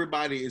year,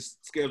 everybody is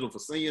scheduled for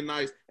senior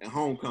nights and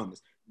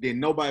homecomings. Then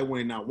nobody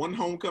went not one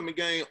homecoming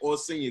game or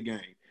senior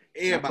game.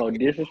 Everybody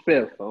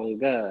disrespectful. Oh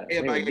God.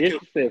 Everybody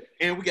disrespectful.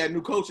 And we got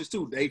new coaches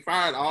too. They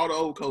fired all the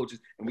old coaches,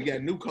 and we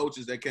got new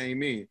coaches that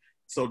came in.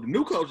 So the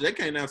new coach, they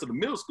came down to the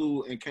middle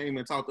school and came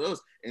and talked to us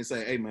and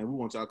say, hey, man, we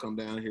want y'all to come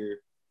down here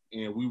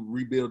and we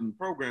rebuilding the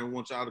program. We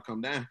want y'all to come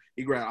down.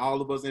 He grabbed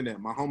all of us in there.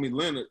 My homie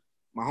Leonard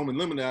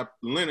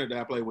that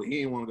I played with, he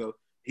didn't want to go.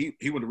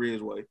 He went to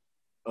Ridgeway.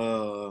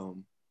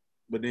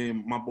 But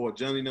then my boy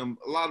Johnny,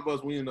 a lot of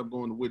us, we ended up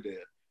going to Wooddale.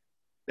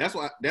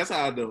 That's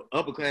how the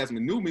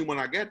upperclassmen knew me when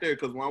I got there,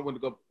 because when I went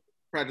to go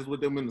practice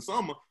with them in the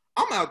summer,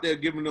 I'm out there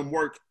giving them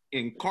work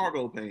in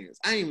cargo pants.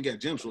 I ain't even got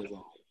gym shorts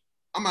on.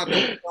 I'm out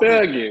there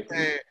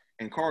thugging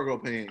and cargo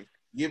pants,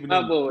 giving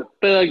them. My boy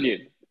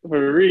thugging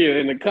for real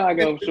in the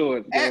cargo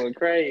shorts, going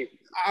crazy.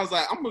 I was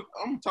like, I'm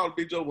gonna talk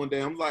to Big Joe one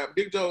day. I'm like,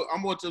 Big Joe,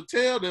 I'm going to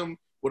tell them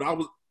what I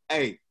was.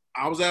 Hey,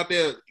 I was out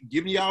there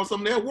giving y'all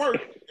some of that work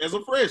as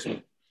a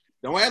freshman.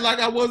 Don't act like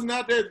I wasn't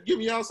out there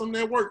giving y'all some of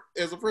that work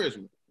as a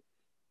freshman.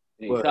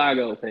 But,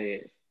 cargo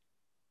pants.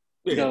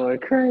 Yeah. Going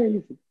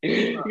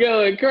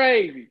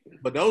crazy.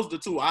 But those are the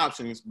two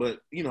options. But,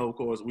 of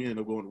course, we ended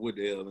up going to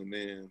Wooddale, and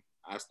then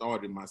I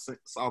started my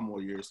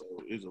sophomore year, so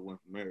it just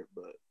went from there.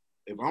 But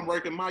if I'm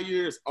ranking my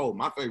years,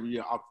 my favorite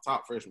year off the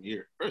top, freshman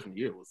year. Freshman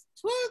year was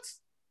what?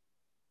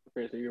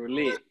 Freshman year was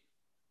lit.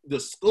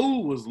 The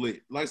school was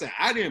lit. Like I said,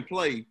 I didn't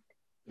play,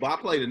 but I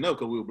played enough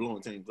because we were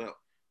blowing teams out.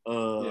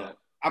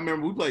 I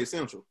remember we played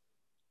Central.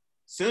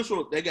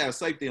 Central, they got a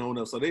safety on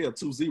us, so they are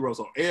 2-0.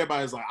 So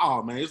everybody's like,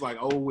 oh, man, it's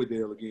like old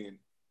Wooddale again.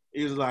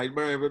 It's like,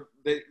 man,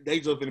 they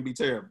just going to be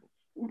terrible.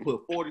 We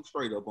put 40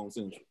 straight up on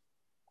Central.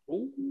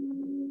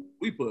 Ooh.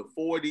 We put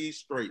 40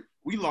 straight.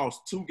 We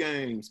lost 2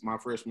 games my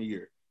freshman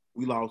year.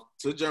 We lost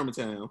to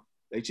Germantown.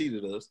 They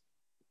cheated us.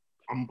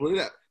 I'm going to put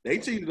it out. They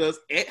cheated us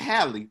at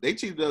Halley. They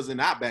cheated us in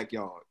our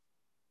backyard.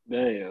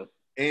 Damn.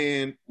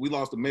 And we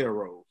lost to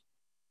Melrose.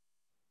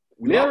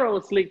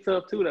 Melrose slick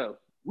tough too, though.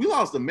 We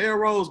lost to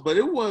Melrose, but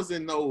it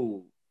wasn't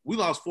we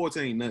lost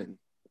 14-0.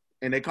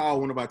 And they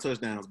called one of our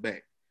touchdowns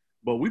back.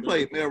 But we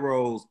played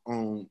Melrose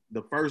on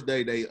the first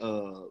day they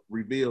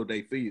revealed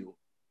their field.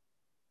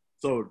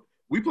 So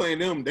we playing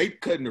them, they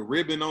cutting the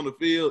ribbon on the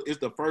field. It's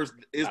the first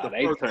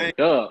first game.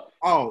 Up.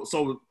 Oh,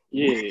 so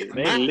yeah,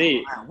 they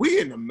lit. We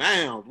in the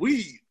mound.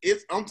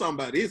 I'm talking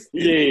about this.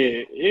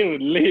 It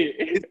was lit.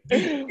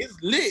 It's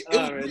lit.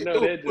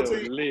 That was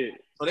lit.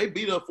 So they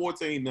beat us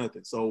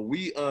 14-0. So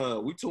we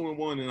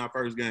 2-1 in our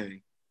first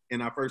game.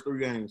 In our first 3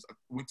 games,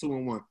 we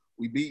 2-1.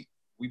 We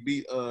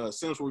beat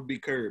Central. We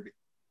beat Kirby,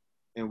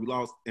 and we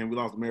lost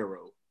to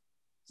Melrose.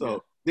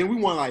 So then we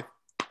won like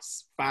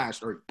 5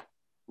 straight.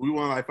 We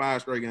won like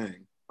 5 straight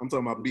games. I'm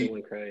talking about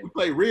we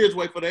played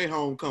Ridgeway for their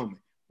homecoming.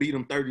 Beat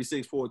them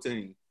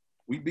 36-14.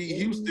 We beat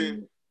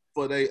Houston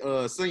for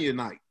their senior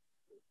night.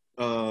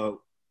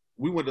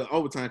 We went to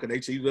overtime because they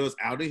cheated us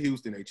out in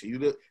Houston. They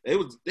cheated us. They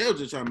was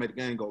just trying to make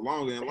the game go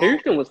longer and longer.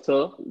 Houston was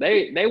tough.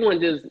 They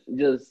weren't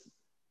just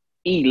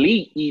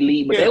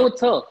elite, but they were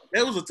tough.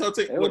 That was a tough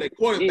team. Well, their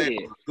quarterback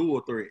was a dual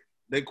threat.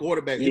 Their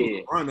quarterback, he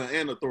was a runner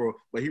and a thrower,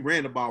 but he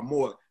ran the ball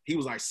more. He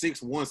was like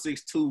 6'1",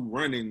 6'2",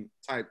 running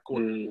type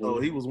quarterback. Mm-hmm. So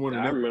he was one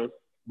of them. Remember.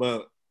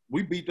 But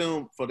we beat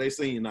them for their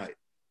senior night.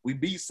 We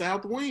beat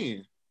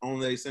Southwind on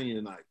their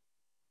senior night.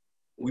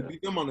 We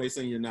beat them on their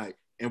senior night.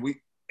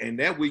 And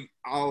that week,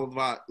 all of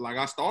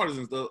our starters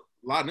and stuff,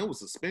 a lot of them was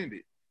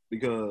suspended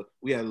because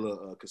we had a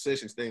little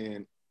concession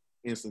stand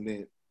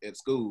incident at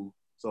school.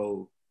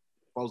 So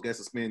folks got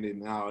suspended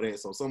and all that.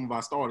 So some of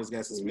our starters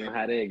got suspended. You know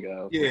how that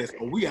go. Yeah,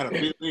 so we got to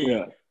fill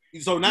in.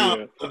 So now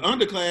the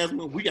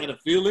underclassmen, we got to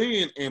fill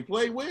in and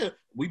play well.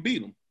 We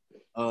beat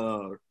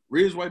them.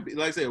 Ridgeway,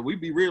 like I said, we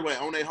beat Ridgeway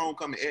on their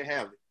homecoming at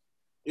Halley.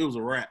 It was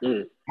a wrap.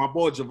 My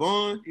boy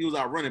Javon, he was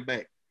our running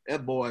back.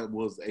 That boy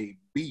was a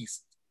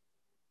beast.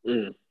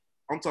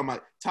 I'm talking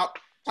about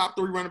top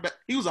 3 running back.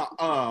 He was a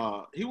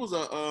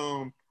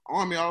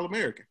Army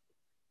All-American.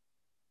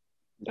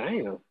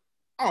 Damn.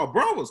 Oh,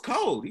 bro was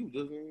cold. He was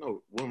just,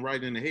 wasn't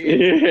right in the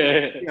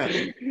head.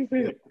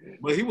 Yeah.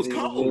 But he was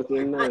cold.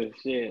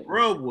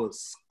 Bro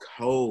was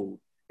cold.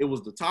 It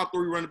was the top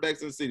 3 running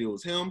backs in the city. It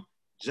was him,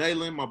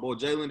 Jalen, my boy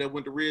Jalen that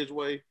went to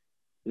Ridgeway,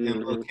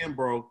 and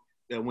Kimbrough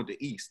that went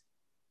to East.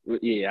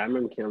 Yeah, I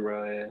remember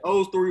Kimbrough. Yeah.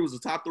 Those three was the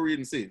top three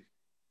in the city.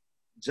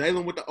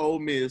 Jalen went to Ole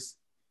Miss,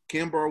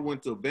 Kimbrough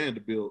went to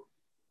Vanderbilt,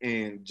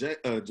 and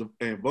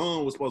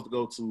Vaughn was supposed to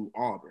go to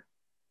Auburn.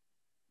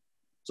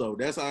 So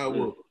that's how it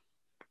was.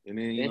 And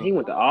then he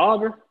went to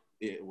Auburn.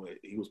 Yeah, well,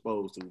 he was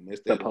supposed to.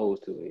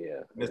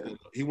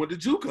 He went to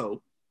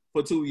JUCO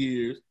for 2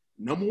 years.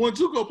 Number one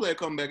JUCO player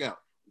coming back out.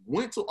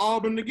 Went to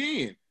Auburn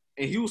again,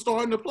 and he was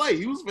starting to play.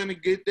 He was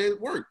finna get that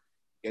work.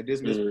 Got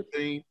dismissed from the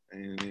team,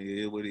 and it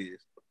is what it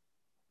is.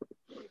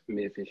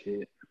 Memphis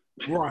shit.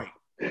 Right.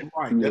 That's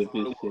what it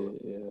was.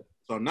 Shit, yeah.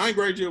 So 9th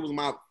grade year was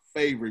my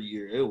favorite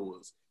year. It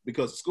was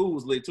because the school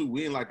was lit too.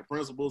 We didn't like the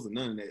principals and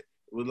none of that. It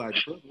was like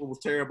the principal was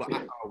terrible.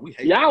 We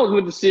hated y'all was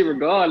with the shit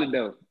regardless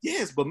though.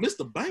 Yes, but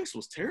Mr. Banks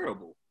was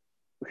terrible.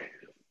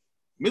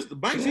 Mr.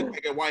 Banks, he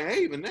back at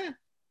Whitehaven now.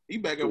 He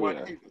back at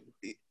Whitehaven.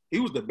 He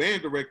was the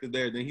band director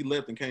there. Then he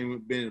left and came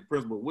and been the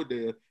principal with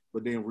there.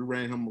 But then we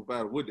ran him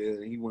about with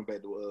there, and he went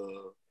back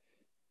to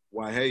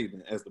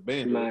Whitehaven as the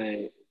band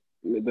director.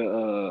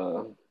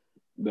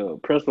 The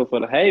principal for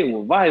the Haven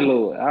was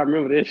Vilo. I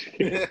remember this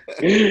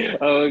shit.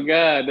 Oh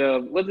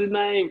God, what's his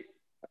name?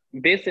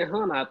 Vincent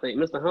Hunter, I think.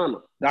 Mr.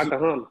 Hunter, Dr.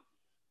 Hunter.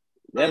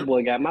 That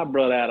boy got my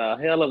brother out of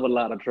a hell of a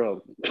lot of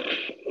trouble.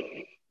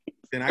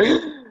 Then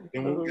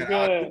when we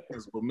got our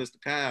principal,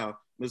 Mr.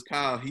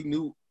 Kyle, he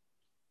knew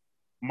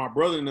my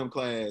brother in them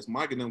class,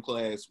 Mike in them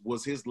class,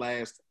 was his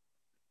last.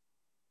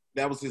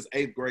 That was his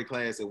 8th grade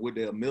class at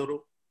Wooddale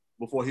Middle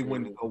before he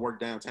went to go work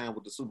downtown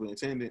with the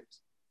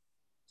superintendents.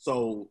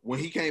 So when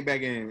he came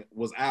back and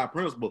was our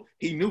principal,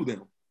 he knew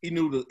them. He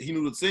knew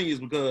the seniors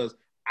because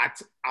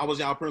I was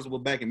y'all principal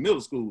back in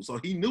middle school, so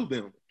he knew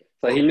them.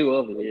 So he knew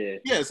of them, yeah.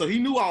 Yeah, so he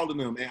knew all of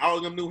them, and all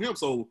of them knew him.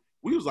 So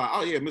we was like,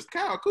 oh yeah, Mr.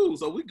 Kyle, cool.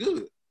 So we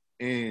good.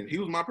 And he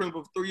was my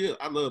principal for 3 years.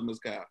 I love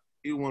Mr. Kyle.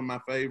 He was one of my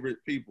favorite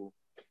people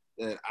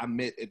that I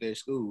met at that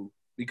school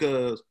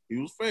because he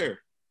was fair.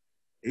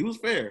 He was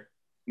fair.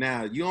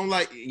 Now you ain't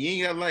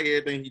gotta like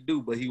everything he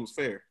do, but he was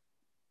fair.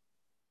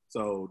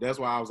 So that's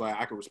why I was like,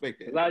 I can respect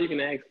that. That's all you can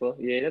ask for.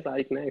 Yeah, that's all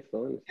you can ask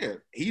for. Yeah,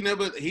 he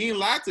ain't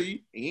lied to you.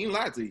 He ain't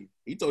lied to you.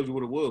 He told you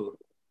what it was.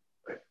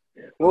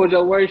 What was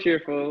your worst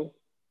year, fool?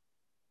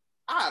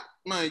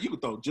 Man, you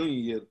could throw junior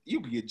year.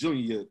 You could get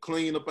junior year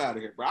clean up out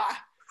of here,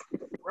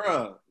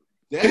 bro.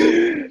 That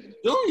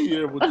junior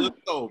year was just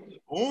so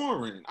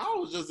boring. I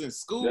was just in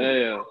school.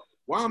 Damn.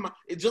 Why am I?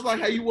 It's just like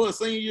how you was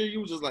senior year.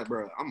 You was just like,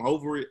 bro, I'm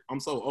over it.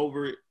 I'm so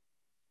over it.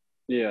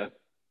 Yeah.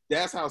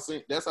 That's how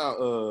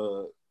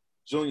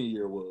junior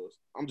year was.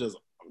 I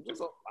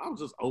was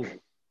just over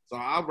it. So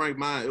I ranked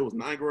mine. It was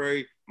 9th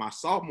grade. My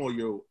sophomore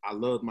year, I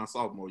loved my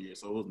sophomore year.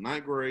 So it was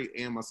 9th grade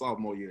and my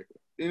sophomore year.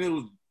 Then it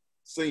was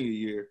senior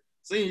year.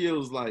 Senior year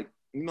was like,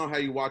 you know how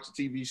you watch a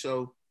TV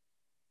show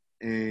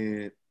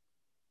and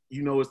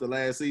you know it's the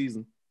last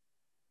season?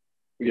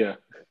 Yeah.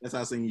 That's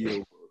how senior year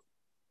was.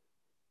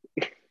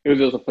 It was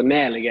just a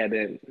finale,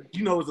 goddamn.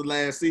 You know it's the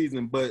last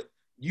season, but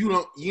you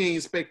ain't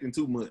expecting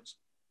too much.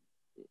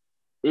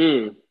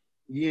 You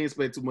ain't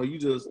expecting too much. You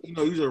just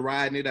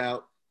riding it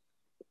out.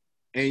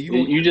 And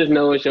you just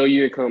know it's your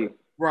year coming.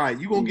 Right.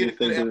 You're gonna get a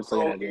good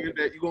episode here,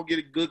 that you're gonna get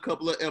a good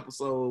couple of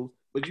episodes,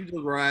 but you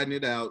just riding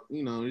it out.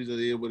 You know, it just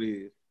is what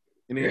it is.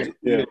 And then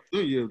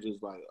you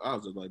just like, I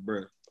was just like,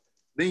 bruh.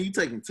 Then you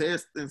taking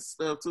tests and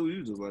stuff too.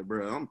 You just like,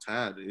 bruh, I'm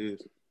tired of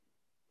this.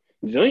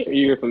 Junior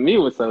year for me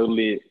was so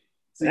lit.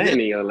 See, I ain't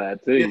even gonna lie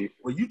to you.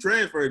 Well, you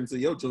transferred into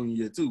your junior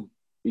year too.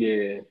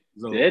 Yeah.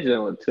 So, that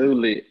joint was too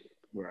lit.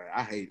 Right.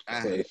 I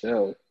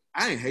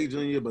ain't hate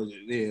junior year, but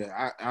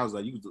yeah, I was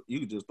like, you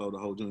could just throw the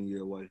whole junior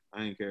year away.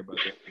 I ain't care about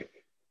that.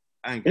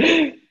 I ain't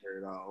care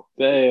at all.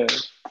 Damn.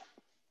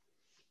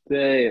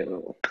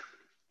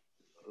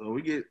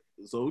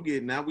 So we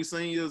get now we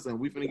seniors and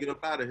we finna get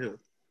up out of here.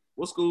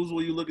 What schools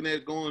were you looking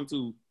at going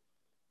to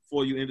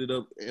before you ended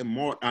up in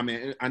Martin? I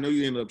mean, I know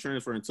you ended up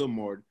transferring to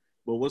Martin,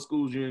 but what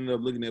schools you ended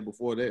up looking at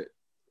before that?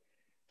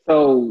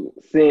 So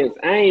since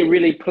I ain't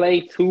really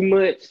played too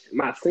much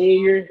my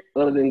senior,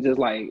 other than just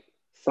like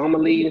summer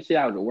league and shit,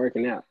 I was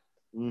working out.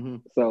 Mm-hmm.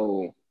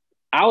 So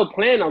I was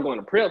planning on going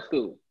to prep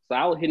school. So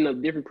I was hitting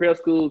up different prep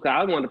schools because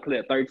I wanted to play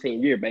a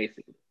 13-year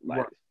basically.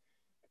 Right.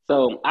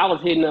 So I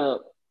was hitting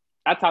up.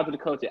 I talked to the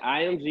coach at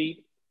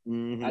IMG.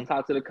 Mm-hmm. I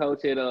talked to the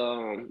coach at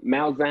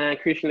Mount Zion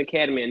Christian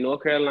Academy in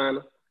North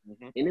Carolina.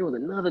 Mm-hmm. And it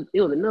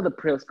was another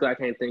prep school I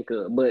can't think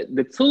of. But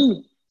the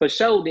two for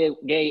sure that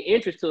gave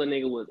interest to a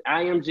nigga was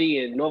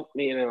IMG and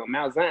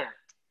Mount Zion.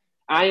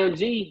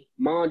 IMG,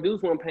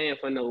 Mondoose wasn't paying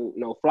for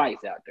no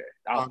flights out there.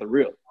 Off the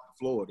real.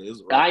 Florida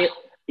is right.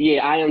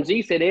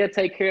 IMG said they'll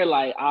take care of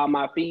like all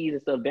my fees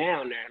and stuff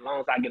down there as long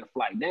as I get a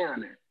flight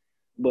down there.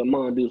 But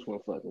Mondoose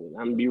wasn't fucking with me.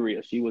 I'm gonna be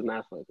real. She was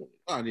not fucking with me.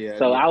 Oh yeah.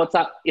 So yeah.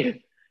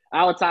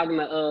 I was talking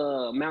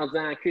to Mount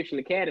Zion Christian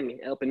Academy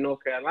up in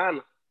North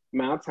Carolina.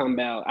 Man, I'm talking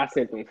about I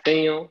sent them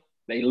film.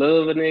 They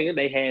love a nigga.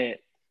 They had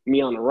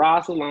me on the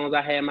roster as long as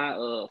I had my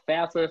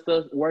FAFSA and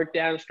stuff worked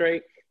out and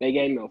straight. They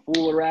gave me a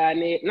full ride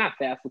in it. Not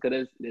FAFSA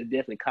because that's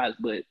definitely college,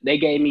 but they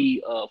gave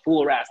me a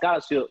full ride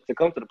scholarship to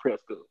come to the prep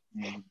school.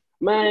 Mm-hmm.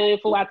 Man,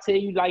 before I tell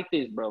you like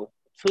this, bro.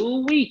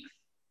 2 weeks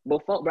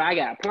before, bro, I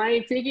got a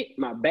plane ticket,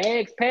 my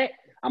bags packed.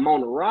 I'm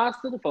on the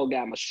roster. The folk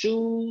got my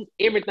shoes,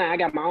 everything. I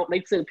got my own. They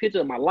took a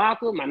picture of my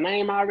locker, my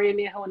name already in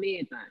there, and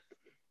everything.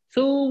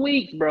 2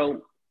 weeks,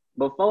 bro,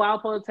 before I was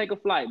supposed to take a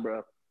flight,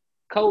 bro.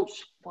 Coach,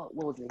 what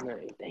was his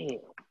name? Damn.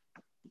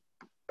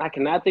 I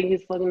cannot think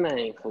his fucking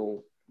name,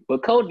 fool.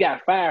 But Coach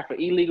got fired for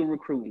illegal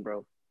recruiting,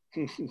 bro.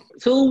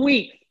 2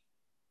 weeks.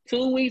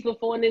 2 weeks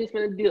before niggas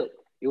finna dip.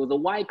 It was a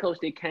white coach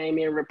that came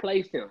in and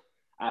replaced him.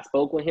 I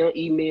spoke with him,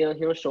 emailed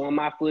him, showing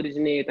my footage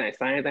and everything.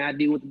 Same thing I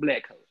did with the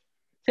black coach.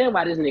 Tell me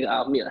why this nigga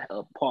offered me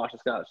a partial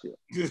scholarship.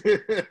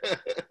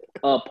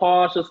 A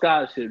partial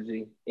scholarship,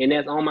 G. And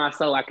that's on my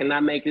soul. I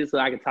cannot make this so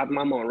I can talk to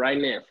my mom right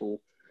now, fool.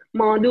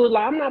 Mom, dude was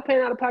like, I'm not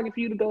paying out of pocket for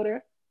you to go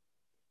there.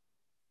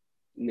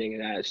 Nigga,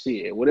 that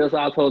shit. What else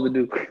I was supposed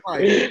to do?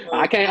 Right.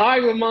 I can't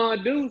argue with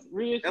mom, dude.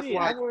 Real that's shit.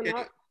 Why,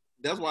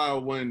 that's why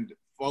when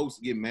folks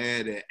get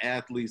mad at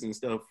athletes and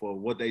stuff for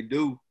what they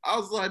do, I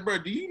was like, bro,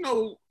 do you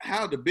know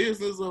how the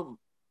business of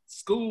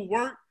school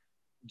work?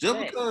 Just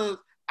because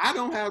I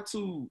don't have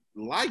to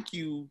like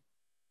you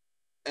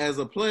as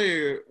a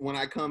player when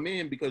I come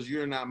in because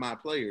you're not my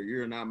player.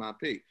 You're not my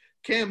pick.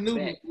 Cam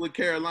Newton with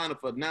Carolina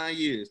for 9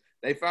 years.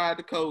 They fired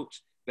the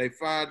coach. They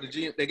fired the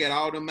GM. They got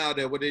all them out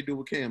there. What they do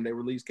with Cam? They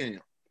released Cam.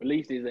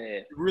 Released his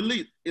ass.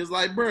 Release. It's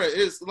like, bro,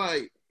 it's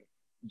like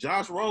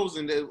Josh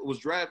Rosen that was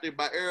drafted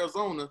by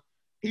Arizona.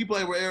 He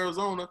played with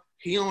Arizona.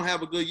 He don't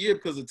have a good year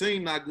because the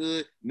team not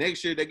good.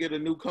 Next year they get a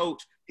new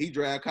coach. He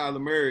draft Kyler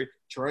Murray,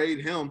 trade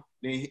him.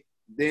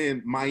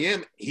 Then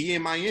Miami, he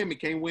in Miami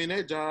can't win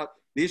that job.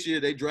 This year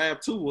they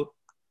draft Tua,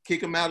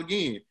 kick him out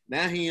again.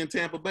 Now he in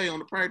Tampa Bay on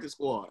the practice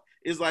squad.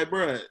 It's like,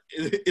 bro,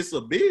 it's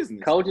a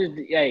business. Coaches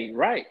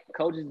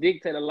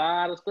dictate a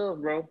lot of stuff,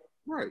 bro.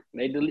 Right.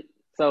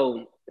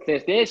 So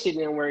since that shit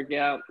didn't work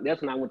out,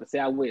 that's when I went to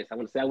Southwest. I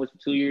went to Southwest for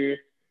 2 years,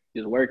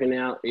 just working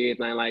out,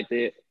 everything like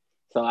that.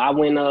 So I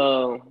went, I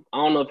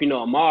don't know if you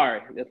know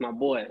Amari. That's my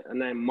boy. His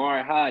name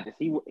Amari Hodges.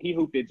 He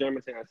hooped at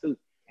Germantown too.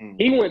 Mm-hmm.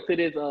 He went to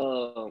this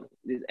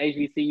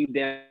HBCU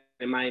down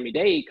in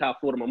Miami-Dade called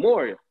Florida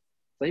Memorial.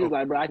 So he was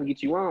like, bro, I can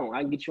get you on.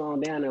 I can get you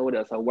on down there with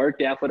us. So I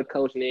worked out for the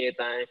coach and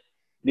everything.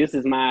 This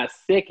is my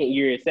second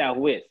year at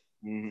Southwest.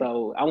 Mm-hmm.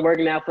 So I'm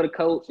working out for the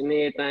coach and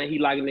everything. He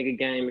like a nigga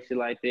game and shit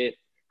like that.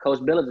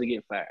 Coach Bellinger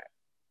get fired.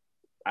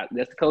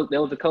 That's the coach.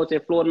 That was the coach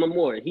at Florida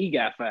Memorial. He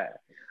got fired.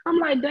 I'm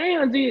like,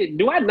 damn, dude,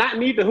 do I not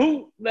need to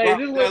hoop? Like,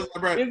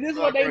 is this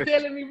what they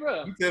telling me,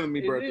 bro? You telling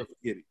me, bro, to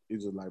forget it.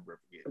 It's just like, bro,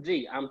 forget it.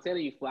 Gee, I'm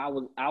telling you,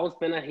 I was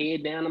finna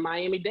head down to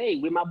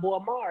Miami-Dade with my boy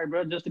Amari,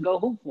 bro, just to go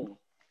hoop for him.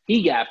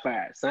 He got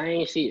fired.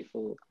 Same shit,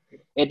 fool.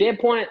 At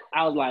that point,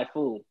 I was like,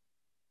 fool.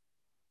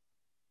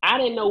 I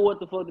didn't know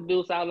what the fuck to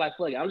do, so I was like,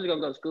 fuck it, I'm just gonna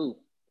go to school.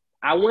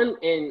 I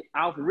wouldn't, and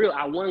I was real.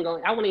 I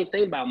wouldn't even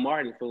think about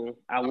Martin, fool.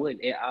 I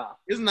wouldn't at all.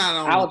 It's not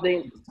on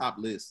the top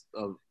list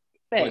of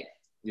facts.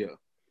 Yeah.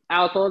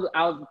 I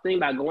was thinking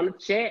about going to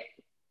Chat,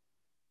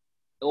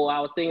 or I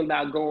was thinking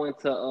about going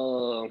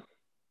to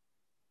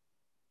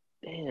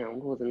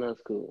what was another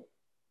school?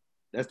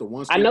 That's the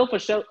one school.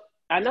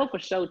 I know for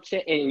sure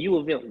Chat and U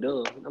of M.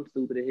 Duh, I'm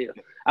stupid as hell.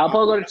 I was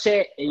supposed to go to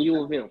Chat and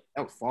U of M.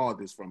 That was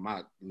farthest from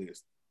my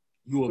list.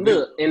 U of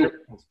M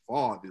was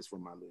farthest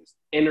from my list.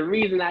 And the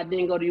reason I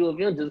didn't go to U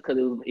of M just because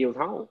it was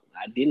home.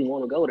 I didn't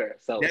want to go there.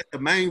 So that's the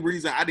main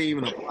reason I didn't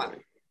even apply.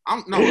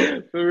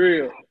 For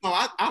real. No,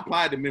 I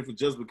applied to Memphis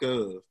just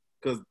because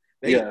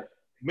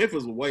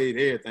Memphis will waive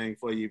everything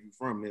for you if you're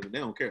from Memphis. They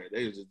don't care.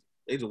 They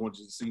just want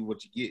you to see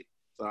what you get.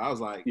 So I was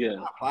like, I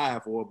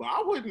applied for it, but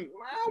I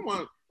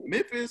want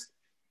Memphis.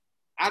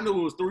 I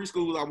knew it was 3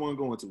 schools I wasn't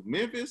going to: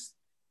 Memphis,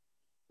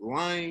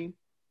 Lane,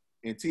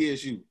 and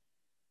TSU.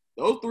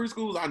 Those 3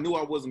 schools I knew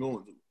I wasn't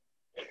going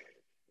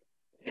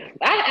to.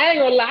 I ain't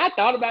gonna lie. I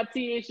thought about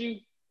TSU,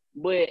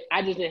 but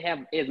I just didn't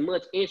have as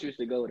much interest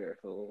to go there.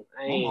 So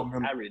I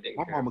really didn't.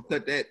 My mama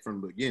cut that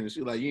from the beginning.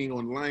 She was like, you ain't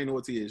going to Lane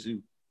or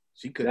TSU.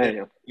 She cut that from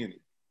the beginning.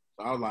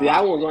 So I was like,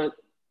 I wasn't going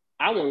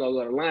to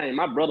go to Lane.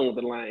 My brother went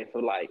to Lane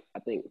for like, I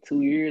think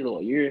 2 years or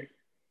a year.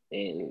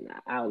 And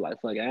I was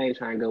like, fuck it, I ain't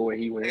trying to go where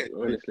he went.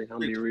 Honestly, I'm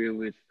be real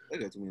with you. They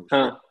got too many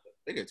respect.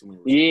 They got too many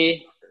respect. Yeah,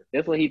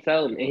 that's what he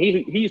told me. And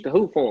he used to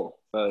hoop for him.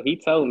 So he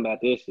told me about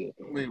this shit.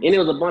 And it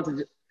was a bunch of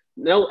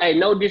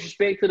no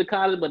disrespect to the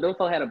college, but them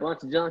folks had a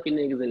bunch of junkie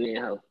niggas in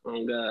there.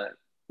 Oh God,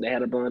 they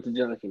had a bunch of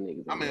junkie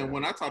niggas. I mean,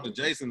 when I talked to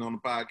Jason on the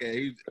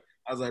podcast,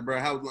 I was like, bro,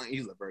 how was Lane?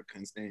 He's like, bro,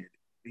 couldn't stand it.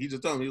 He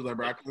just told me, he was like,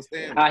 bro, I couldn't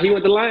stand it. He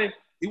went to Lane.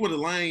 He went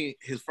to Lane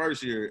his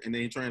first year, and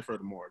then he transferred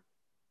to Morgan.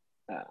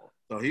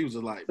 So he was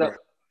just like, bro,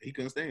 he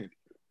couldn't stand it.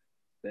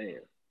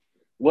 Damn.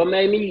 What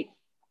made me?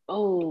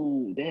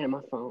 Oh, damn,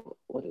 my phone.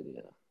 What is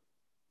it?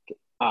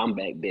 Oh, I'm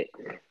back.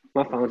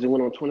 My phone just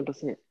went on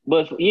 20%.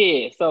 But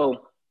yeah,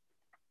 so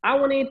I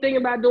wasn't even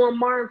thinking about doing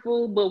Martin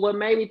food, but what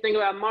made me think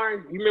about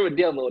Martin, you remember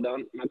Devo, though?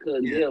 My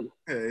cousin Devo.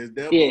 Yeah, it's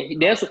Devo. Yeah,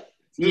 that's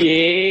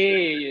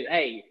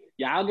hey,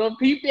 y'all gonna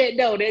peep that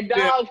though. That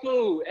dog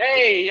food.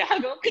 Hey,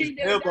 y'all gonna peep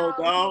that Devo,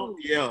 dog. Food.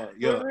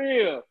 Yeah. For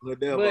real.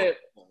 Devo. But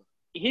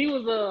he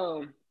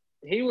was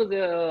he was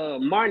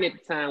Martin at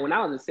the time when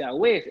I was in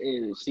Southwest,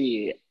 and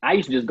shit, I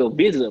used to just go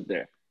visit up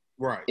there.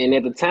 Right. And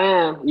at the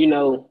time, you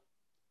know,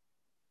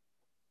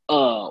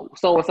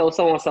 so and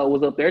so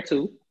was up there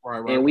too.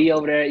 Right. And we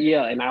over there,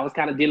 yeah, and I was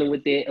kind of dealing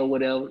with that or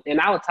whatever. And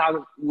I was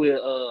talking with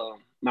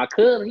my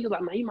cousin. He was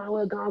like, man, you might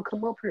well go and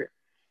come up here.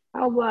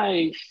 I was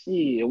like,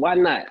 shit, why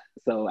not?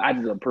 So I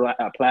just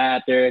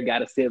applied there,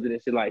 got accepted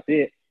and shit like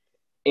that.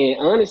 And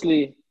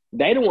honestly,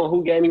 they the one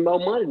who gave me more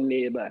money than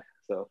everybody.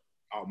 So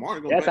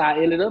Martin that's pay. how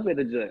I ended up at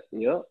the joint.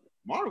 Yep.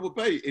 Martin will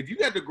pay. If you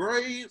got the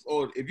grades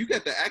or if you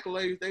got the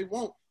accolades they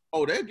want,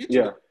 they'll get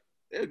you there.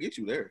 They'll get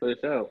you there. For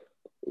sure.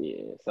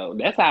 Yeah. So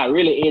that's how I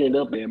really ended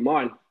up at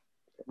Martin.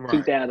 Right.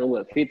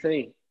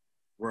 2015.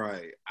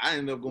 Right. I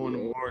ended up going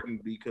to Martin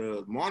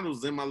because Martin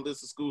was in my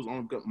list of schools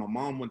only because my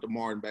mom went to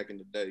Martin back in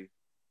the day.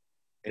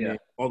 And then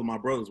all of my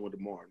brothers went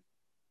to Martin.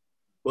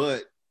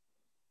 But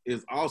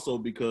it's also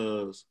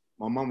because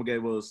my mama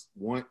gave us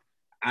one.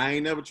 I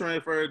ain't never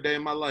transferred a day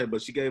in my life,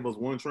 but she gave us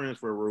one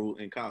transfer rule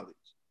in college.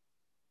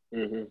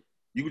 Mm-hmm.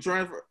 You can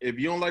transfer. If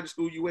you don't like the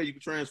school you at, you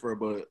can transfer.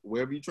 But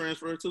wherever you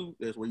transfer to,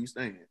 that's where you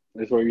stand.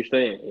 That's where you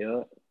stand,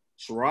 yeah.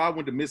 Sherrod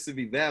went to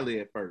Mississippi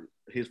Valley at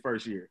his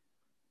first year.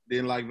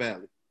 Didn't like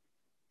Valley.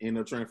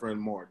 Ended up transferring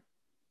to Martin.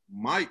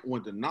 Mike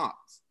went to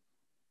Knox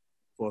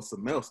for a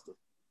semester.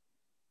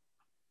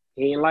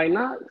 He didn't like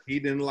Knox? He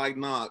didn't like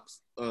Knox.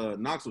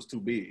 Knox was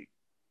too big.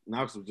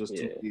 Knox was just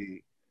too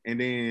big. And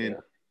then,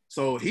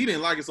 so he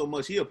didn't like it so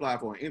much, he applied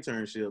for an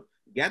internship,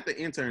 got the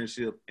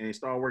internship, and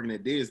started working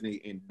at Disney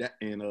in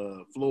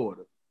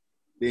Florida.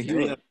 Then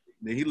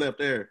he left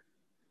there,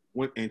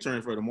 went and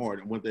transferred to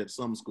Martin, went there to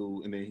summer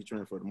school, and then he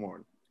transferred to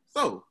Martin.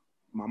 So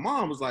my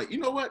mom was like, you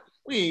know what?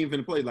 We ain't even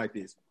gonna play like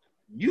this.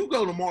 You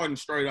go to Martin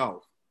straight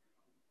off.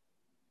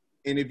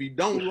 And if you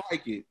don't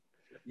like it,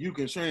 you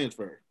can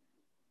transfer.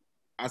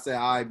 I said,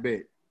 I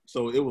bet.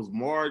 So it was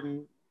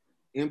Martin,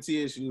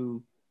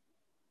 MTSU,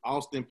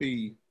 Austin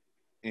P,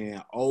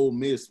 and Ole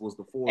Miss was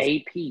the four.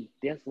 AP,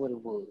 that's what it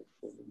was.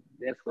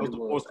 That's what it was. The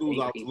four schools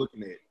AP. I was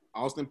looking at.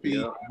 Austin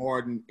P,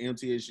 Martin,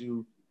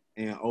 MTSU,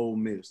 and Ole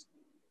Miss.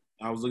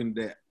 I was looking at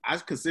that. I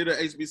consider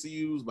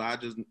HBCUs, but I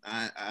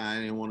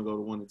didn't want to go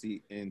to one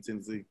in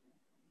Tennessee.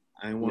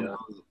 I didn't want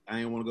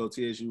to go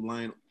TSU,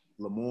 Lane,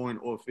 Lemoyne,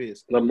 or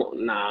Fisk. Nah,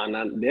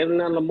 definitely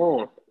not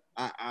Lemoyne.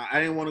 I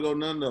didn't want to go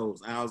none of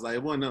those. And I was like,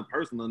 it wasn't nothing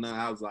personal. Nothing.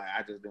 I was like,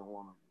 I just didn't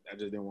want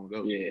to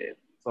go. Yeah.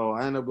 So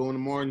I ended up going to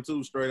Martin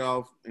too, straight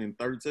off in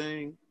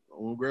 13.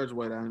 When we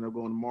graduated, I ended up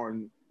going to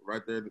Martin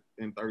right there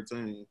in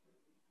 13.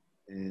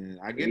 And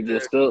I get there. You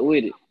just stuck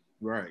with it.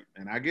 Right.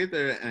 And I get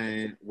there,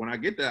 and when I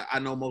get there, I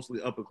know mostly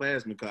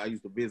upperclassmen because I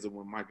used to visit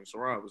when Mike and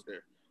Sherrod was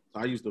there.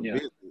 So I used to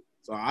visit.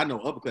 So I know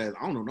upperclass.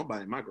 I don't know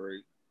nobody in my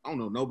grade. I don't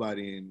know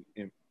nobody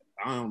in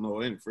I don't know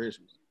any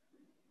freshmen.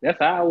 That's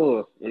how I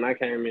was when I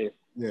came in.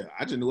 Yeah,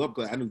 I just knew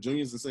upperclass. I knew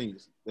juniors and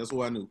seniors. That's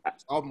what I knew.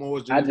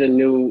 Sophomores,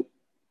 juniors.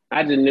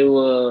 I just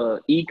knew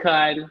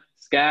Econ,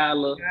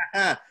 Skylar.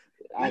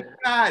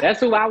 That's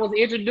who I was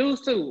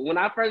introduced to when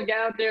I first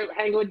got out there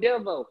hanging with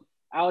Devo.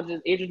 I was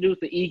just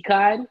introduced to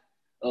Econ,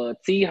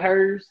 T.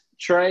 Hurst,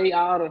 Trey,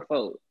 all them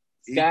folks.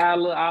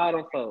 Skylar, all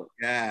them folks.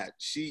 God,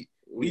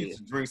 we used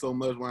to drink so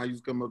much when I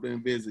used to come up there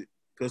and visit.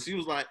 Because she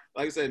was like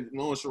I said,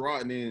 knowing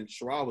Sherrod, and then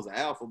Sherrod was an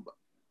alpha.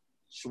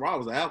 Sherrod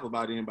was an alpha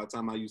by then by the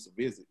time I used to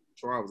visit.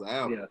 Sherrod was an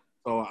alpha. Yeah.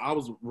 So I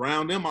was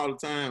around them all the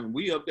time.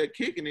 We up there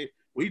kicking it.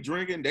 We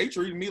drinking. They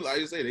treating me like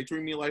I said. They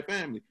treat me like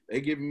family. They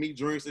giving me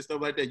drinks and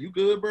stuff like that. You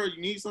good, bro? You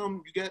need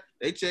something? You got?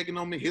 They checking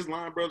on me. His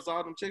line brothers,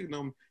 all them checking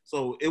on me.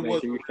 So it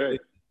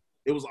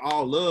was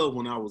all love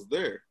when I was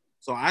there.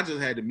 So I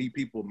just had to meet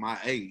people my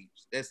age.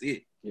 That's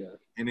it. Yeah.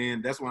 And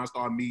then that's when I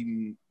started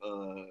meeting.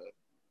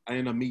 I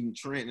ended up meeting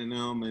Trent and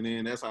them, and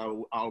then that's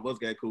how all of us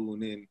got cool.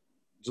 And then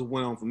just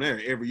went on from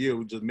there. Every year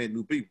we just met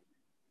new people.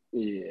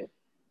 Yeah,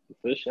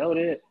 for sure.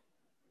 That.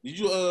 Did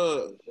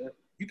you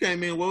you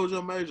came in? What was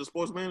your major?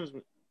 Sports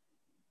management.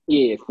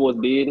 Yeah, sports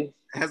business.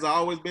 Has it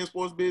always been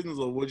sports business,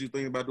 or what you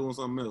think about doing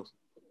something else?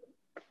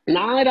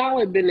 Nah, it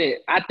always been that.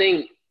 I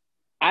think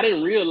I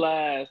didn't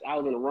realize I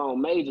was in the wrong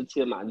major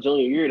till my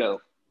junior year, though.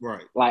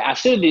 Right. Like I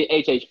should have did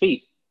HHP.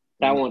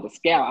 Mm-hmm. I wanted to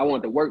scout. I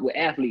wanted to work with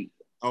athletes.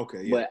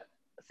 Okay. Yeah.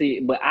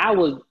 But I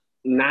was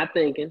not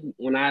thinking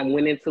when I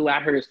went into. I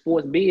heard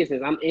sports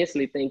business. I'm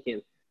instantly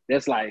thinking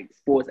that's like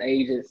sports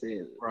agents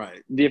and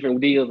different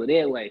deals of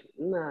that way.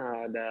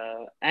 Nah,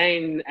 dog. I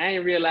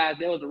ain't realized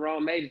that was the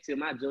wrong major till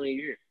my junior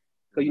year.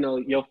 Cause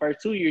your first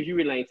 2 years you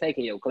really ain't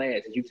taking your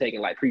classes. You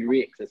taking like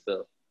prereqs and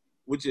stuff.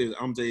 Which is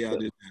I'm telling y'all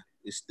this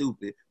it's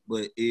stupid,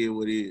 but it is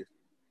what it is.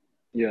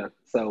 Yeah.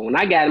 So when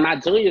I got in my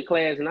junior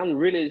class and I'm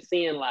really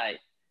seeing like,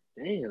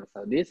 damn,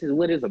 so this is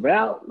what it's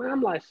about. Man,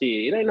 I'm like,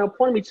 shit, it ain't no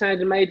point me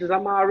changing majors.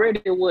 I'm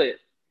already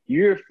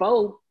year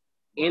 4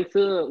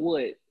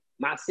 into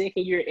my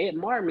second year at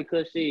Martin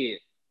because shit,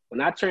 when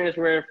I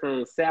transferred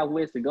from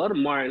Southwest to go to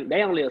Martin,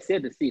 they only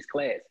accepted 6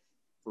 classes.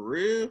 For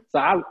real?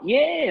 So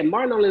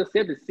Martin only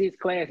accepted 6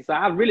 classes. So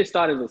I really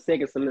started as a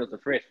second semester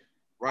freshman.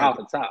 Right. Off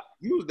the top.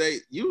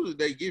 Usually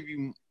they give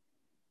you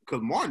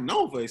because Martin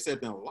known for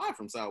accepting a lot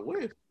from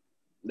Southwest.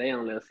 They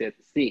only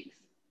accept six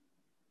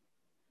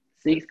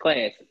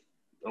classes.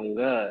 Oh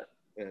God.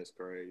 That's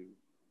crazy.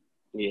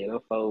 Yeah, them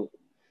folks.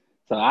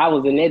 So I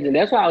was in that.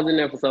 That's why I was in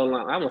there for so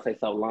long. I won't say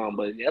so long,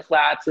 but that's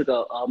why I took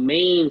a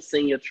mean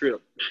senior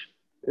trip.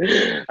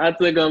 I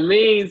took a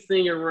mean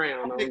senior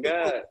round. On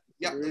God.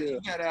 Yeah, you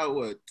got out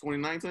what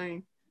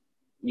 2019?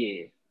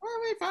 Yeah. I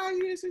mean, 5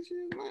 years, 6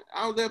 years. Man.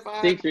 I was there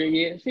 5. 6 years,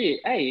 yeah. Shit.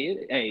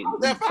 Hey. I was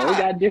there Folks 5.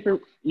 got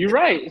different. You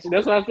right.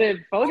 That's what I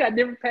said. Folks got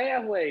different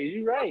pathways.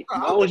 You right.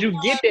 As long as you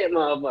get that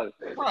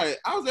motherfucker. Right.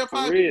 I was there For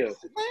 5 real. years.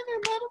 Man,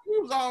 that matter. We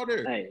was all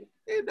there. Hey.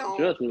 It don't.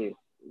 Trust me.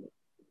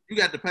 You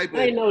got the paper.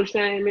 Ain't no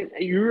shame in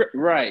it. You're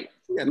right.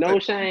 No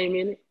shame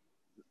in it.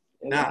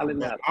 Nah,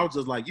 I was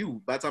just like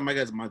you. By the time I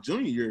got to my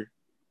junior year,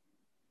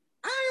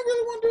 I ain't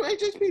really want to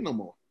do HHP no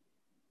more.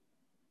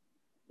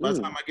 By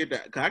the time I get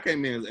that, because I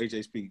came in as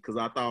HHP because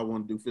I thought I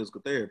wanted to do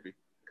physical therapy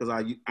because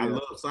I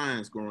love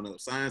science growing up.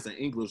 Science and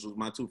English was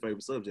my 2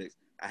 favorite subjects.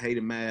 I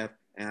hated math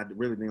and I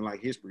really didn't like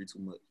history too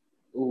much.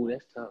 Ooh,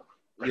 that's tough.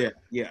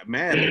 Yeah,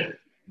 math.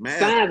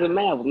 Science and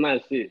math was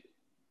my shit.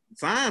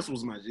 Science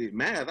was my shit.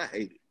 Math, I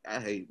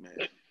hate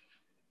math.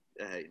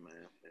 I hate math.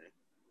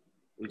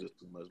 It was just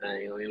too much. I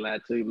ain't gonna lie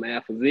to you,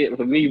 math was it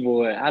for me,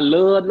 boy. I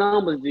love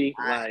numbers, G.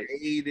 I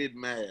hated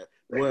math.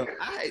 Well,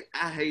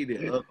 I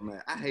hated other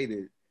math. I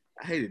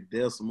hated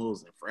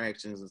decimals and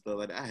fractions and stuff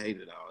like that. I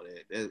hated all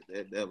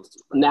that. That was too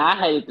much. Nah, I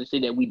hated the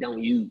shit that we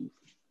don't use.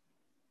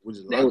 Which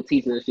is they were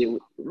teaching us shit,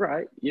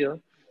 right? Yeah,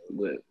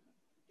 but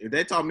if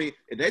they taught me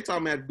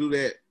how to do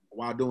that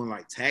while doing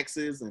like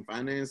taxes and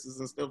finances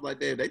and stuff like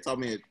that, they taught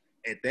me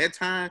at that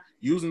time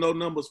using those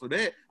numbers for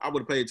that, I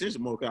would have paid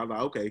attention more. Cause I was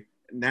like, okay,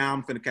 now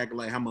I'm finna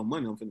calculate how much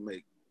money I'm finna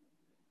make.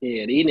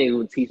 Yeah, these niggas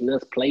were teaching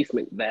us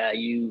placement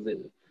values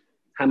and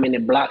how many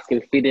blocks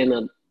can fit in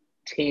a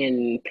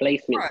 10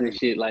 placements and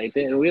shit like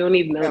that. We don't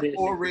even know that.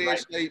 4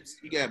 red shapes.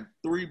 You got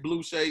 3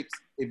 blue shapes.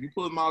 If you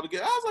put them all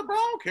together, I was like, bro,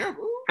 I don't care,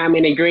 bro. How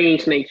many green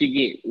snakes you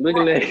get?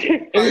 Looking at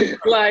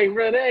like,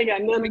 bro, they ain't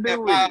got nothing to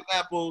do with it. 5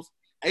 apples.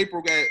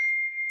 April got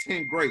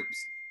 10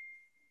 grapes.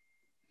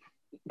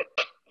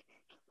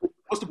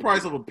 What's the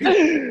price of a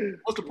peach?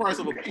 What's the price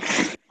of a peach?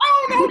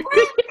 I don't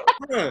know,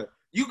 bro.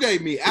 You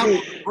gave me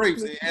apples and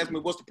grapes and asked me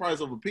what's the price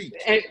of a peach.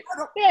 That's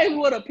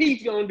what a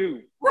peach gonna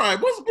do. Right.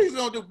 What's a peach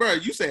gonna do, bro?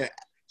 You said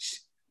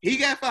he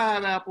got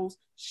 5 apples,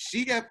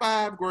 she got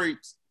 5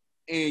 grapes,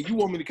 and you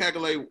want me to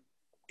calculate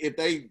if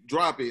they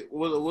drop it.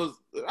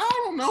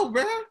 I don't know,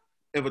 bro.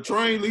 If a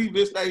train leaves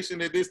this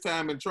station at this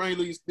time and train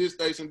leaves this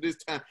station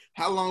this time,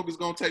 how long it's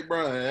gonna take,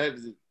 bro? I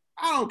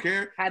don't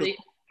care.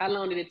 How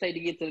long did it take to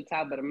get to the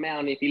top of the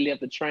mountain if he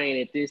left the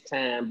train at this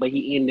time, but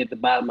he ended at the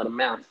bottom of the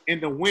mountain?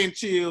 And the wind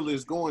chill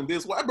is going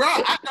this way, bro.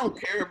 I don't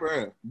care,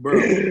 bro.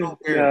 I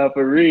don't care. Nah,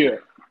 for real.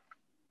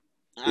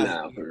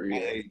 I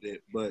hate that.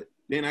 But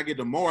then I get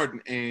to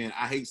Martin and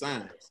I hate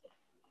science.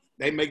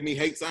 They make me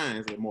hate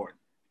science at Martin.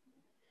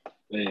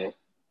 Man.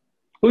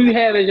 Who you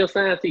have as your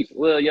science teacher?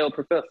 Well, your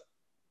professor.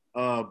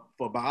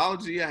 For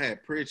biology, I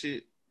had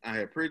Pritchett.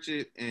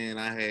 And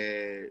I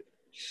had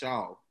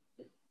Shaw.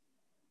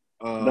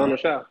 Donald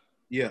Shaw.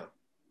 Yeah.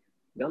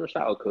 Donald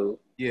Shaw, cool.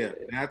 Yeah.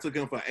 And I took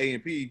him for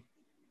A&P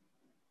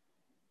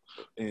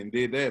and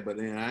did that, but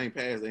then I ain't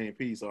passed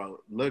A&P.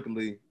 So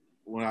luckily,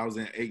 when I was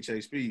in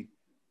HHP,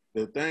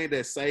 the thing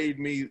that saved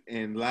me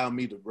and allowed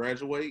me to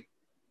graduate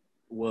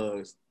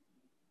was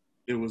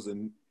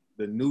the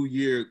New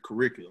Year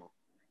curriculum.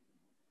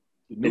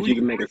 That you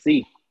can make a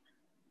C.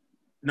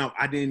 No,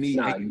 I didn't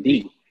need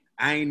D.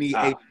 I ain't need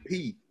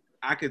AP.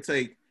 I could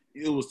take,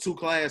 it was 2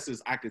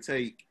 classes I could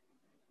take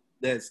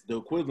that's the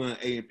equivalent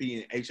of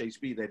A&P and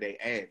HHP that they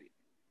added.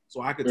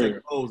 So I could take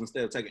those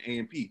instead of taking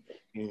A&P.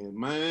 And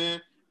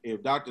man,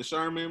 if Dr.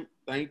 Sherman,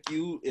 thank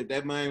you. If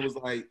that man was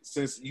like,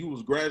 since you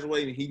was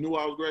graduating, he knew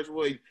I was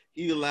graduating,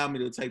 he allowed me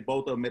to take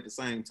both of them at the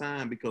same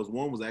time because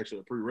one was actually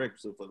a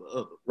prerequisite for the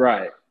other.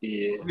 Right,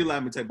 yeah. He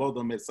allowed me to take both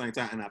of them at the same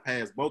time, and I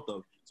passed both of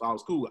them. So I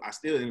was cool. I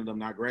still ended up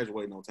not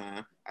graduating on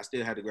time. I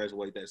still had to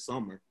graduate that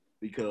summer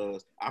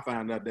because I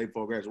found out the day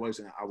before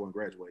graduation I wouldn't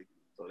graduate.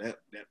 So that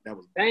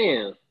was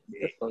damn.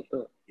 Yeah, that's fucked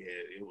up. Yeah,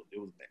 it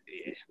was bad.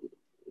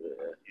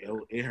 Yeah,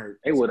 it hurt.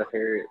 They would have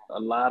heard a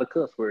lot of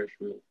cuss words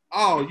from me.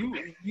 Oh, you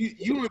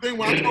would think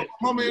when I told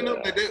my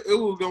mama that it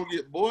was gonna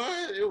get it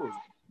was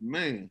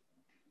man.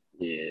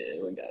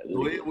 Yeah, we got it.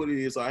 So it what it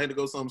is. So I had to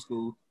go summer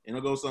school, and I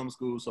go summer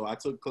school. So I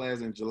took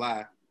class in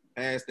July.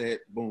 Passed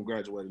that, boom,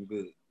 graduating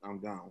good. I'm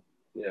gone.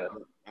 Yeah,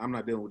 I'm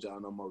not dealing with y'all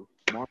no more.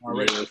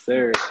 Yes,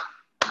 sir.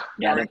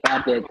 Gotta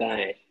pop that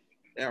thing.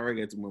 They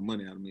already got too much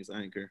money out of me, so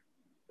I ain't care.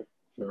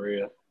 For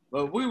real.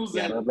 But we was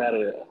in about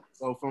it.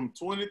 So from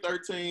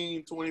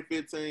 2013,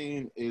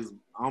 2015 is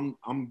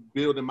I'm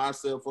building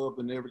myself up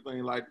and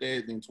everything like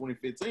that. Then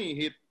 2015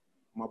 hit,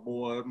 my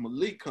boy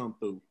Malik come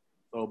through.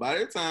 So by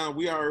that time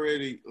we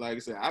already, like I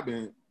said, I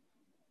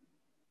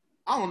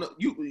don't know.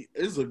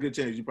 It's a good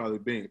chance you probably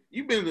been.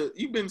 You've been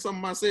to some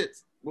of my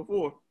sets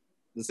before.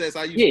 The sets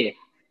I used to. Yeah.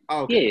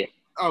 Oh, okay. Yeah.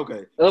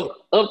 Okay.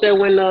 Up there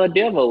when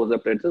Devo was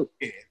up there too.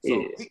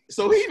 Yeah.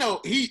 So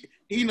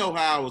he know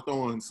how I was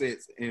throwing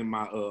sets in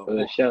my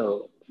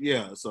show.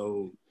 Yeah,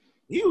 so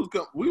we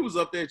was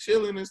up there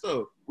chilling and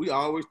stuff. We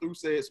always threw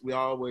sets. We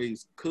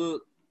always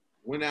cooked.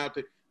 Went out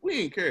there. We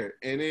didn't care.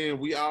 And then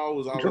we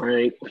always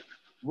Drink.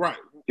 right.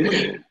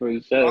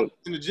 For sure.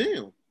 In the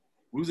gym.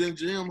 We was in the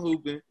gym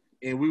hooping,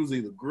 and we was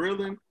either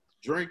grilling,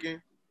 drinking,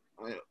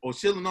 or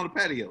chilling on the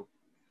patio.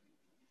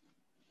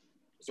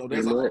 So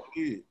that's all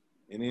we did.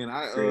 And then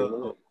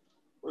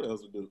what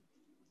else to do?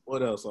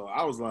 What else? So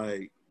I was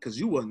like, because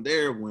you wasn't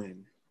there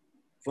when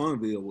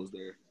Funville was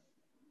there.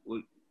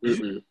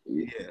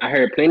 Yeah. I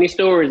heard plenty of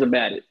stories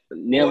about it.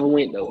 Never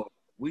went though.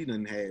 We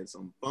done had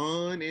some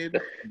fun in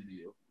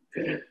Funville.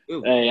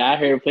 Hey, I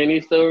heard plenty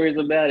of stories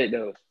about it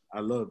though. I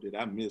loved it.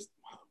 I missed.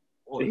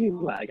 He's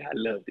like, I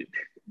loved it.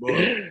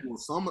 Boy,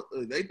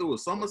 they threw a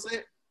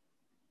Somerset.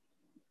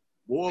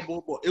 Boy.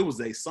 It was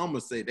a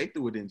Somerset. They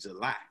threw it in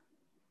July.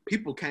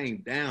 People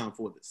came down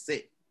for the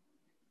set.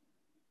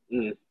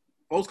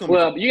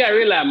 Well, you gotta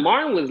realize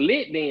Martin was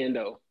lit then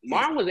though.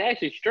 Martin was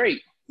actually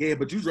straight. Yeah,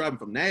 but you driving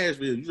from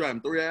Nashville. You driving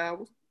 3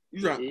 hours.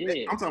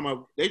 I'm talking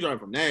about they driving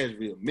from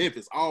Nashville,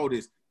 Memphis, all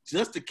this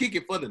just to kick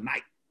it for the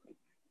night.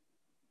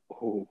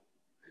 Oh,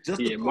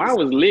 Martin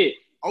was lit.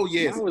 Oh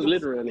yes, Martin was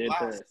lit around that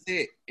time.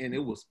 Set, and it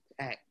was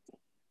packed.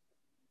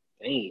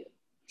 Damn.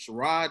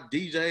 Sherrod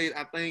DJ'd,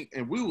 I think,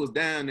 and we was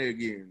down there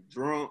getting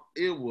drunk.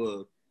 It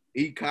was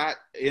Ecot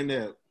in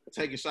there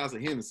taking shots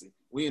of Hennessy.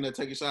 We in there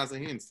taking shots of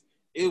Hennessy.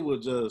 It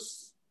was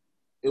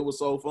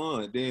so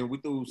fun. Then we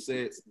threw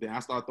sets. Then I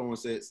started throwing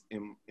sets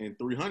in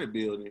 300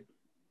 building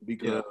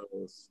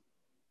because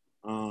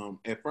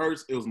at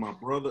first it was my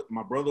brother.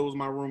 My brother was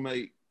my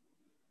roommate.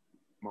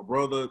 My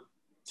brother,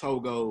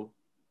 Togo,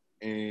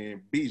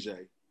 and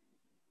BJ,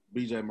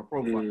 my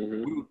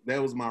profile.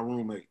 That was my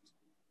roommate.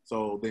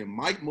 So then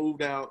Mike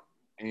moved out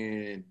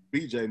and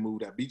BJ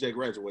moved out. BJ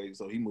graduated,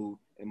 so he moved,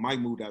 and Mike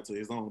moved out to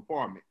his own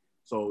apartment.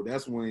 So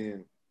that's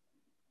when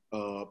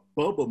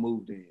Bubba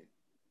moved in.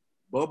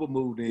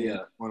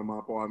 One of my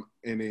apartment,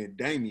 and then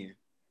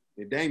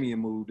Damien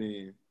moved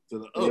in to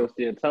the other. It was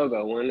still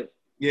Togo, wasn't it?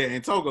 Yeah,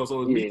 in Togo. So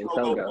it was me,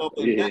 Togo, Bubba,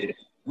 and Damien.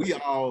 We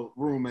all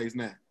roommates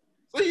now.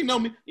 So you know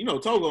me,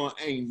 Togo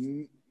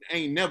ain't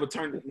never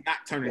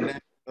not turning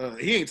that.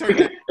 He ain't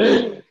turning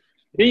that.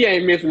 He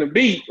ain't missing a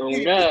beat. Oh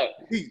God.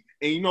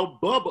 And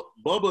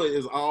Bubba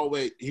is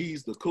always,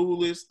 he's the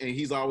coolest, and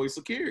he's always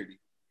security.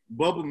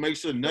 Bubba makes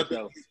sure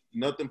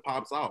nothing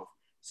pops off.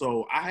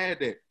 So I had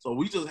that. So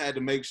we just had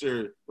to make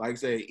sure, like I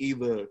said,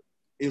 either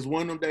it's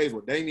one of them days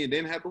where Damien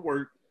didn't have to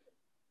work,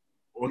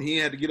 or he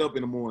had to get up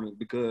in the morning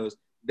because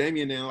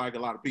Damien didn't like a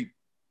lot of people.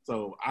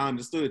 So I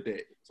understood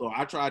that. So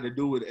I tried to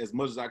do it as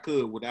much as I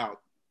could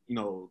without,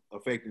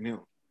 affecting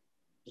him.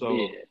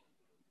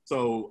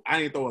 So I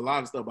didn't throw a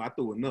lot of stuff, but I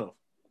threw enough.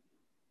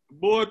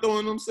 Boy,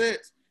 throwing them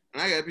sets,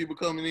 and I got people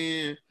coming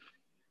in,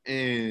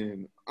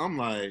 and I'm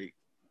like,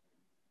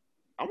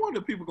 I wonder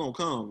if people gonna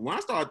come.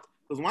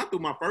 Because when I threw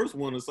my first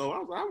one or so, I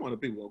was like, I wonder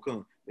if people gonna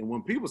come. And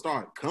when people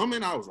started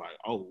coming, I was like,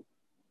 oh,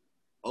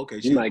 okay.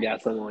 You might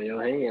got something on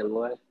your hand,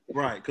 boy.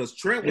 Right, because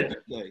Trent would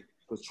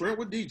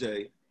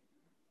DJ.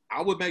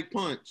 I would make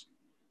punch.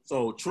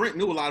 So Trent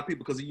knew a lot of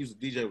people because he used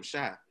to DJ with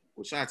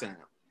Shy Town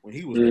when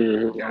he was I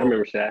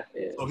remember Shy.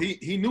 Yeah. So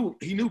he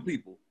knew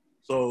people.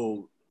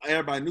 So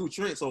everybody knew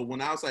Trent. So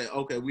when I was like,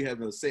 okay, we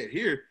have a set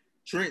here,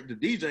 Trent, the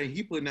DJ,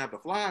 he putting out the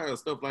flyer and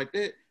stuff like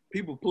that.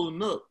 People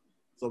pulling up.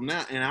 So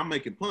now, and I'm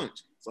making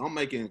punch. So I'm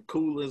making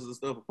coolers and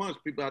stuff for punch.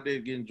 People out there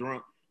getting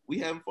drunk. We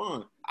having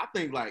fun. I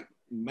think like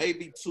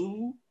maybe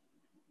 2.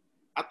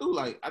 I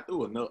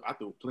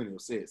threw plenty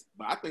of sets,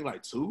 but I think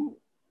like 2,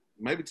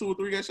 maybe 2 or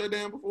 3 got shut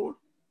down before.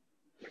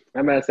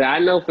 I'm about to say, I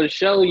know for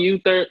sure you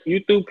threw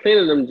plenty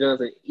of them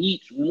jumps, and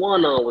each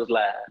one on was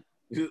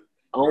live.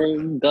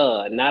 On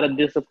God, not a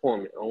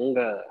disappointment. On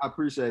God. I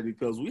appreciate it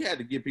because we had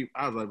to get people.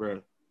 I was like,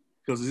 bro,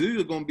 because it's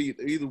either going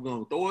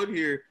to throw it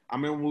here. I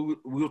remember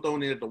we were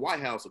throwing it at the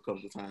White House a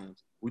couple of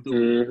times. We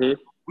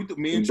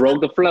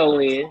broke the flow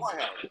in.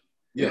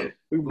 Yeah.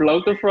 We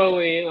broke the flow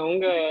in.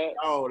 On God.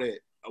 All that.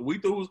 We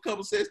threw a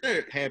couple sets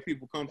there, had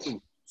people come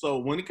through. So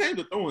when it came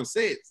to throwing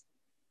sets,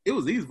 it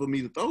was easy for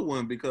me to throw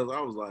one because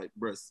I was like,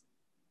 bruh,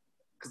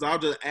 because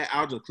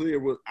I'll just clear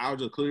with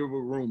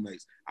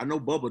roommates. I know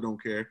Bubba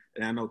don't care,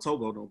 and I know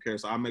Togo don't care,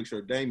 so I make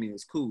sure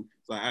Damien's cool.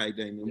 It's like, all right,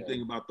 Damien, I'm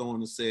thinking about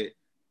throwing the set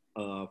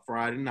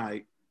Friday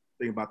night.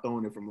 Thinking about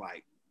throwing it from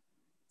like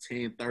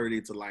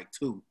 10:30 to like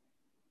 2.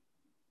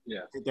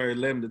 Yeah. 10:30,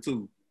 11 to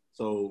 2.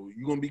 So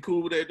you gonna be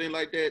cool with everything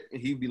like that?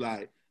 And he'd be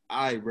like,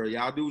 all right, bro,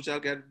 y'all do what y'all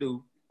got to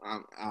do.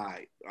 All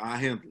right, I'll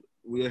handle it.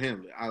 We'll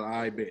handle it.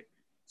 I bet.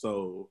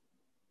 So,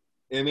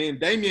 and then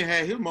Damien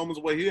had his moments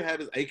where he'll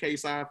have his AK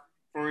side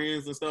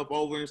friends and stuff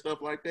over and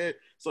stuff like that.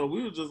 So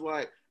we were just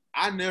like,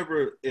 I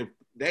never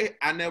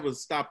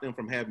stopped them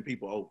from having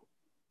people over.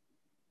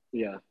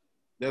 Yeah.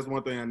 That's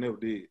one thing I never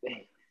did.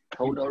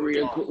 Hold on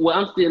real quick. Well,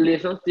 I'm still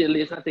listening.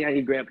 I think I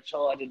can grab a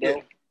charger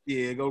though.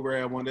 Yeah, go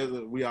grab one.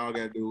 We all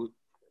got to do it.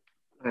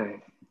 All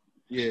right.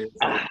 Yeah.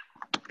 So,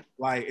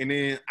 and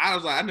then I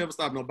was like, I never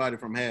stopped nobody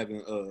from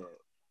having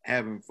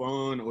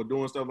fun or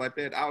doing stuff like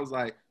that. I was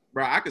like,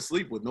 bro, I could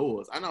sleep with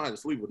noise. I know how to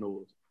sleep with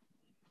noise.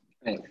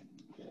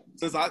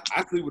 Since I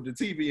sleep with the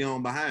TV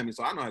on behind me,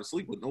 so I know how to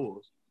sleep with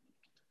noise.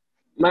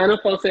 Man, them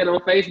folks said on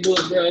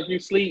Facebook, bro, if you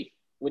sleep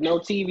with no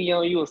TV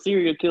on, you a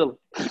serial killer.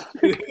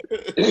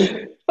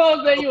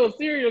 Folks say you a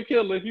serial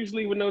killer if you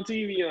sleep with no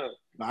TV on.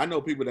 I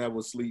know people that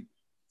will sleep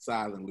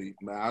silently.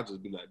 Man, I'll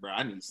just be like, bro,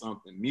 I need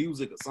something,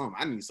 music or something.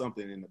 I need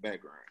something in the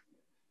background.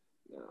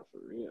 No, for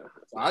real.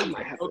 So I used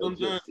to throw them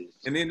joints.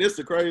 And then this is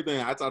the crazy thing.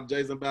 I talked to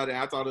Jason about it.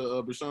 I talked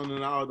to Brashon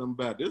and all of them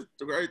about it. This is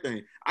the great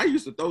thing. I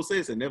used to throw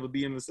sets and never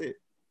be in the set.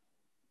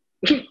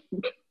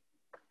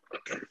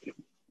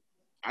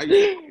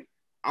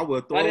 I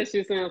would throw. Why that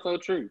shit sound so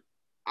true?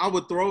 I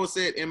would throw a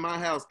set in my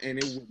house and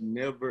it would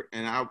never.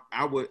 And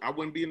I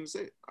wouldn't be in the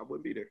set. I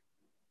wouldn't be there.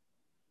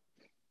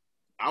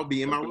 I'll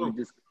be in my room.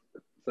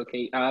 I was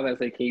about to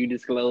say, can you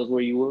disclose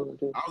where you were?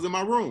 I was in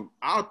my room.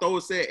 I'll throw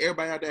a set.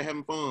 Everybody out there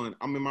having fun.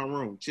 I'm in my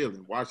room,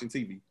 chilling, watching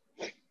TV.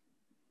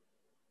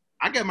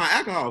 I got my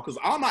alcohol because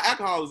all my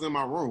alcohol is in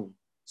my room.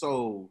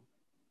 So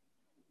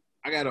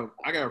I got a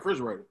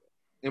refrigerator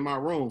in my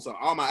room. So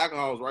all my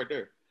alcohol is right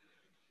there.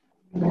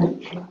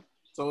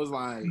 So it's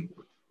like,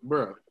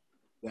 bruh,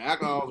 the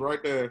alcohol is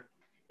right there.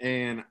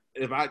 And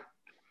if I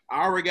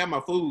already got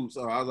my food.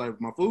 So I was like,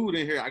 my food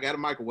in here. I got a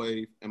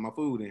microwave and my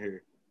food in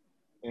here.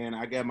 And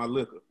I got my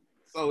liquor.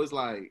 So it's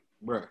like,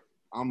 bruh,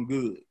 I'm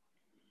good.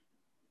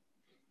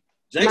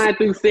 Jason, 9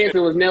 through 6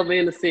 was never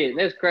in the set.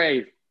 That's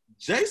crazy.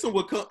 Jason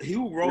would come, he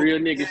would roll real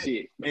nigga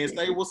shit and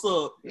say, what's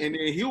up? And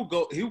then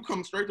he'll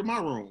come straight to my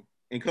room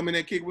and come in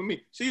and kick with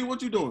me. See,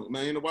 what you doing?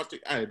 Man, you know, watch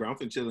the, hey, bro, I'm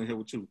finna chill in here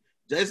with you.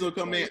 Jason would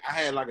come in. I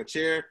had like a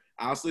chair.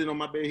 I'll sit on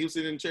my bed. He'll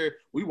sit in the chair.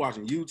 We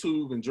watching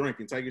YouTube and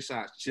drinking, taking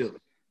shots, chilling.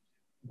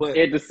 But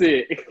at the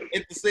set.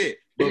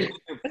 But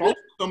when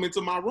folks come into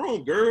my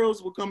room,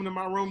 girls will come into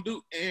my room,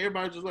 and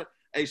everybody just like,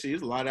 hey, shit,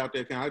 it's a lot out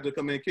there. Can I just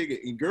come in and kick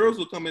it? And girls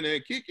will come in there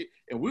and kick it,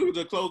 and we would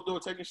just close the door,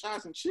 taking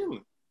shots and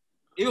chilling.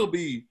 It'll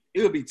be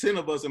 10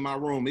 of us in my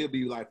room. It'll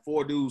be like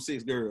 4 dudes,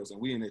 6 girls,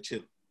 and we in there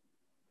chilling.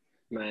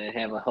 Man,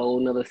 have a whole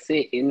nother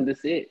set in the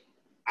set.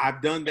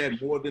 I've done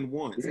that more than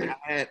once. I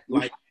had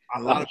like a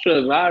lot of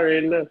I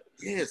already know.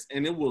 Yes,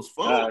 and it was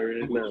fun. I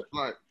already know.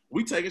 Like,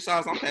 we taking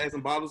shots, I'm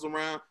passing bottles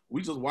around.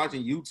 We just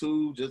watching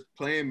YouTube, just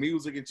playing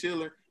music and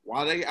chilling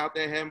while they out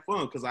there having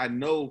fun. Because I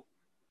know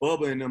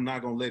Bubba and them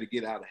not going to let it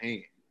get out of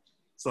hand.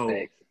 So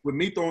with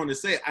me throwing the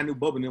set, I knew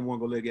Bubba and them weren't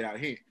going to let it get out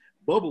of hand.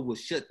 Bubba would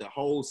shut the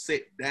whole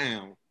set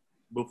down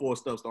before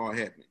stuff started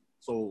happening.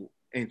 So,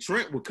 and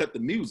Trent would cut the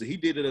music. He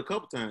did it a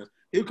couple times.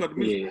 He'll cut the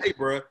music. Yeah. Hey,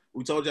 bro,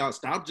 we told y'all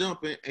stop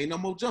jumping. Ain't no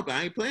more jumping.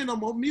 I ain't playing no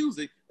more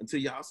music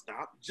until y'all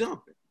stop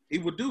jumping. He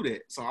would do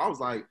that. So I was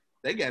like,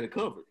 they got it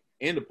covered.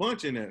 And the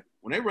punch in there.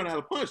 When they run out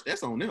of punch,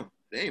 that's on them.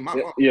 They ain't my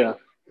fault. Yeah.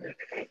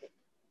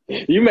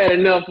 You made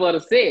enough for the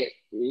set.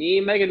 You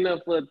ain't making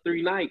enough for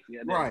 3 nights.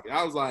 Right.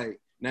 I was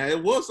like, now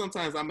it was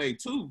sometimes I made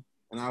 2.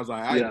 And I was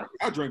like,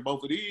 I drink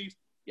both of these.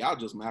 Y'all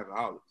just some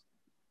alcoholics.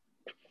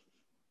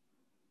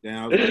 Then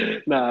I was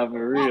like, nah,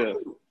 for real.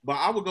 But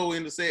I would go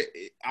in the set.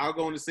 I'll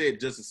go in the set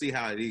just to see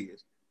how it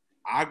is.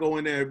 I go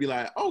in there and be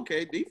like,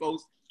 okay,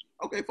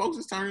 folks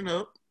is turning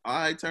up. All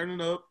right,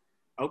 turning up.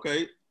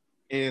 Okay.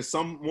 And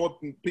some more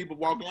people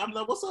walking. I'm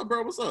like, what's up,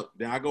 bro? What's up?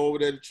 Then I go over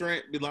there to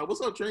Trent, be like,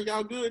 what's up, Trent?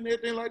 Y'all good and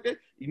everything like that?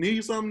 You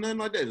need something, nothing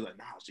like that? He's like,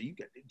 nah, so you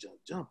got that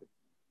jumping.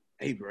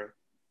 Hey, bro.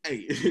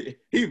 Hey,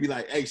 he'd be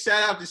like, hey,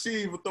 shout out to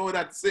Sheev for throwing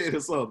out the set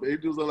or something.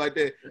 He'd do something like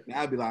that. And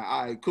I'd be like,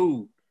 all right,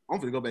 cool. I'm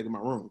finna go back in my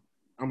room.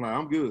 I'm like,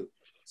 I'm good.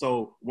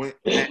 So when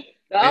the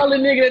only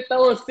nigga that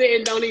throw a set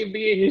and don't even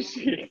be in his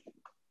shit.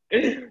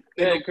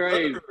 That's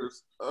crazy.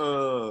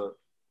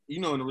 You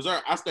know, in the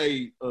reserve, I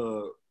stayed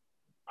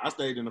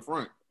in the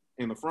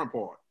front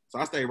part. So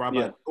I stayed right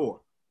by the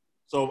door.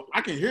 So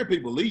I can hear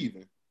people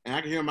leaving and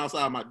I can hear them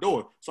outside my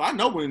door. So I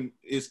know when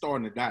it's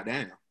starting to die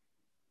down.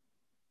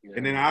 Yeah.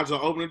 And then I just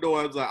open the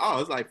door. I was like, oh,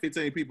 it's like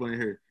 15 people in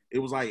here. It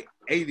was like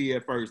 80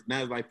 at first.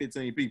 Now it's like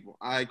 15 people.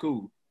 All right,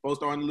 cool. Folks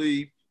starting to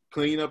leave,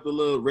 clean up the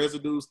little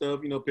residue stuff,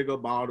 you know, pick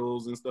up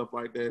bottles and stuff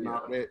like that and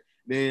all that.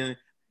 Then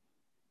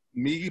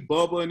me,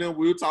 Bubba, and them,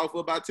 we'll talk for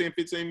about 10,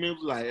 15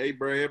 minutes. Like, hey,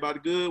 bro, everybody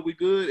good? We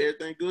good?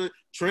 Everything good?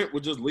 Trent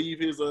would just leave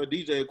his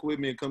DJ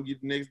equipment and come get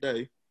it the next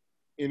day.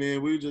 And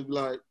then we would just be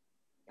like,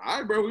 all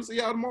right, bro, we'll see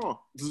y'all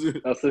tomorrow.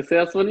 A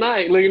successful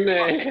night. Look at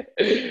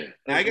that.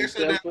 I got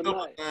shut down a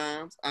couple of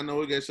times. I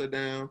know it got shut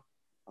down.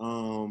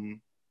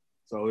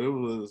 So it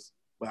was,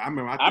 but I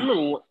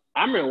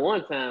remember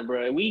one time,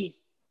 bro,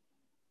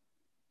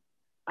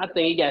 I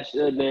think it got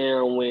shut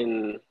down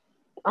when,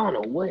 I don't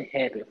know what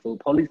happened. For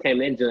police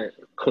came in and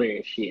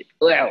clearing shit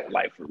out,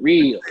 like for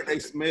real. They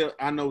smell.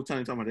 I know what you're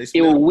talking about. They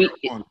smell. It was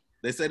weed.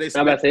 They said they.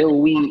 I'm about to say it was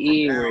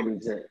weed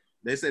everywhere.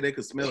 They said they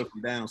could smell it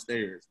from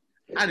downstairs.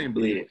 I didn't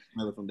believe they could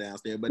smell it from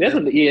downstairs, but that's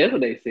what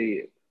they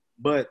said.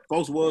 But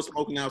folks was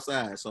smoking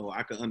outside, so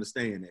I could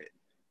understand that.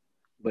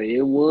 But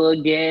it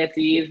was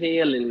gassy as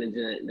hell in the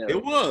joint, though.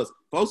 It was.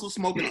 Folks was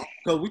smoking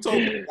because we told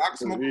them y'all can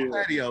smoke on the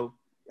patio.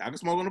 Y'all can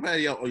smoke on the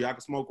patio, or y'all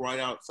can smoke right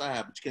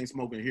outside, but you can't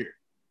smoke in here.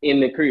 In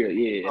the crib,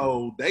 yeah.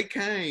 So they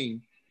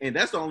came, and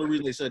that's the only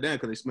reason they shut down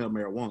because they smelled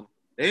marijuana.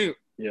 The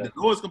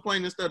noise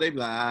complaining and stuff, they be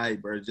like, all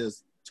right, bro,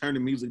 just turn the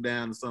music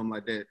down or something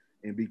like that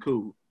and be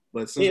cool.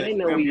 But since Yeah, they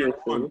know we used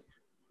to.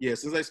 yeah,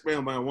 since they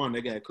spelled by one,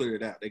 they got to clear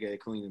it out. They got to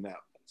clean it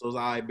out. So it's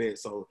all right, bet.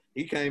 So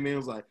he came in and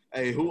was like,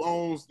 hey, who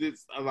owns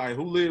this? Like,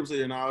 who lives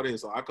here and all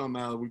this? So I come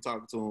out and we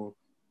talking to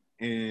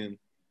him. And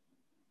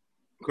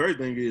the crazy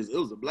thing is, it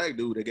was a black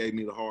dude that gave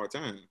me the hard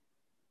time.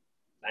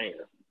 Damn.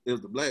 It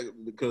was the black,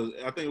 because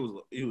I think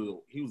he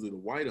was either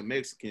white or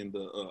Mexican,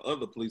 the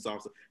other police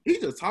officer. He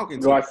just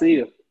talking to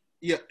Garcia.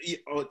 Yeah.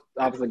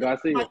 Officer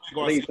Garcia.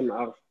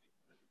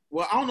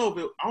 Well, I don't know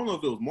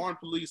if it was Martin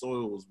Police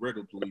or it was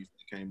regular police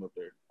that came up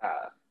there.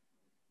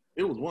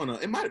 It was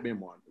it might have been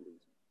Martin Police.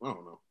 I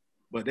don't know.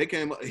 But they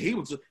came up. He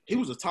was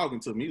just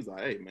talking to me. He was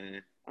like, "Hey,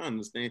 man, I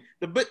understand."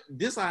 But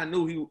this I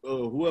knew he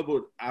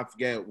whoever, I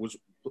forgot which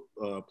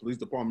police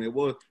department it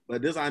was.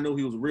 But this I knew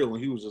he was real,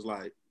 and he was just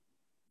like,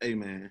 "Hey,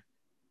 man,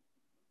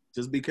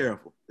 just be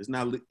careful. It's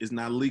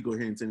not legal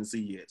here in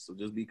Tennessee yet, so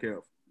just be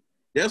careful."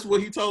 That's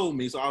what he told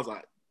me. So I was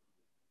like,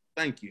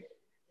 "Thank you."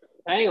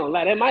 I ain't gonna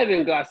lie, that might have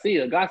been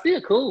Garcia.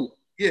 Garcia cool.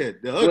 Yeah,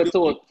 the other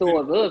towards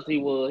us, he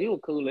was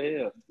cool as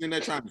hell. And they're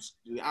trying to,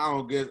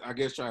 I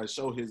guess, try to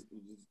show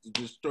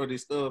destroy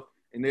this stuff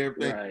and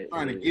everything, right,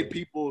 trying to get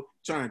people,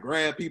 trying to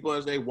grab people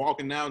as they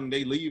walking out and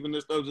they leaving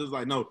and stuff. Just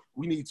like, no,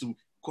 we need to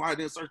quiet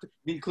and search,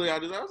 need to clear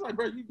out this. I was like,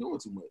 bro, you doing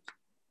too much.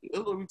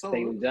 That's what we told him.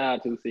 Taking the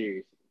job too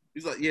serious.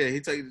 He's like, yeah, he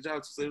taking the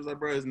job too serious. Like,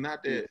 bro, it's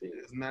not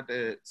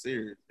that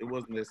serious. It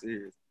wasn't that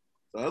serious.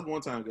 So that's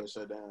one time it got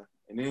shut down.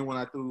 And then when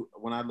I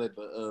let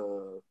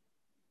the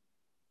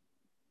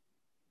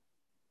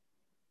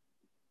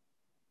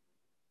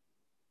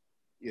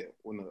yeah,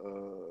 when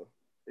the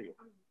there you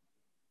go.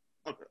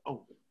 Okay.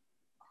 Oh.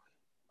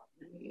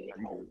 There you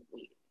go.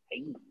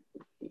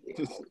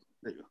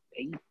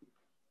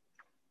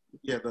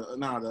 Yeah,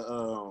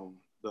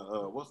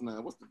 what's the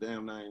name? What's the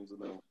damn names of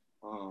them?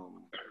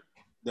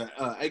 The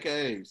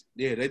AKAs.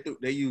 Yeah,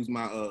 they use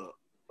my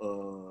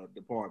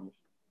department.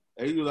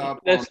 They use our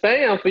That's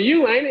spam for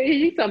you, ain't it?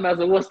 You talking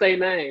about what's their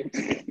name?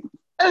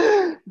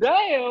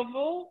 Damn,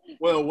 fool.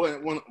 Well,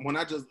 when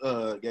I just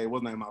gave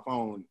what's name my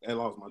phone, I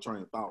lost my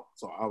train of thought.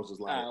 So I was just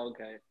like,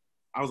 okay.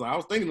 I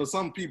was thinking of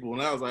some people,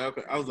 and I was like,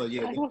 okay. I was like,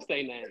 yeah. What's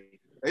their name?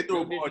 They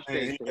threw a ball and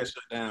it got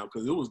shut down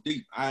because it was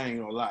deep. I ain't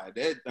gonna lie,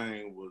 that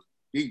thing was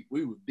deep.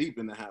 We was deep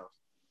in the house,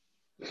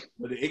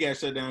 but it got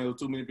shut down. It was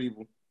too many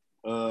people.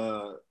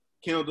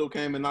 Kendall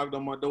came and knocked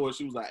on my door.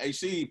 She was like, "Hey,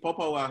 she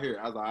Popo out here."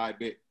 I was like, "I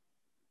bet."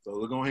 So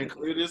we're going to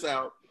clear this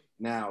out.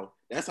 Now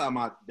that's how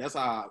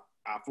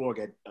our floor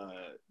got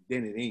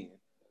dented in.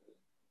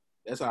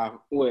 That's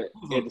how what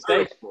at the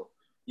stage floor.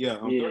 Yeah,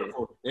 on third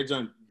floor. That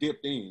junk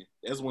dipped in.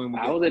 That's when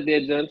I was at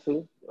that junk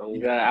too. Oh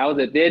God, I was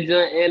at that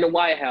junk and the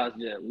White House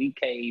junk. We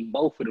caved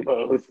both of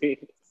those.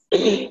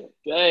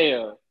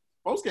 Damn.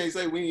 Folks can't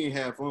say we ain't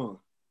have fun.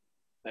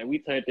 Like we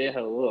turned that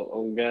hoe up.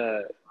 Oh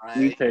God, right.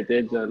 We turned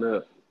that junk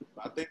up.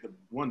 I think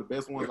one of the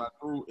best ones I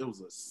threw. I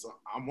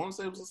want to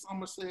say it was a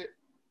Somerset.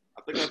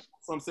 I think I threw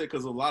Somerset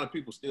because a lot of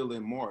people still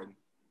in Martin.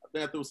 I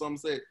think I threw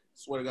Somerset.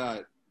 Swear to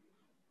God,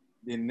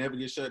 didn't never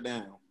get shut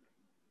down.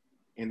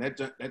 And that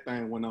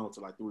thing went on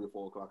to like 3 or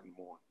 4 o'clock in the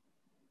morning.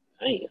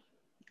 Damn.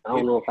 I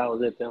don't know if I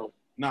was at them.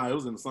 Nah, it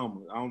was in the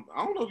summer. I don't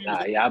know if you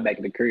was y'all back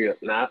in the crib.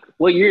 Nah.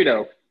 What year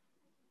though?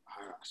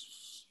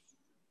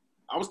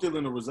 I was still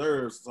in the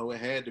reserves, so it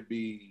had to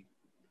be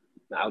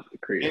the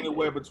crib,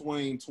 anywhere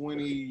between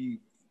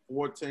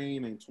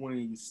 2014 and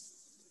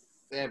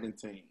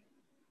 2017.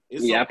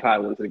 I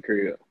probably went to the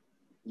crib.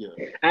 Yeah.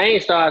 I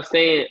ain't started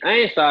staying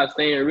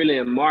really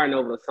in Martin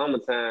over the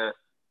summertime.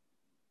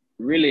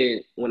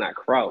 Really, when I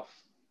crossed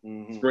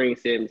spring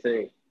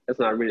 17, that's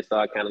when I really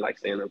started kind of like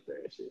staying up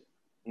there and shit.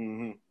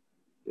 Mm-hmm.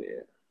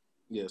 Yeah.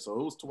 Yeah. So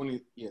it was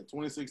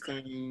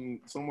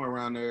 2016, somewhere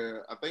around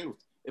there. I think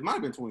it might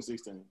have been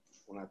 2016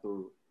 when I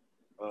threw it.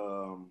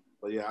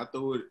 But yeah, I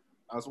threw it.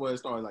 I swear it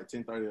started like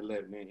 10:30,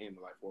 11, then ended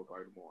like 4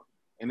 o'clock in the morning,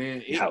 and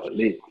then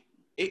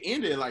it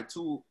ended at like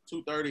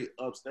 2:30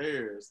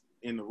 upstairs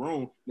in the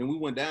room. Then we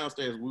went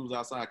downstairs. We was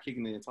outside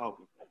kicking it and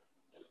talking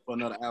for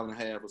another hour and a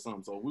half or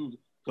something. So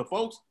the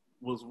folks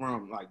was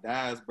from like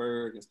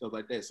Dyersburg and stuff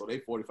like that. So they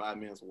 45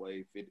 minutes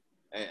away, 50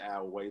 an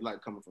hour away, like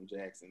coming from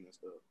Jackson and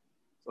stuff.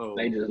 So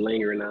they just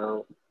lingering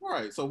on.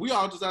 Right. So we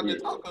all just out there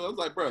talking. I was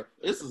like, bro,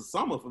 this is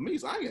summer for me,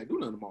 so I ain't gotta do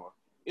nothing tomorrow.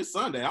 It's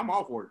Sunday. I'm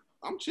off work.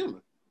 I'm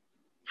chilling.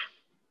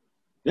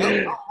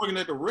 I'm working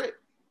at the rec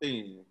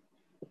then.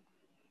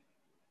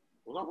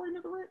 Was I working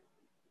at the rec?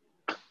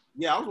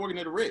 Yeah, I was working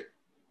at the rec.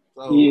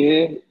 So,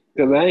 yeah,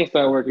 because I ain't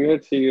started working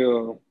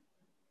until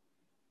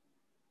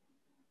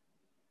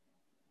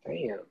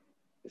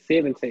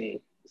 17.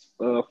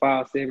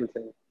 Fall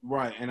 17.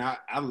 Right, and I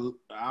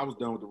was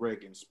done with the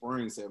rec in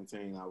spring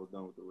 17. I was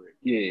done with the rec.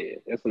 Yeah,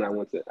 that's when I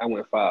went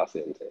fall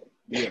 17.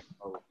 Yeah,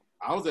 so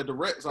I was at the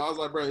rec, so I was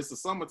like, bro, it's the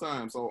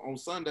summertime. So on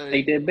Sunday,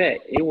 take that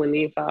back. It wasn't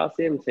even fall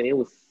 17. It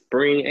was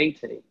spring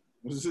 18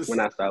 when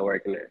I started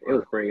working there. It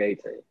was spring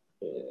 18.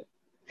 Yeah.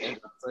 That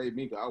saved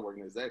me because I was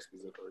working at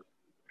Zaxby's at first.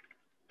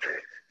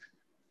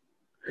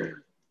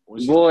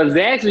 Boy,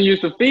 Zaxby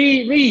used to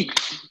feed me.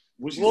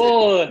 when she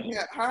Boy. said she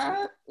got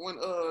hired, when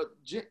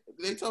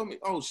they told me,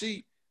 oh,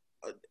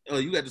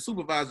 you got the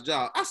supervisor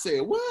job. I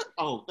said, what?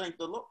 Oh, thank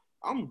the Lord.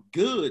 I'm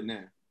good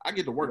now. I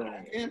get to work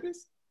on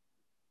campus.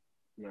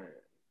 Man.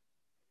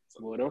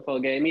 Boy, them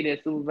folks gave me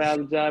that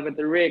supervisor job at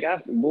the rig.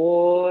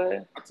 Boy.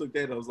 I took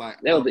that. I was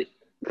like, that was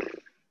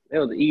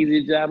the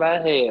easiest job I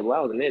had. Well,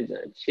 I was in that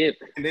job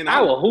chipping. And then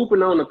I was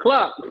hooping on the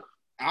clock.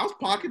 I was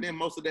pocketing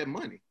most of that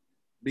money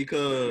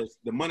because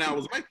the money I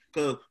was making,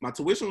 because my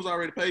tuition was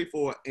already paid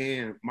for,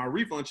 and my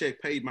refund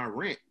check paid my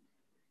rent.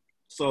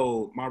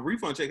 So my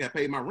refund check had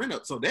paid my rent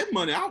up. So that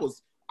money I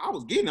was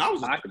getting. I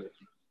was just,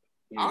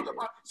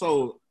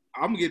 so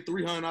I'm gonna get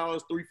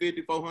 $300,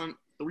 $350, $400,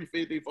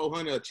 $350,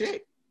 $400 a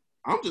check.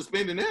 I'm just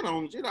spending that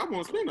on shit I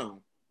want to spend on.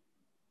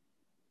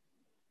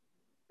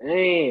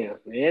 Damn,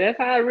 yeah, that's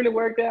how it really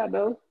worked out,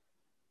 though.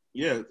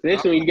 Yeah,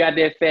 especially when you got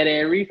that fat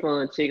ass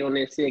refund check on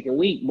that second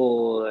week,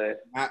 boy.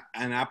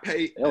 I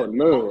paid. That was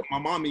love. My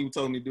mom even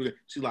told me to do that.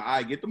 She's like, "All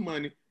right, get the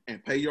money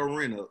and pay your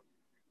rent up."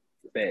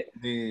 Fact.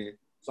 Then,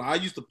 so I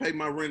used to pay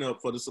my rent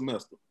up for the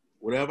semester.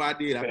 Whatever I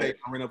did, I paid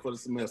my rent up for the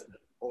semester.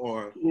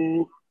 Or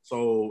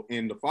so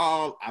in the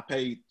fall, I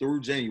paid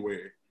through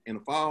January. In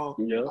the fall,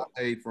 I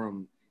paid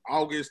from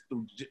August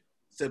through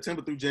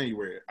September through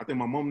January. I think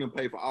my mom didn't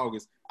pay for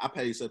August. I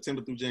paid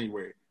September through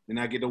January. Then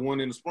I get the one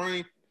in the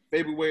spring,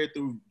 February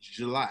through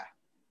July.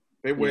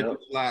 February through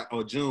July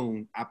or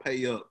June, I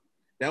pay up.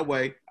 That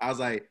way, I was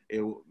like,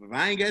 if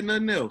I ain't got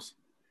nothing else,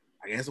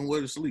 I got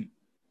somewhere to sleep.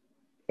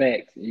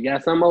 Facts. You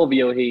got something over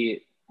your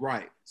head.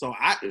 Right. So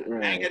I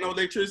ain't got no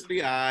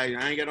electricity. I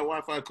ain't got no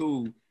Wi-Fi.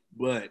 Cool.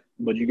 But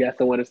you got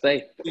somewhere to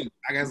stay.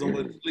 I got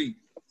somewhere to sleep.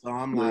 So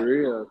I'm like,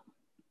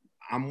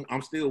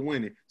 I'm still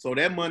winning. So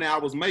that money I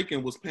was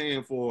making was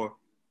paying for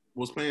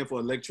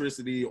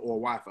electricity or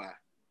Wi-Fi.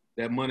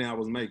 That money I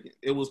was making,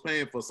 it was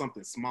paying for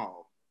something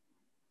small.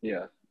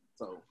 Yeah.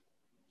 So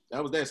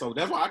that was that. So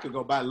that's why I could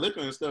go buy liquor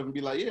and stuff and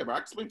be like, yeah, but I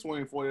can spend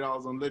 $20,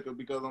 $40 on liquor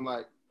because I'm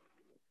like,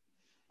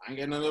 I ain't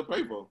got nothing to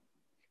pay for.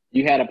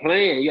 You had a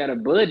plan. You had a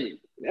budget.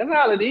 That's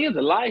all it is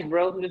in life,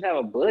 bro. You just have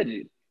a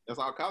budget. That's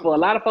all college. For a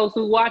lot of folks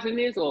who watching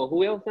this or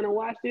whoever's gonna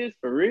watch this,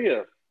 for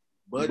real,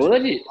 budget.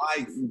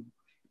 Life.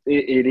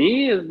 It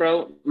is,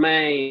 bro.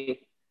 Man,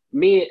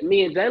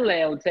 me and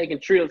J-Lab were taking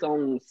trips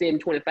on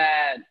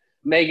 725,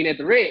 making at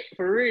the wreck.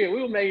 For real,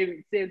 we were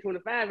making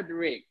 725 at the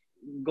wreck,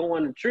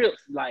 going to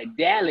trips like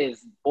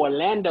Dallas,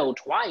 Orlando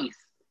twice.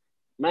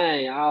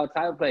 Man, all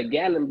type of play,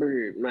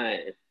 Gatlinburg, man.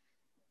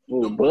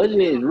 Well,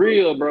 budgeting is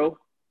real, bro.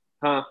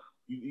 Huh?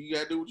 You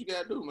gotta do what you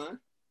gotta do, man.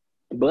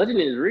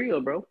 Budgeting is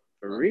real, bro.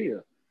 For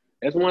real.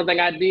 That's one thing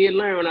I did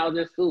learn when I was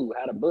in school,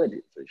 how to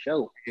budget, for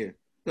sure. Yeah,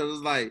 because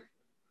it's like,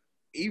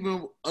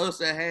 even us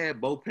that had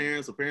both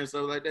parents or parents,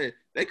 stuff like that,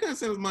 they couldn't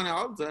send us money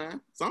all the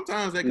time.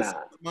 Sometimes they could send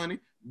us money,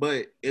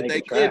 but if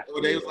they could,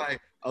 or they was like,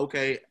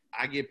 okay,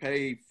 I get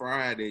paid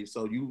Friday,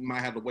 so you might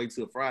have to wait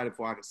till Friday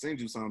before I can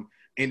send you something,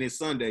 and it's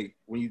Sunday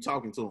when you're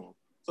talking to them.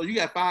 So you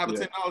got $5 or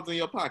 $10 in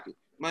your pocket.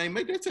 Man,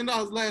 make that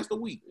 $10 last a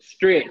week.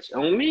 Stretch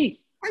on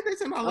me. Make that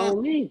 $10 last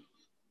on me.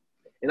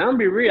 And I'm gonna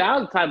be real, I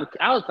was the type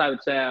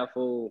of child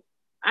for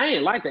I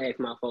ain't like to ask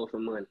my folks for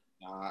money.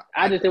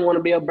 I just didn't want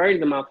to be a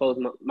burden to my folks.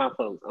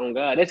 Oh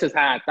God, that's just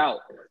how I thought.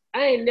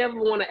 I ain't never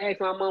want to ask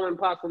my mom and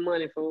pop for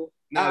money, fool.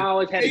 I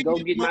always had to go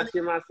get my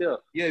shit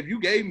myself. Yeah, if you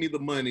gave me the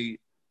money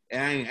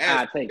and I ain't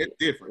asked, it's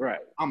different. Right.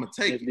 I'm gonna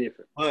take it.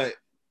 Different. But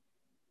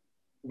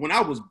when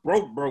I was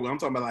broke, I'm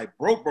talking about like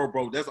broke.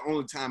 That's the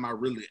only time I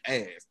really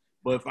asked.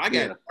 But if I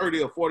got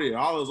 $30 or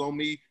 $40 on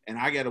me and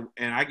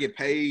I get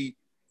paid,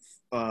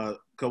 cause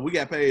we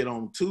got paid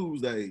on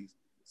Tuesdays.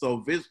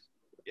 So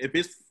if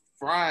it's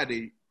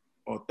Friday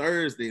or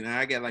Thursday and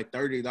I got like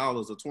 $30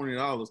 or $20,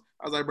 I was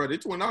like, bro, this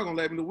 $20 gonna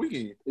last me the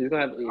weekend. You're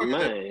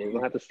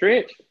gonna have to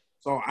stretch.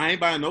 So I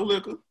ain't buying no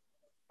liquor.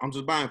 I'm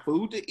just buying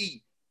food to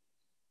eat.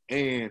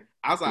 And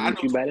I was like,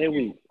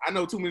 I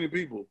know too many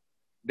people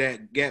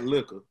that got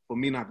liquor for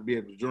me not to be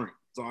able to drink.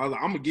 So I was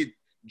like, I'm gonna get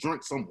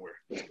drunk somewhere.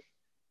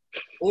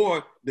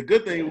 Or the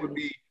good thing would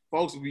be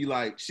folks would be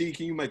like, "She,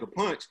 can you make a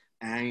punch?"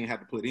 And I ain't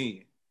have to put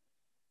in.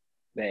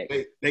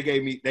 They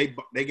gave me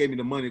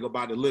the money to go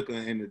buy the liquor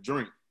and the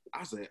drink.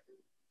 I said,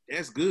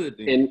 "That's good."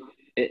 Then.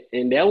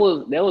 And that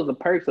was the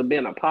perks of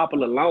being a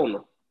popular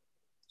loner.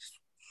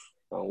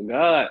 Oh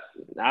God,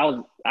 I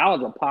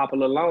was a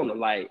popular loner.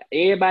 Like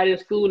everybody in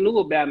school knew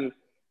about me,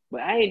 but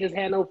I ain't just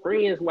had no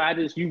friends where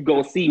you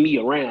gonna see me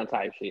around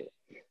type shit.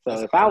 So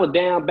if I was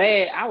down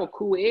bad, I was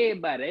cool with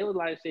everybody. They was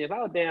like, shit, if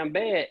I was down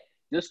bad,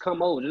 just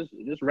come over,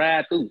 just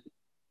ride through.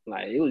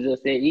 Like it was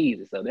just that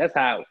easy. So that's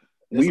how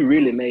we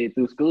really made it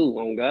through school.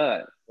 On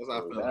God. That's how I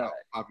felt like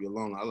popular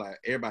loner. I like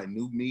everybody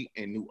knew me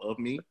and knew of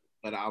me,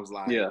 but I was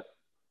like,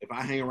 if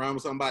I hang around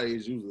with somebody,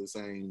 it's usually the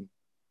same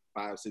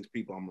 5, 6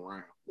 people I'm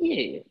around.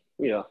 Yeah.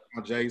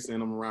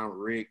 Jason, I'm around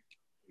Rick,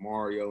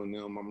 Mario, and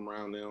them. I'm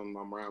around them.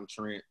 I'm around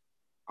Trent.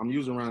 I'm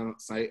usually around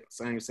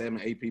same 7,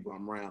 8 people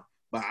I'm around.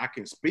 But I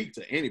can speak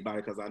to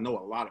anybody because I know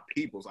a lot of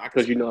people.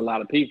 Because you know a lot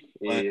of people.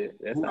 Yeah,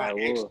 that's how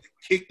it was.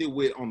 Kicked it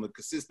with on a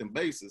consistent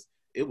basis.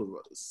 It was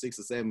 6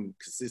 or 7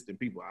 consistent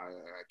people I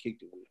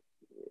kicked it with.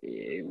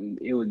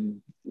 it was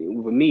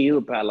for me. It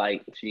was probably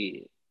like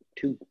shit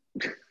 2.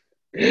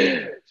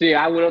 Shit,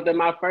 I went up there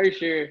my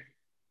first year.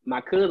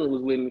 My cousin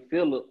was with me,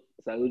 Philip.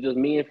 So it was just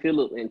me and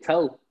Philip and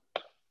Toe.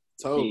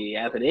 Shit,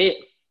 after that,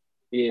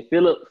 yeah,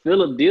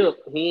 Philip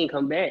dipped. He ain't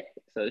come back.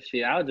 So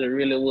shit, I was just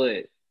really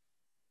what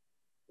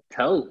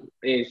Toe.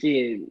 And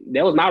shit,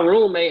 that was my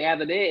roommate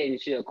after that.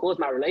 And shit, of course,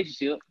 my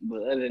relationship.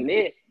 But other than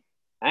that,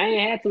 I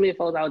ain't had too many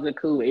folks. I was just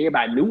cool.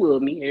 Everybody knew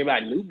of me.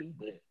 Everybody knew me.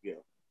 But yeah,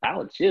 I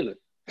was chilling.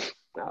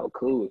 I was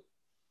cool.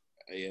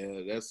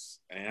 Yeah,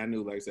 and I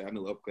knew, like I said, I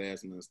knew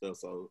upperclassmen and stuff.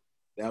 So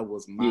that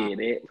was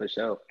that for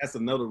sure. That's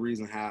another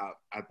reason how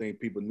I think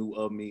people knew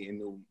of me and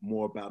knew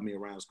more about me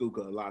around school,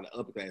 because a lot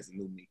of upperclassmen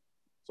knew me.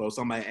 So if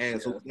somebody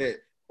asked who's that,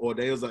 or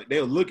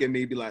they'll look at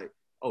me and be like,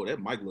 "Oh, that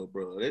Mike little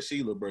bro, that she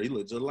little bro, he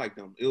look just like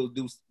them." They'll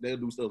do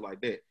stuff like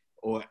that.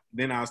 Or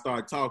then I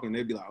start talking,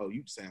 they'd be like, "Oh,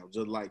 you sound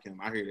just like him."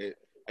 I hear that.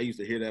 I used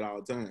to hear that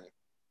all the time.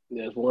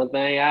 That's one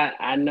thing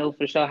I know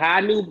for sure. How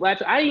I knew about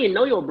you, I didn't even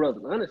know your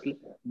brothers, honestly.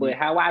 But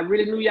how I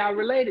really knew y'all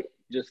related,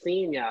 just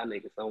seeing y'all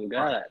niggas on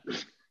God.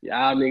 Right.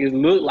 Y'all niggas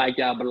look like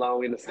y'all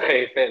belong in the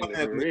same family,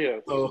 for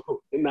real. So, for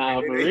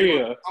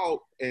real.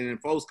 Talk, and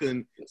folks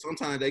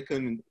sometimes they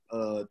couldn't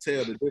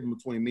tell the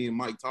difference between me and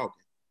Mike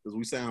talking, because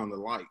we sound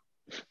alike.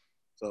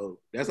 So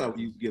that's how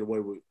we used to get away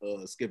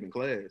with skipping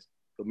class.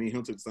 Because me and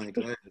him took the same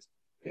class.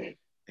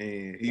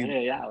 And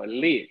y'all were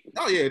lit.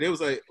 Oh yeah, they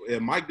was like,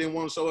 if Mike didn't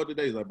want to show up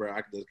today, he's like, bro,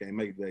 I just can't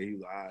make it today. He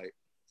was like, all right.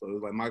 So it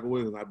was like Michael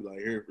Williams. I'd be like,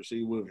 here,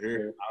 Rasheed Williams,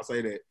 here. I'll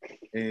say that.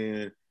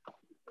 And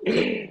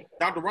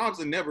Dr.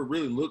 Robinson never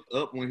really looked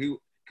up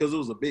because it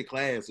was a big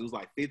class. It was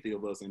like 50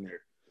 of us in there.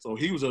 So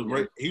he was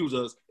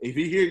just, if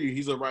he hear you,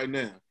 he's up right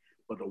now.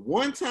 But the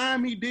one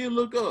time he did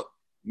look up,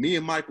 me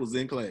and Mike was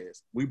in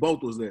class. We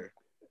both was there.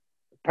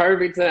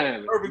 Perfect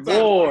time.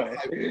 Boy.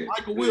 Like,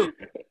 Michael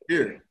Wilkins,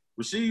 here.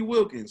 Rasheed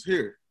Wilkins,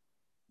 here.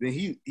 Then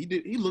he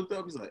looked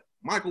up, he's like,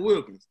 Michael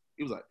Wilkins.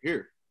 He was like,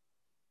 here.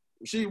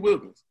 Rasheed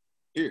Wilkins,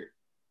 here.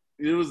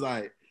 It was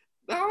like,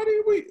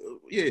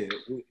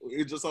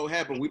 it just so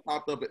happened we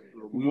popped up at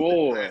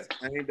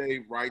same day,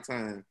 right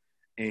time.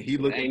 And he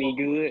looked Ain't he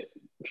good?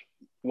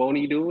 Won't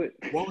he do it?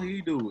 Won't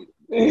he do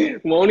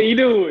it? Won't he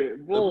do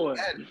it? Boy.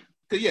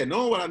 Cause yeah,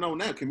 knowing what I know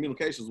now,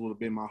 communications would have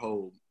been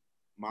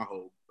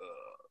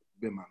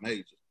been my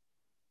major.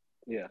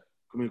 Yeah.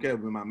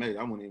 Communication would have been my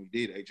major. I wouldn't even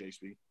did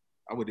HHP.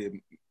 I would have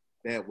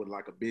that with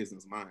like a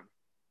business minor.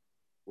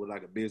 With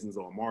like a business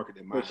or a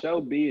marketing minor. For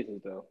sure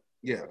business though.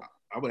 Yeah.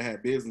 I would have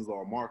had business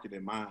or a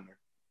marketing minor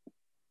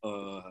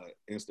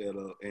instead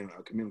of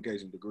a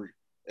communication degree.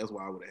 That's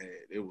what I would have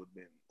had. That would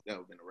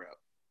have been a wrap.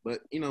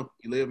 But you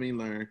live and you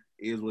learn.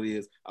 It is what it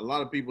is. A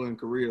lot of people in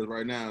careers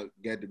right now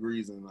got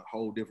degrees in a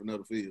whole different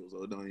other fields,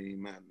 so it don't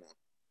even matter now.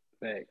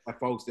 Thanks. Like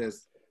folks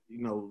that's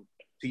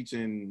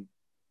teaching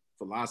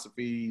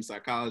philosophy,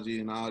 psychology,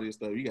 and all this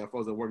stuff. You got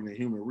folks that working in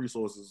human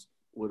resources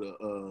with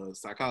a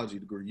psychology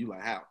degree. You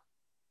like how?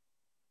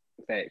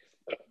 Thanks.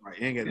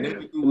 Right, ain't got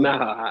nothing to do with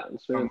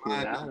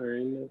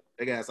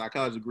they got a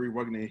psychology degree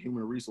working in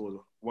human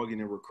resources, working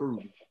in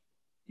recruiting.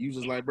 You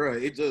just like, bro,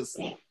 it just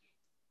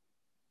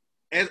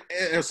at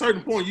a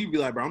certain point you be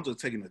like, bro, I'm just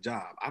taking a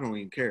job. I don't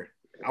even care.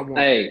 I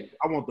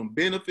want them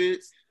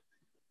benefits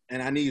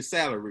and I need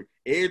salary.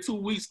 Every 2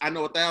 weeks, I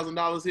know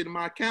 $1,000 hitting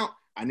my account.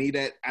 I need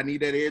that every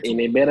 2 weeks. And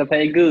they better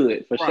pay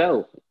good for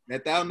sure.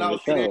 That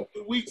 $1,000 every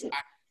 2 weeks,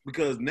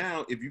 because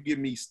now if you give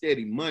me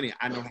steady money,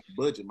 I know how to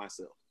budget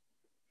myself.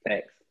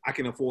 Thanks. I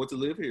can afford to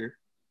live here.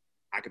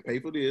 I can pay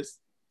for this.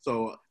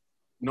 So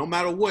no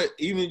matter what,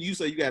 even you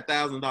say you got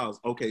 $1,000,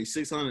 okay,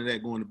 $600 of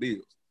that going to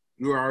bills.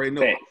 You already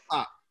know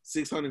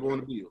 $600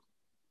 going to bills.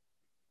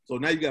 So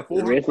now you got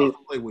 $400 to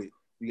play with.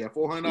 You got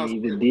 $400.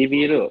 You need to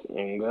divvy it up.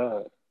 Oh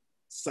God.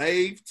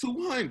 Save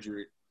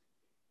 $200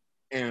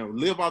 and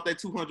live off that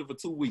 $200 for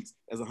 2 weeks.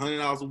 That's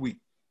 $100 a week.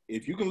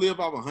 If you can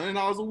live off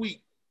 $100 a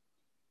week,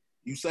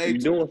 you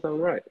save. You're doing something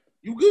right.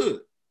 You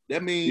good.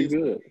 That means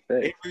you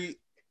good.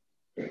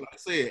 Like I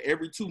said,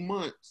 every 2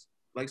 months,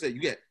 like I said,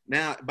 you get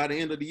now by the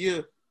end of the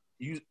year,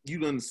 you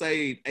done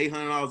saved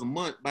 $800 a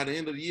month. By the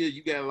end of the year,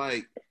 you got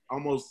like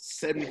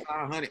almost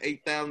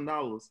 $7,500,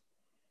 $8,000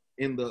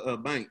 in the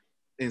bank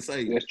and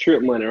saved. That's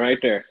trip money right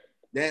there.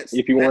 That's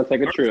if you want to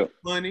take a trip.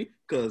 Money,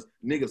 because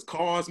niggas'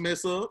 cars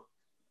mess up.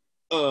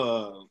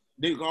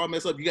 Niggas' cars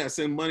mess up. You got to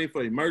send money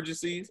for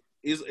emergencies.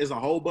 It's a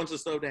whole bunch of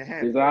stuff that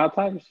happens. It's all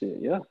type of shit,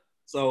 yeah.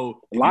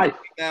 So life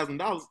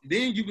 $1,000,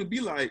 then you could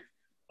be like,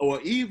 or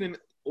even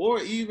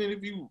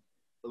if you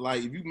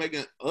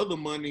making other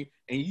money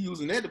and you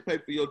using that to pay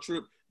for your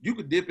trip, you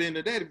could dip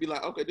into that and be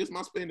like, okay, this is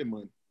my spending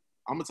money.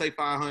 I'm gonna take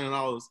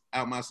 $500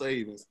 out my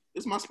savings.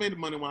 This is my spending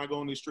money when I go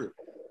on this trip.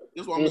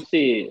 This is what I'm gonna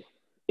do.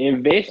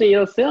 Invest in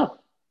yourself.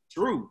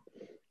 True.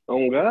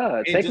 Oh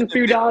God, take a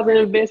few dollars and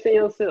invest in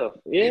yourself.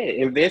 Yeah,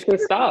 invest in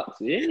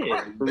stocks. Yeah,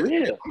 right. For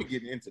real. I'm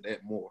getting into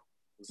that more.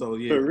 So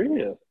yeah, for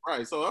real.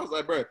 Right. So I was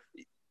like, bro,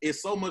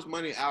 it's so much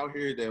money out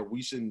here that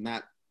we should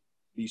not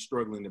be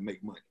struggling to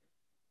make money.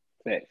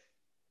 Facts.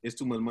 It's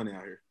too much money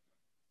out here.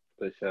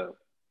 For sure.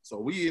 So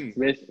we in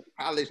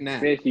college now.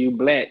 Especially you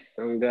black.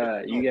 Oh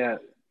God, you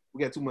got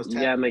We got too much You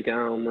time. gotta make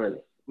your own money.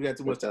 We got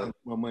too much time,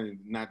 more money,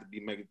 not to be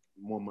making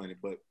more money.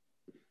 But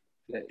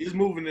it's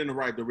moving in the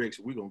right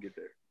direction. We're gonna get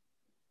there.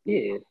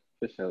 Yeah,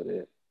 for sure.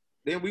 That.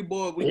 Then we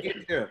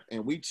get there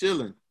and we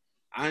chilling.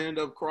 I end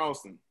up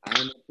crossing. I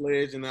end up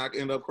pledging. I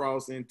end up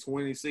crossing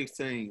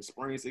 2016,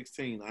 spring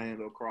 16. I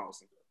end up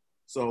crossing.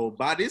 So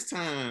by this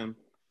time,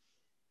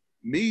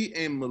 me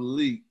and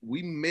Malik,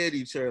 we met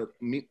each other.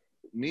 Me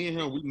and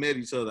him, we met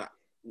each other.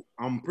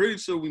 I'm pretty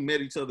sure we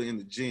met each other in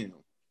the gym.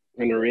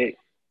 In the rec.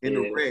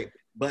 The rec.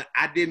 But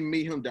I didn't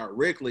meet him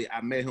directly.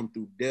 I met him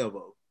through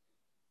Devo.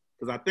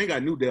 Because I think I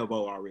knew Devo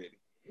already.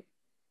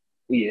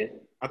 Yeah.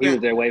 He was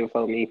there way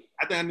before me.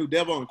 I think I knew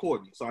Devo and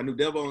Courtney. So I knew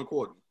Devo and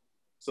Courtney.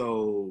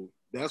 So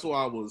that's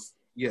why I was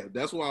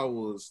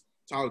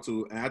talking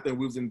to. And I think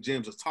we was in the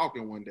gym just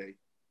talking one day.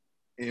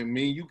 And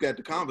me and you got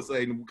to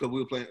conversating because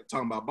we were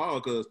talking about ball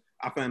because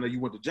I found out you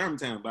went to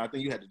Germantown, but I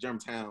think you had the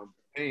Germantown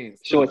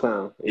fans. Short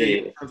time.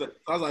 Yeah. So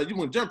I was like, you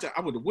went to Germantown.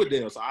 I went to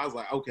Wooddale. So I was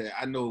like, okay,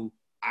 I know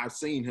I've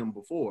seen him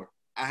before.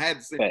 I had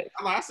to see him.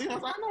 I know I've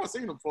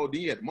seen him before.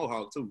 Then he had the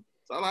Mohawk too.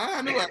 So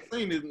I knew I've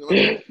seen this.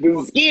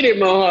 The skinny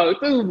Mohawk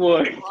too,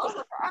 boy.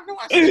 I know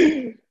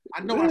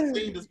I've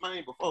seen this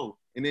man before.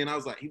 And then I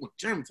was like, he went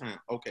to Germantown.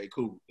 Okay,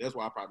 cool. That's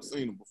why I probably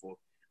seen him before.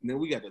 And then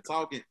we got to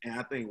talking, and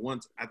I think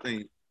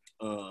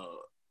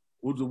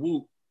Woodsy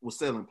Woo was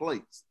selling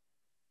plates.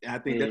 And I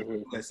think that's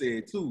what I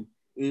said too.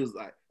 It was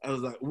like,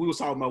 we was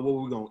talking about what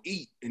we were gonna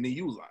eat, and then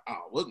you was like,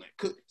 oh, wasn't that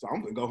cook? So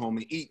I'm gonna go home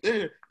and eat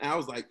there. And I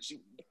was like, she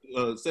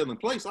selling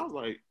plates. I was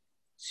like,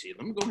 shit,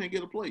 let me go ahead and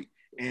get a plate.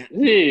 And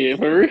yeah,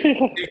 for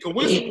real. And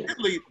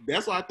coincidentally,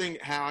 that's why I think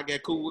how I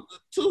got cool with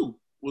it too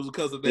was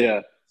because of that.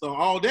 Yeah. So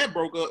all that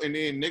broke up, and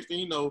then next thing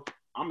you know,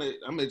 I'm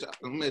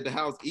at the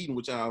house eating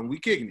with y'all, and we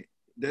kicking it.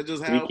 That's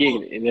just how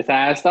and that's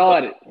how I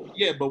started.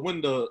 Yeah, but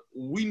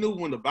we knew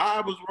when the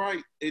vibe was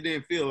right, it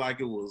didn't feel like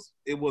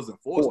it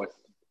wasn't forced.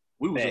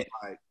 We was just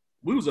like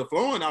we was just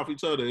flowing off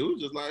each other. It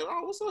was just like,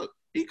 oh, what's up?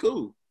 He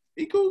cool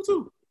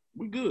too.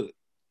 We good.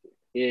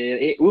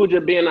 Yeah, we were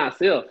just being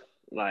ourselves.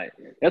 Like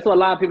that's what a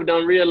lot of people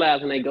don't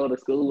realize when they go to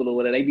school or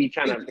whatever. They be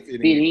trying to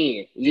fit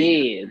in.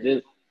 Yeah,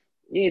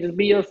 just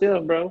be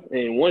yourself, bro.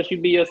 And once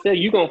you be yourself,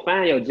 you gonna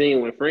find your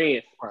genuine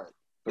friends. Right.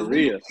 For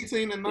real.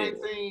 18 and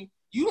 19,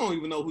 you don't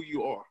even know who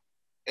you are.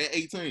 At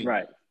 18,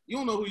 right? You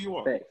don't know who you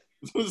are.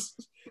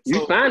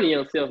 You finding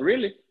yourself,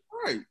 really?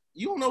 Right.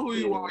 You don't know who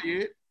you are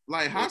yet.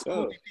 Like high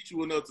school teach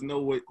you enough to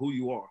know who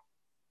you are.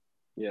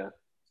 Yeah.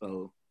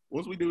 So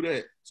once we do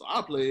that, so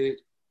I played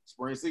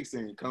spring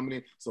 16 coming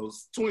in. So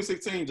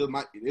 2016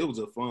 it was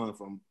just fun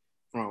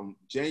from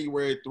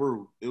January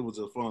through. It was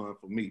just fun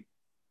for me.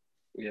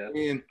 Yeah.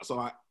 And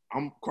so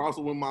I'm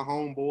crossing with my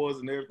homeboys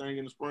and everything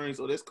in the spring,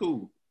 so that's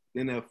cool.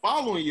 Then the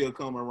following year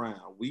come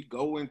around, we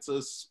go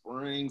into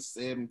spring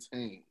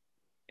 17.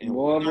 And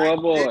boy.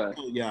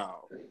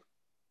 Y'all,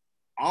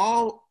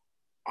 all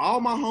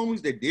my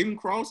homies that didn't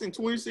cross in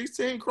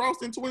 2016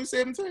 crossed in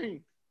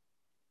 2017.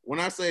 When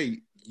I say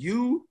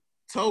you,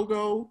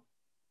 Togo,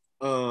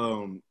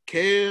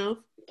 Kev,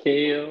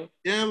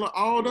 Chandler,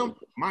 all them,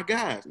 my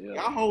guys,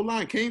 y'all whole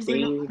line,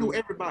 Kingsley, I knew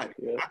everybody.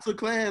 Yeah. I took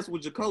class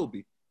with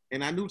Jacoby,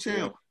 and I knew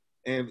Chandler.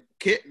 Yeah. And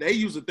they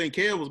used to think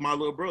Kev was my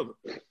little brother.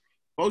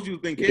 Folks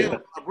used to think Kev was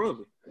my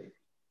brother.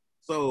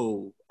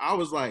 So I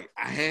was like,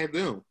 I had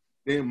them.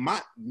 Then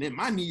my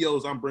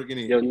Neos I'm bringing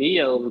in. Your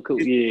Neos were cool.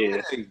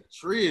 Yeah.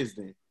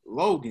 Tristan,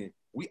 Logan,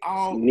 we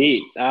all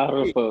Nick,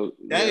 our folks.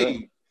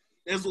 Dave.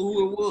 That's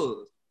who it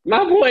was.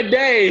 My boy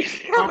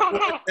Dave.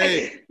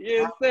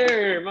 Yes,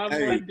 sir. My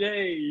boy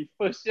Dave,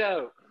 for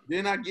sure.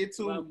 Then I get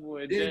to my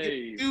boy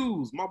Dave.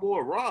 Hughes, my boy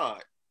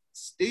Rod,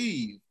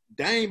 Steve,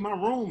 Dane, my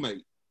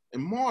roommate,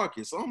 and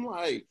Marcus. So I'm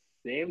like,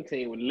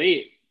 17 was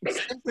lit.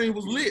 17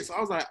 was lit. So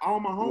I was like, all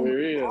my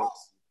homies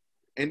crossed.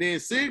 And then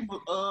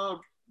Sigma,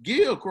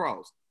 Gil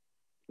crossed.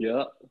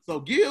 Yeah. So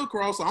Gil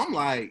crossed. So I'm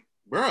like,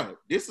 bruh,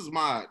 these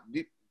my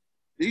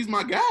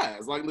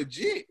guys. Like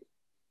legit.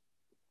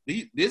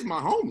 This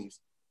my homies.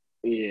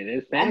 Yeah,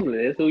 that's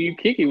family. That's who you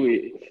kick it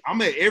with.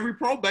 I'm at every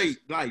probate,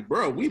 like,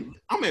 bro.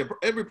 I'm at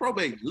every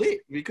probate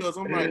lit because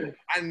I'm like,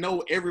 I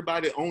know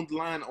everybody on the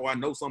line, or I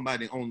know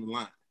somebody on the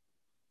line.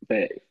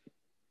 Facts.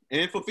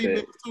 And for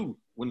females too,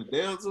 when the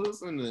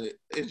Deltas and the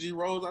SG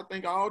Rose, I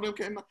think all of them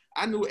came out.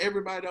 I knew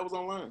everybody that was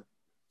online,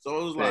 so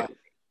it was like,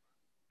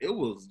 it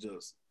was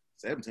just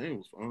 17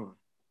 was fun.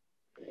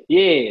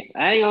 Yeah,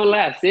 I ain't gonna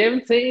lie,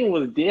 17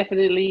 was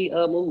definitely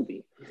a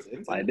movie.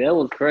 17. Like that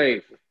was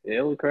crazy.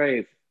 It was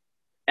crazy.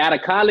 Out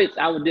of college,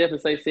 I would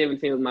definitely say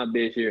 17 was my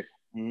best year.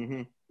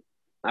 Mm-hmm.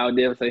 I would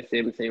definitely say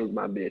 17 was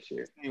my best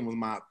year. 17 was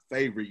my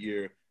favorite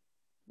year.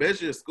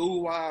 Best year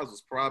school-wise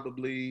was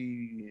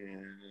probably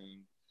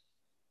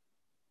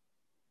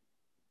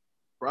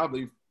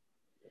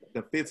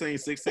the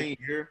 15-16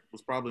 year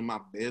was probably my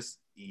best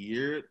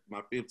year.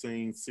 My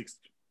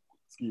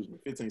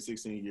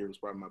 15-16 year was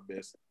probably my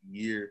best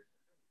year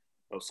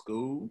of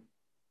school.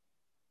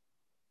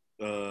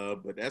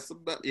 But that was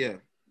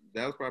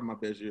probably my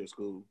best year of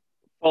school.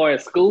 Or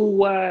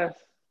school-wise,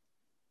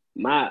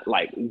 my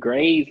like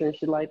grades and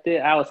shit like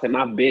that, I would say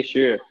my best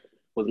year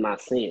was my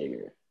senior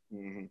year.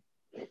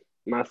 Mm-hmm.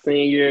 My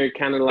senior year,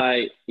 kind of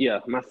like,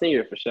 my senior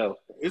year for sure.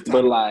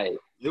 But like,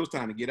 it was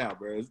time to get out,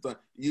 bro. It's time,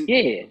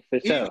 for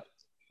sure.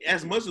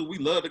 As much as we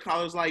love the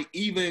college, like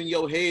even in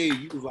your head,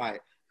 you was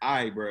like, all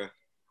right, bro.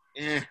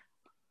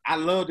 I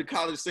love the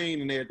college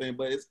scene and everything,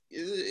 but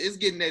it's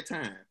getting that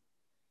time.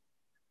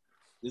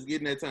 It's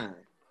getting that time.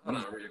 Hold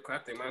on, real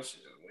quick. I think my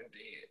shit went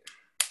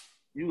dead.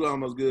 You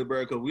almost good,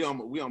 bro, because we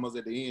almost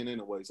at the end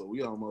anyway, so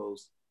we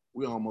almost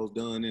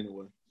done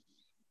anyway.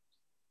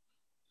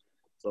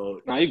 So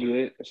no, you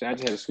good. I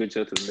just had to switch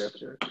up to the left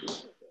here.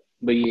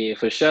 But yeah,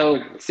 for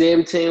sure,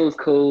 17 was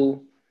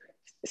cool.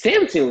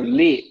 17 was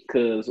lit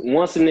because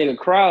once a nigga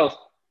crossed,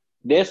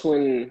 that's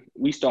when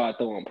we started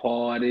throwing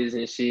parties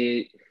and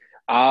shit.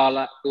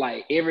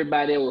 Like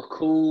everybody that was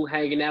cool,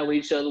 hanging out with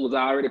each other, was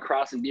already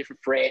crossing different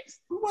frats,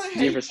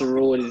 different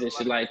sororities and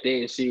shit like that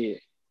and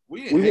shit.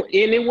 And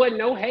it wasn't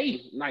no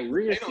hate, like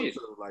real shit.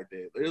 Like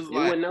that. It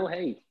wasn't no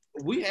hate.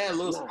 We had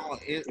little small.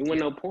 It wasn't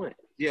no point.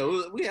 Yeah,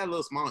 we had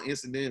little small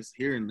incidents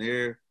here and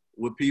there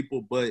with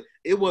people, but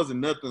it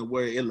wasn't nothing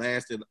where it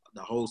lasted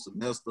the whole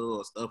semester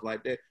or stuff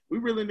like that. We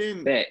really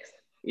didn't. Facts.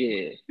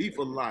 Yeah. Beef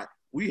a lot.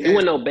 It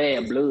wasn't no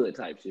bad blood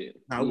type shit.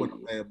 No, it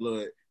wasn't no bad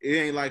blood. It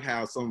ain't like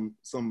how some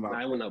of our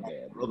other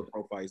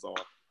pro fights are.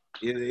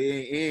 It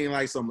ain't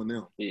like some of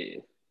them. Yeah.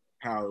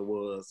 How it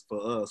was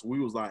for us. We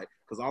was like,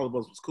 because all of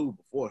us was cool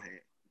beforehand.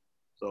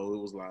 So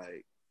it was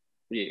like,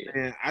 yeah.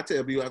 And I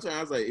tell people,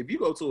 I was like, if you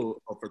go to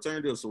a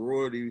fraternity or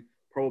sorority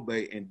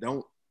probate and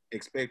don't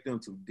expect them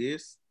to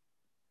diss,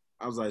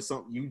 I was like,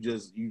 you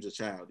just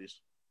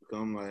childish.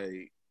 I'm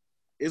like,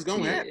 it's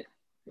gonna happen.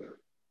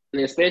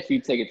 And especially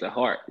you take it to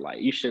heart.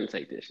 Like, you shouldn't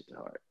take this shit to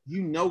heart.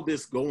 You know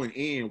this going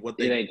in.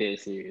 It ain't that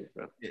serious,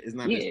 bro. It's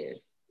not. Yeah,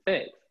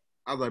 facts.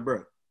 I was like,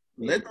 bro,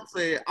 let them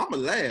say it. I'ma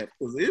laugh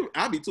because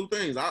I'd be two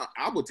things. I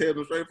would tell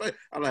them straight face.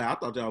 I'm like, I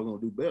thought y'all was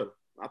gonna do better.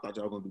 I thought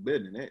y'all was gonna do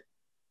better than that.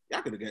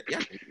 Y'all could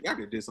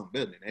have did something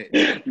better than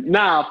that.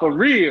 Nah, for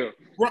real.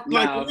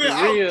 Like, for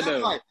real though.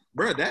 Like,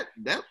 bro,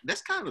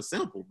 that's kind of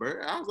simple, bro.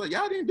 I was like,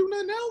 y'all didn't do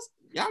nothing else.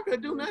 Y'all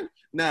could do nothing.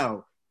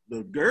 Now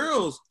the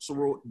girls,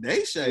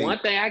 they shade. One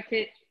thing I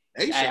can't.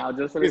 I was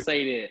just gonna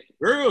say that.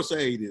 Girl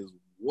shade is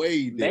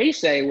way different. They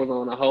shade was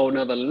on a whole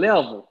nother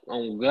level.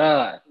 On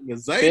God,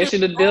 especially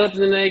the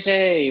Delta and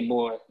AK,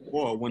 boy.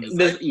 Boy, when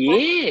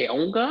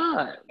on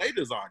God,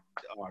 Raiders are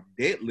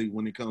deadly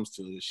when it comes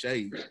to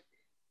shade.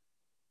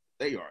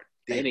 They are.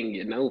 They didn't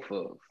get no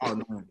fucks.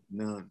 Oh,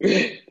 none.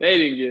 They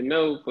didn't get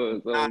no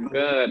fucks. Oh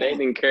God, they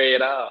didn't carry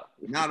it out.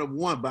 Not a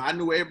one, but I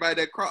knew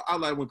everybody that crossed. I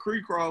was like, when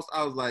Creed crossed,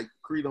 I was like,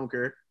 Creed don't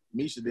care.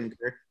 Misha didn't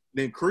care.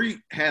 Then Creed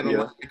had a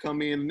lot to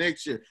come in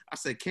next year. I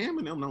said, Cam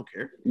and them don't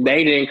care.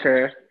 They didn't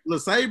care.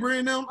 LeSabre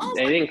and them,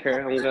 they didn't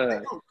care. Oh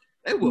God,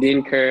 they will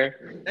didn't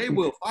care. They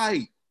will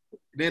fight.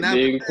 Then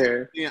didn't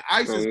care. Then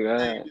ISIS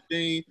the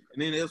thing,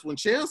 and then that's when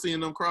Chelsea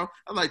and them cross.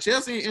 I was like,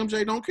 Chelsea and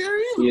MJ don't care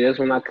either. Yeah, that's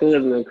when my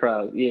cousin them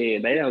cross. Yeah,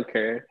 they don't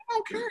care. They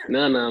don't care.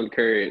 None of them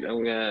cared.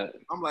 Oh God.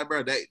 I'm like,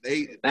 bro, they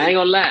I ain't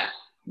gonna lie.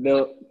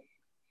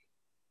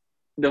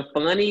 The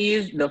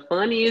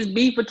funniest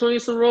beef between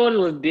sorority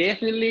was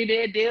definitely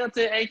that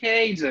Delta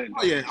aka joint.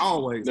 Oh yeah,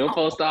 always. Them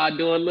folks started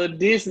doing little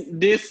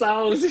diss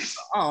songs.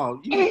 Oh,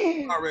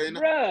 you already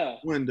know.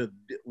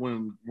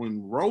 Bruh.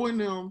 When Ro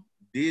and them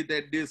did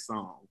that diss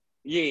song.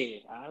 Yeah,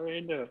 I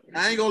already know.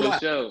 I ain't gonna lie.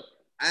 Sure.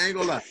 I ain't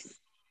gonna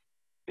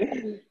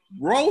lie.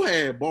 Ro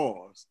had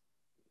bars.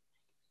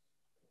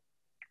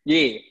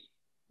 Yeah.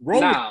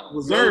 Ro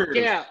reserved.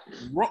 No cap.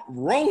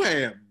 Ro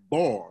had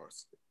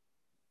bars.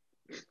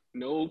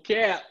 No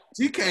cap.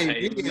 She came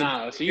in.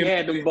 Nah, she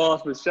had them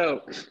bars for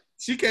sure.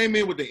 She came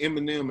in with the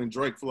Eminem and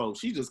Drake flow.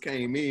 She just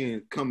coming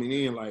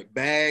in like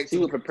bags. She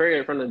was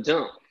prepared from the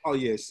jump. Oh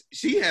yes,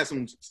 she had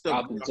some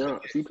stuff. Off the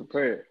jump, she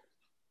prepared.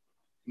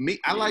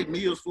 I like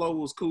Mia's flow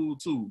was cool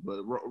too,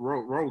 but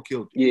Ro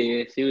killed it.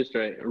 Yeah, she was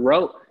straight.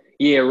 Ro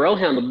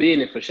handled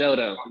business for sure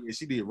though. Oh, yeah,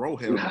 she did. Ro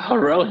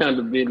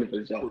handled business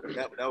for sure.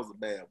 That was a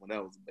bad one.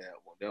 That was a bad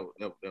one. That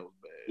was bad.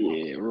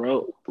 Yeah,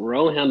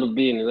 Ro handled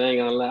business. I ain't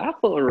gonna lie. I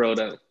fuck with Ro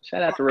though.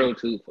 Shout out to Ro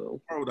too,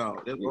 fool. Ro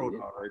dog. That's Ro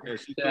dog right there.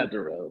 Shout out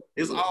to Ro.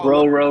 It's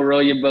all row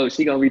your boat.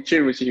 She gonna be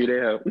cheering with you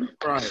there.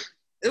 Right.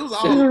 It was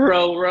all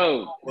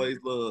row. Always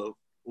love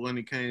when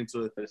it came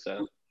to for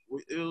sure.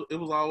 It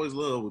was always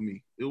love with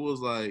me. It was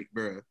like,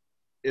 bruh,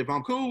 if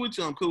I'm cool with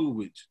you, I'm cool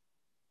with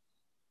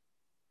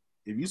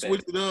you. If you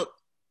switch it up,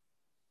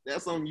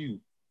 that's on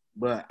you.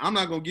 But I'm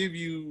not gonna give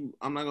you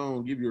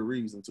a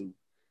reason to.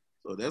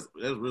 So that's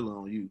really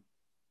on you.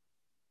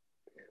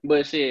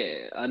 But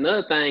shit,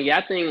 another thing,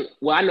 I think,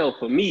 well, I know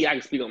for me, I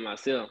can speak on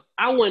myself.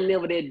 I wasn't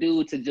never that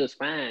dude to just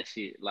find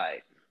shit.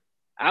 Like,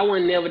 I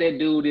wasn't never that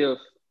dude if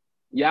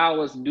y'all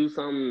was to do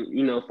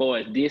something, for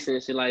us this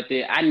and shit like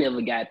that. I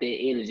never got that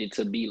energy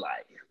to be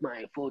like,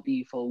 man, fuck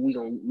these folks, we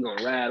gonna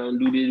ride on,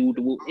 do this,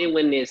 it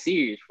wasn't that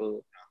serious,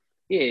 fool.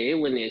 Yeah, it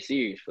wasn't that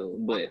serious, fool.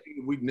 But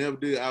we never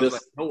did. I was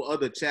like, no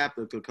other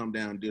chapter could come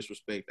down and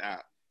disrespect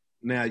out.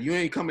 Now you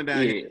ain't coming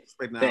down here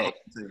disrespecting our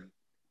team.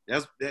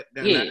 That's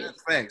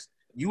facts.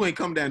 You ain't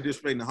come down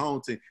disrespecting the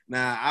home team.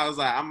 Now, I was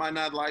like, I might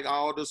not like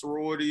all the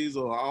sororities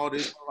or all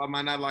this stuff. I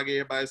might not like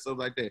everybody, stuff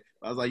like that.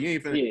 But I was like, you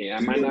ain't finna. Yeah, I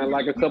might not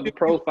like a couple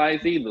pro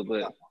fights either,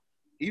 but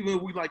even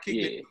if we like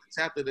kicking the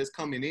chapter that's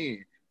coming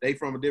in, they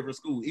from a different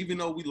school. Even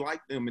though we like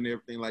them and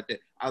everything like that,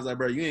 I was like,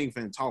 bro, you ain't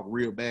finna talk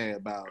real bad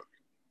about.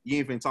 You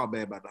ain't finna talk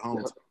bad about the home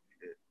team.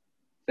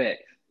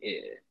 Facts, yeah.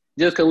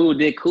 Just because we were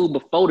that cool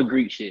before the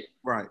Greek shit.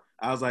 Right.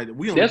 I was like,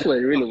 that's what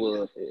it really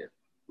was. Yeah.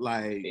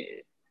 Like,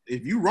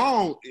 if you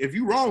wrong,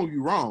 you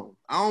wrong.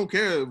 I don't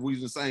care if we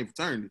in the same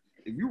fraternity.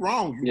 If you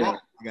wrong, you wrong,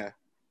 guy.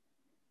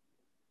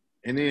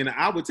 And then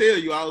I would tell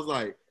you, I was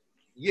like,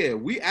 yeah,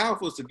 we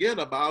alphas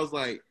together, but I was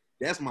like,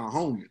 that's my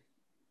homie.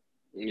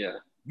 Yeah.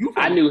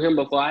 I knew him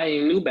before I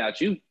even knew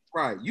about you.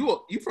 Right. You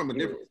from a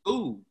different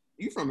school.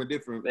 You from a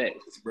different place,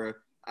 bro.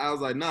 I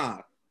was like, nah,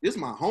 this is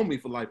my homie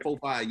for like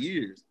 4-5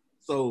 years.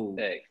 So,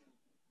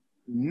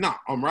 nah,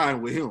 I'm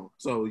riding with him.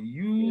 So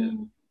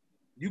you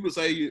could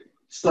say you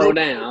slow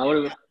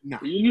down. Nah.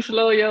 You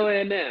slow your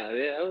ass down.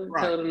 Yeah, I was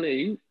telling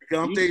them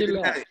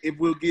that. It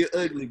will get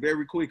ugly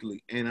very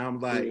quickly. And I'm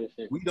like,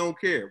 we don't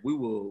care. We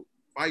will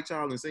fight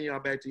y'all and send y'all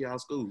back to y'all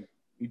school.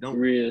 We don't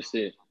real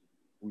shit.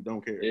 We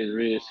don't care. It's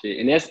real shit.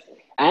 And I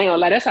ain't gonna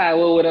lie, that's how it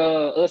was with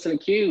us and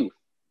Q.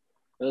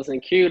 Us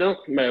and Q,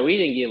 man, we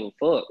didn't give a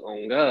fuck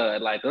on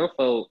God. Like them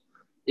folk,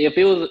 if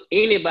it was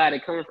anybody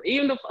coming from,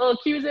 even the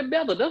Q's at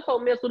Bethel, them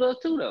folk messed with us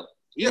too though.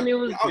 Even if it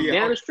was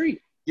down the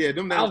street. Yeah,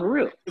 them down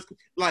real.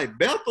 Like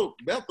Bethel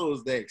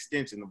is the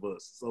extension of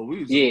us. So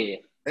we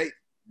was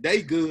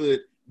they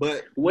good,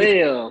 but we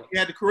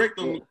had to correct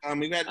them. I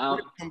mean, we had to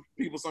correct some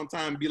people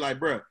sometimes and be like,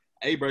 bro,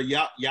 hey, bro,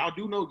 y'all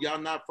do know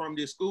y'all not from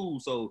this school.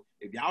 So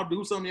if y'all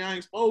do something y'all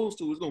ain't supposed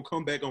to, it's gonna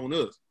come back on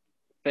us.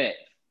 Fact.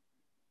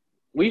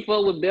 We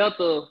fuck with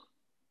Bethel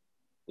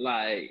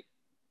like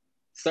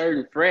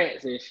certain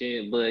frats and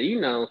shit, but you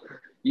know,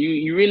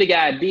 you really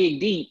gotta dig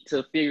deep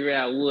to figure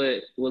out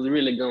what was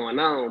really going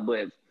on.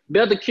 But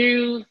Bethel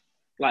Q's,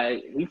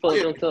 like we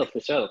fucked them tough for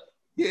sure.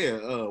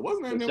 Yeah,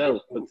 wasn't that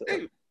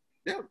name?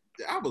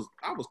 I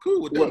was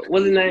cool with them.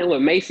 What's his name?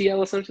 What, Maceo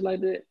or something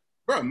like that?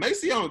 Bro,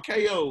 Maceo and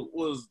KO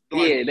was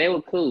like, they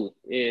were cool.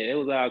 Yeah, it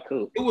was all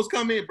cool. It was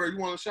come in, bro. You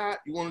want a shot?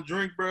 You want a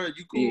drink, bro?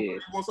 You cool? Yeah. Bro?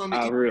 You want something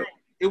to eat? Real.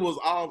 It was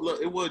all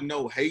love. It wasn't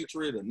no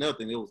hatred or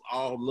nothing. It was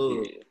all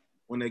love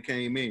when they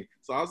came in.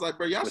 So I was like,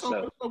 bro, y'all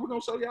we're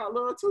gonna show y'all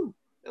love too.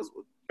 That's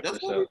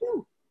what we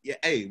do. Yeah,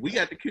 hey, we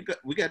got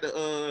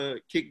the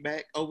kick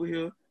back over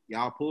here.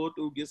 Y'all pull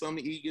through, get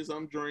something to eat, get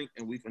something to drink,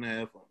 and we finna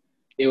have fun.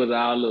 It was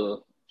all love,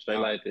 straight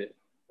like that.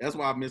 That's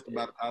why I missed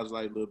about the college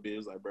life a little bit.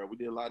 It's like, bro, we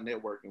did a lot of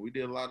networking. We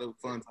did a lot of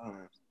fun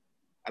times.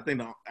 I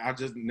think I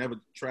just never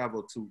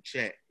traveled to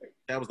Chat.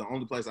 That was the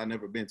only place I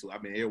never been to.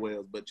 I've been everywhere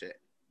else but Chat.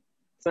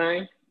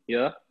 Same,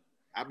 yeah.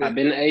 I've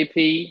been to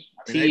AP,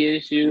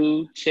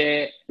 TSU,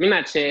 Chat. I mean,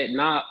 not Chat,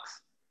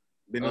 Knox,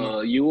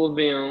 U of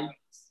M,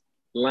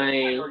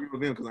 Lane. I know U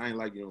of M because I ain't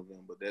like U of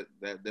M, but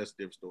that's a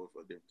different story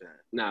for a different time.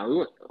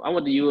 Nah, I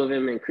went to U of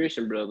M and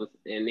Christian Brothers,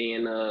 and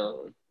then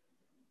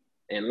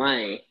and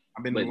Lane.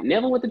 But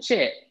never went to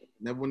Chat.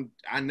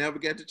 I never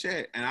got to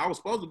Chat, and I was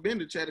supposed to been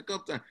to Chat a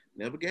couple times.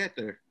 Never got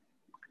there.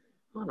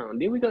 Hold on,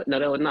 did we go? No,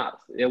 that was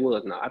Knox. It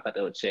was Knox. I thought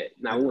that was Chat.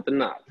 No, we went to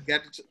Knox.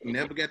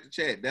 Never got to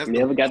Chat.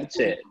 Never got to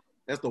Chat.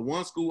 That's the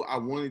one school I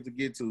wanted to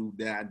get to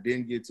that I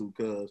didn't get to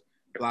because,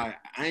 like,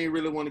 I ain't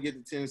really want to get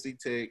to Tennessee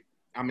Tech.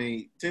 I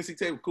mean, Tennessee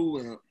Tech was cool,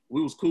 and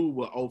we was cool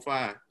with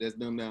 05. That's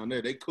them down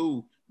there. They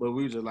cool, but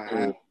we was just like,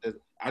 I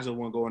just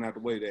want going out the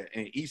way there.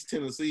 And East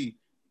Tennessee,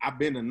 I've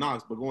been to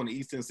Knox, but going to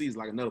East Tennessee is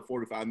like another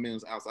 45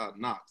 minutes outside of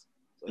Knox.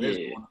 So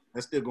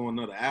that's still going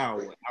another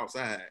hour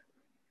outside.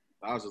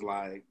 So I was just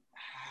like,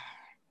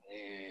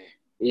 man.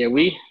 Yeah,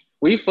 we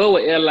fuck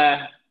with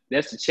LI.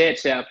 That's the Chat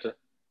chapter.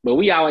 But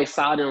we always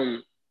saw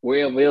them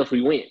wherever else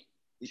we went.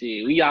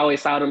 Shit, we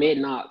always saw them at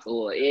Knox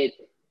or at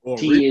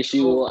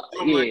TSU.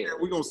 Like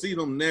we're going to see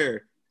them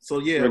there. So,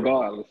 yeah.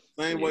 Regardless.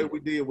 Same way we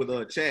did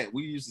with Chat.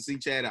 We used to see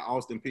Chat at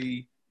Austin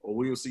P or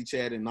we would see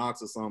Chat in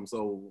Knox or something.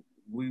 So,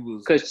 we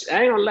was... Because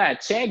I ain't gonna lie,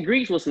 Chat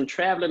Greeks was some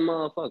traveling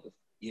motherfuckers.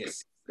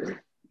 Yes.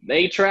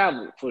 They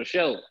traveled for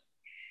sure.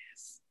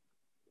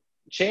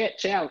 Chat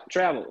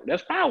travel.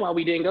 That's probably why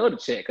we didn't go to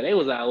Chat, because they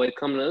was always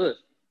coming to us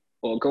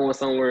or going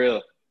somewhere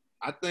else.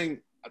 I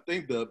think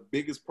the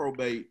biggest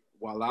probate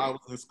while I was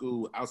in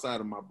school,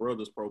 outside of my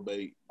brother's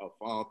probate of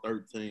fall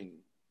 13,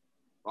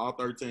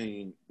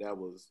 that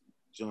was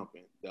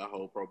jumping, that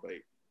whole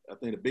probate. I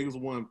think the biggest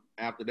one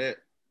after that,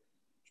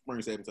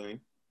 spring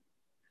 17.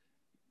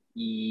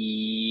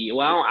 Yeah,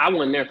 well, I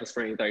wasn't there for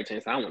spring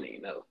 13, so I wouldn't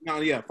even know.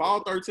 No, yeah, fall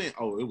 13.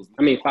 Oh, it was.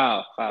 I mean,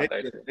 fall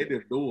 13. They did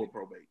a dual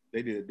probate.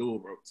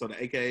 So the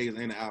AKAs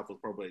and the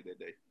Alphas probate that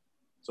day.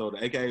 So the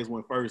AKAs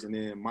went first, and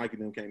then Mike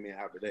and them came in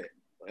after that.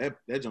 So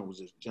that jump was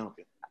just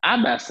jumping. I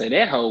about to say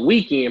that whole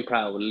weekend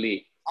probably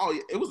lit. Oh,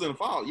 yeah, it was in the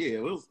fall. Yeah,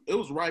 it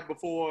was right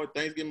before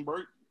Thanksgiving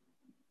break.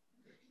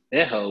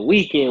 That whole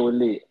weekend was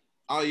lit.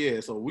 Oh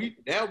yeah, so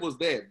that was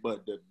that.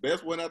 But the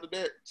best one after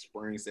that,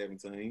 spring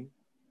 17,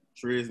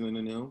 Tristan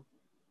and them.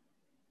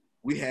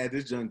 We had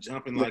this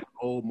jumping like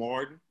old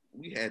Martin.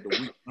 we had the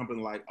week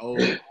jumping like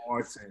old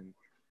hearts and.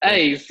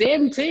 Hey,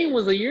 17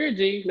 was a year,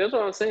 G. That's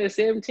what I'm saying.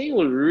 17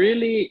 was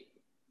really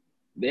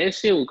that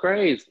shit was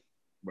crazy.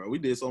 Bro, we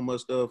did so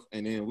much stuff,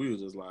 and then we was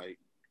just like,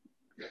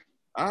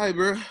 all right,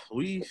 bro,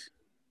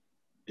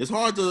 it's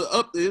hard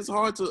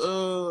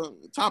to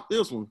top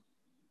this one.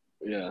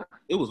 Yeah.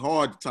 It was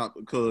hard to top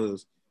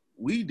because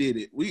we did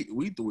it.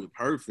 We threw it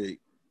perfect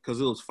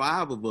because it was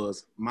 5 of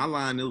us. My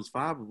line, it was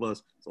 5 of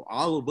us. So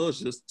all of us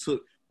just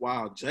took,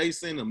 while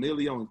Jason,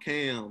 Emilio, and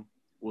Cam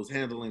was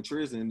handling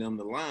Tristan and them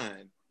the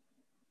line,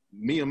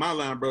 me and my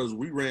line brothers,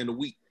 we ran the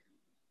week.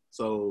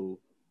 So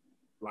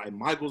like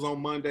Mike was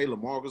on Monday,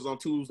 Lamar was on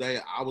Tuesday,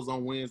 I was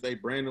on Wednesday,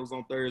 Brandon was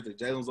on Thursday,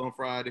 Jalen was on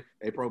Friday,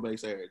 they probate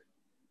Saturday.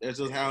 That's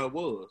just how it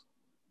was.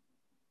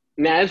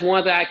 Now, that's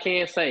one thing I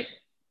can't say.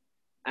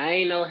 I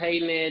ain't no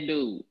hating that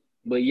dude.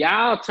 But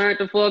y'all turned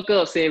the fuck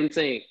up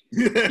 17.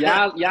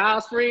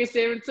 y'all spring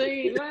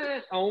 17,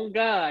 man. Oh,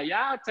 God.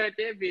 Y'all turned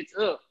that bitch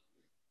up.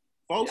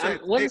 Folks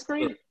was it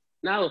spring?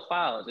 No, it was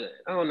fall.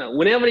 I don't know.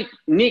 Whenever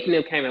Nick and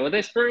them came out, was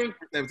that spring?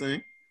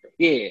 17.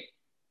 Yeah.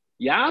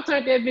 Y'all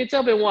turned that bitch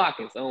up in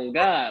Watkins. Oh,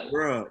 God.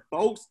 Bruh,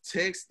 folks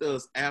text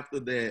us after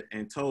that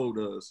and told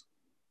us,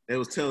 they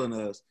was telling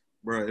us,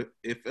 bruh,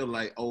 it felt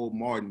like old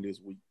Martin this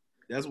week.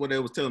 That's what they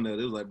was telling us.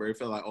 It was like, bruh, it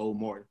felt like old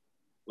Martin.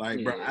 Like,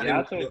 yeah, bro, I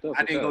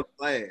didn't go to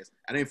class.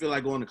 I didn't feel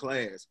like going to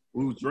class.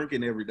 We was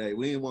drinking every day.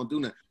 We didn't want to do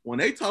nothing. When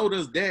they told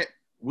us that,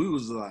 we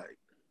was like,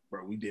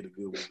 bro, we did a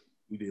good one.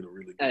 We did a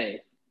really good one.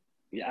 Hey,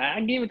 yeah,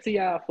 I give it to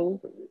y'all,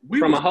 fool.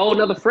 From a whole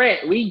nother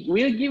frat,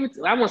 we'll give it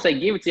to, I won't say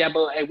give it to y'all,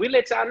 but hey, we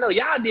let y'all know.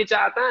 Y'all did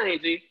y'all thing,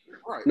 G.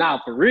 Right. Nah,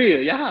 for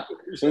real. Y'all,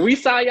 when we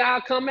saw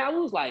y'all come out, we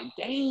was like,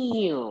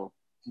 damn.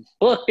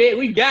 Fuck that,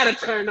 we gotta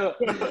turn up.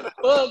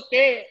 Fuck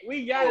that,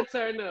 we gotta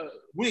turn up.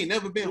 We ain't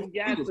never been.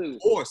 We was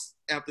forced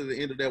after the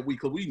end of that week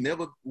because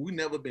we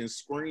never been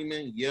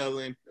screaming,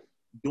 yelling,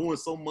 doing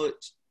so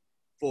much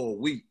for a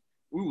week.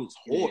 We was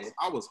hoarse. Yeah.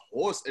 I was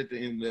hoarse at the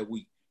end of that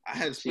week. I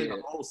had to spend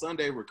the whole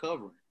Sunday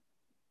recovering.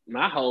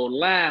 My whole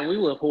line, we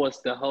were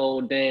hoarse the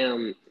whole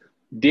damn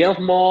Death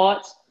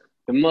March,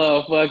 the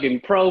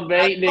motherfucking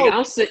probate. Nigga,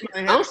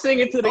 I'm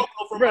singing to the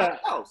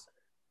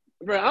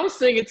bro. I'm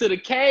singing to the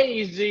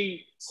cage,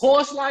 G.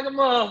 Horse like a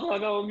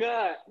motherfucker, oh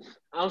God.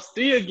 I'm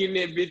still getting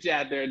that bitch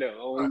out there though,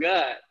 oh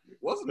God.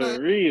 For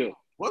real.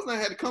 Wasn't I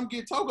had to come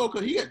get Togo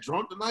because he got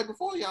drunk the night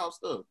before y'all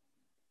stuff.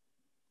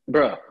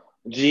 Bro,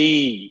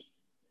 G.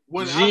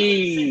 We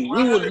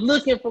was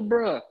looking for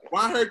bruh.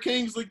 When I heard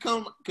Kingsley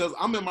come, because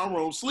I'm in my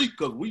room sleep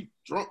because we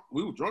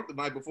were drunk the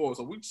night before,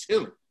 so we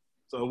chilling.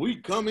 So we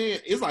come in,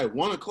 it's like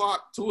 1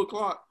 o'clock, 2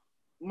 o'clock.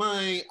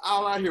 Man,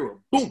 all I hear was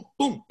boom,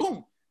 boom,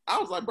 boom. I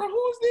was like, bro,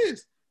 who is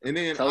this? And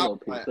then Togo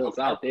picked us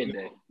out that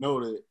day.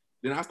 Know that.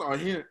 Then I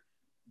started hearing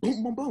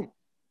boom, boom, boom.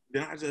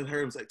 Then I just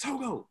heard him say,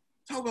 Togo,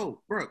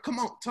 bro, come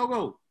on,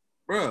 Togo.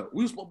 Bro,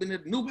 we was supposed to be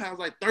in the new house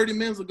like 30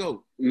 minutes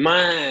ago.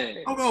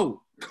 Man.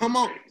 Togo, come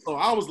on. So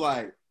I was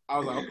like,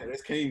 okay,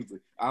 that's Kingsley.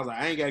 I was like,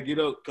 I ain't got to get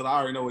up because I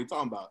already know what he's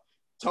talking about.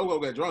 Togo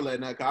got drunk last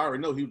night because I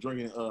already know he was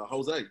drinking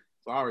Jose.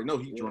 So I already know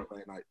he drunk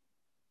last night.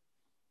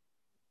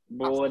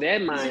 Boy,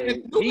 that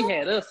man, he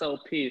had us so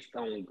pissed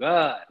on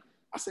God.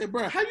 I said,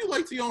 bro, how you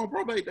late to your own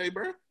probate day,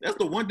 bro? That's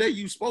the one day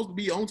you supposed to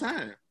be on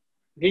time.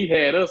 He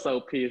had us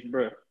so pissed,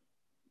 bro.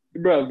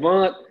 Bro,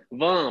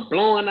 Von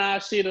blowing our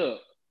shit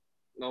up.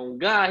 On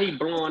God, he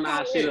blowing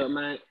our shit up,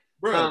 man.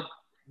 Bro,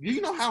 do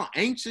you know how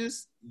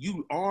anxious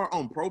you are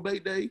on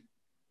probate day?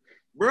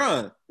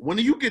 Bro, when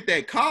you get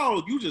that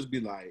call, you just be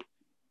like,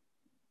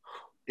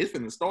 it's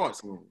finna start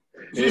soon.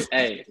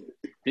 Hey,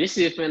 this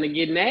shit finna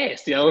get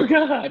nasty. Oh,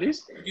 God.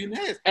 This get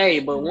nasty. Hey,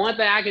 but one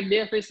thing I can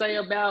definitely say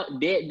about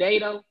that day,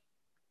 though,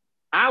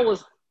 I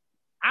was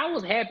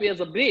happy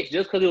as a bitch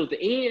just because it was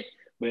the end.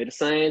 But at the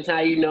same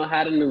time, you know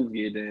how the news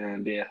get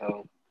down there,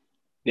 ho.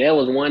 That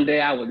was one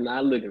day I was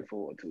not looking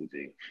forward to,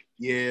 G.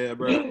 Yeah,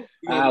 bro.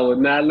 I was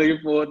not looking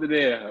forward to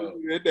that, ho.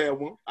 That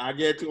one. I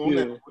get you on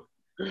that one.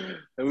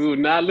 We were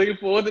not looking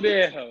forward to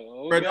that, ho.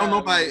 Oh, bro, don't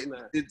nobody.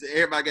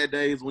 Everybody got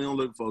days we don't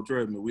look for.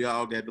 Trust me, we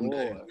all got them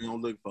days we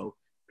don't look for.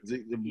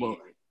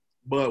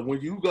 But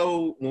when you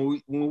go,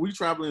 when we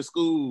travel in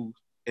schools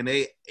and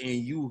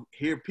you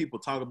hear people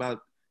talk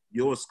about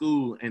your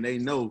school and they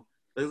know,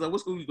 they're like,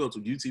 what school you go to?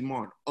 UT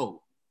Martin.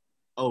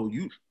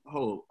 You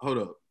hold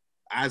up.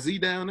 IZ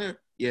down there?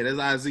 Yeah,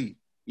 that's IZ.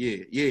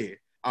 Yeah.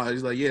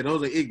 He's like, yeah,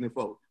 those are ignorant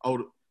folks.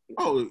 Hold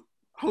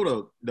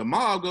up. The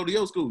mob go to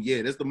your school?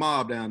 Yeah, that's the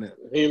mob down there.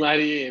 He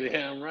like,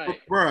 yeah, I'm right.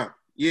 Bruh,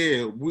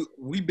 yeah,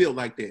 we built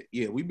like that.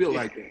 Yeah, we built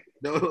like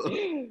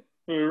that.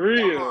 For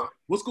real.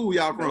 What school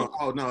y'all from?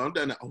 Oh, no, I'm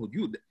down there.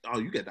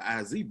 You got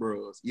the IZ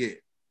bros. Yeah,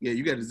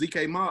 you got the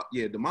ZK mob.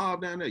 Yeah, the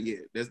mob down there.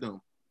 Yeah, that's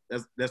them.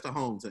 That's the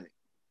home team.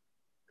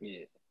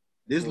 Yeah.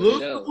 This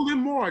little school in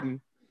Martin,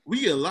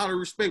 we get a lot of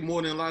respect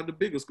more than a lot of the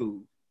bigger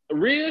schools.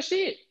 Real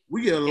shit.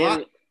 We get a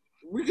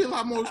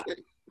lot more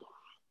respect.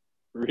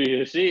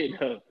 Real shit,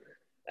 though.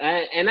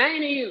 And I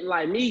ain't even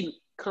like me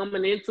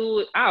coming into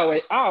it.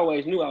 I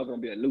always knew I was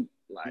gonna be a noob,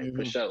 like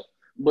for sure.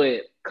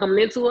 But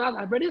coming into it, I was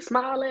like, bro, this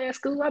small ass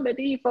school. I bet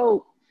these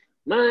folks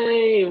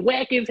Man,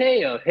 whack as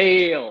hell.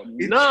 Hell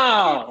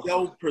no.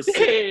 Your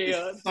percentage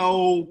is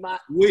so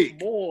quick.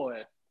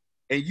 Boy.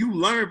 And you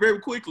learn very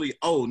quickly,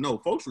 oh, no,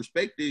 folks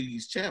respect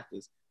these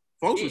chapters.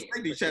 Folks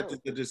respect these chapters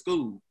at the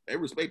school. They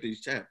respect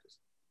these chapters.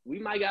 We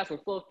might got some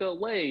fucked up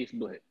ways,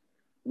 but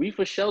we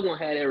for sure gonna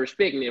have that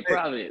respect in their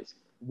province.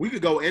 We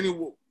could go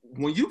anywhere.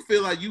 When you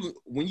feel like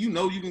when you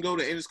know you can go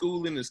to any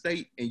school in the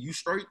state and you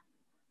straight.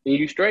 And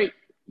you straight,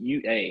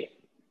 you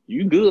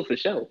good for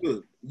sure.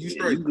 Good. You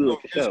straight. You good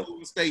for sure. School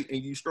and state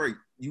and you straight.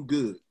 You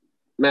good.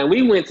 Man,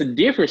 we went to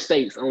different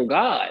states on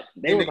God.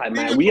 They was like,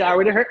 man, we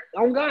already heard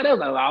on God. They was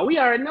like, oh, we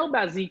already know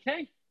about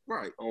ZK.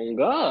 Right. On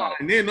God.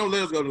 And then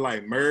let us go to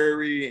like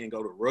Murray and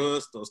go to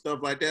Rust or stuff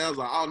like that. I was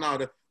like, oh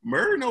no,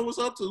 Murray know what's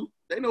up to.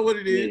 They know what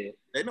it is. Yeah,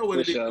 they know what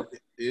it is.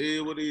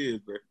 Yeah, what it is,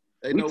 bro.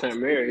 We turned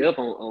Murray up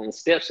on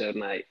steps that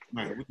night.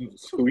 Man,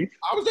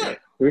 I was there.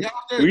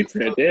 We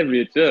turned that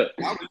bitch up.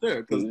 I was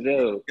there because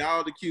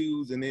y'all the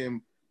Qs and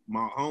then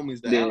my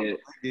homies that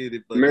did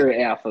it. But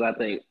Murray Alpha, I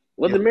think.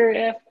 Was it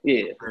Murray Alpha?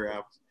 Yeah. Murray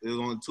Alpha. It was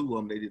only two of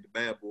them. They did the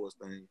Bad Boys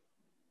thing.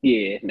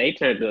 Yeah, they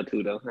turned it up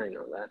too, though. I ain't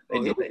gonna lie. It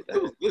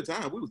was a good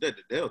time. We was at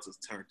the Deltas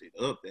turned it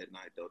up that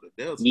night, though. The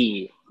Deltas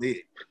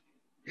lit.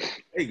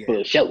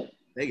 For sure.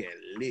 They got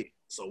lit.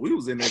 So we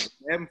was in there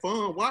having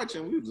fun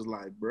watching. We was just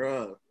like,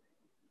 bruh.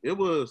 It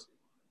was,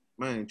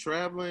 man,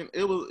 traveling.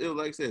 It was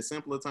like I said,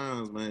 simpler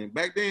times, man.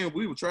 Back then,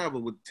 we would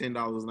travel with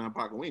 $10 in our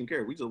pocket. We didn't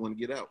care. We just want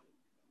to get out.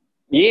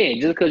 Yeah,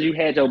 just because you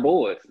had your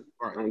boys.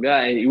 Right. Oh,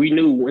 God, we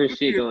knew when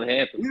shit gonna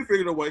happen. We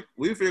figured a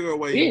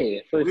way.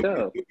 Yeah, for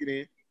sure.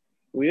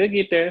 We'll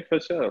get there for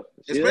sure.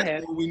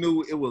 Especially when we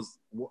knew it was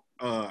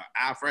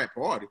our frat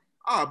party.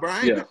 Oh, bro,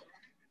 you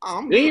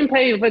ain't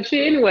paying for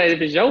shit anyway.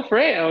 If it's your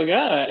frat, oh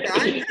God.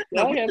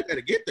 Yeah, we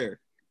gotta get there.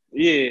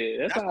 Yeah,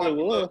 that's how it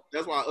was.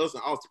 That's why us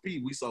and Austin P,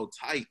 we so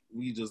tight.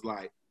 We just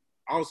like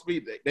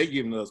Austin P, they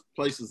giving us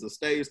places to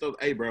stay and stuff.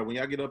 Hey, bro, when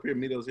y'all get up here,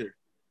 meet us here.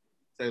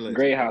 Say less.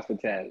 Great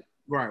hospitality.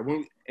 Right.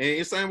 And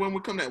it's same when we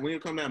come down. When you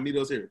come down, meet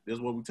us here. That's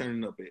what we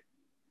turning up at.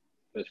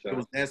 For sure. It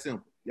was that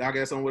simple. Y'all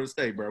got somewhere to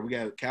stay, bro. We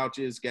got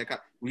couches.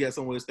 We got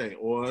somewhere to stay.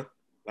 Or,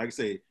 like I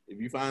said,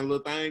 if you find a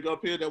little thing up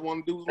here that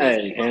want to do,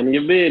 handle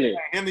your business.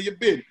 Handle your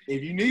business.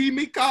 If you need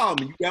me, call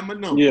me. You got my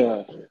number.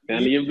 Yeah,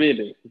 handle your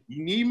business.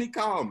 You need me,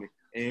 call me.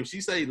 And if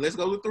she say, let's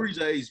go to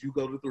 3J's, you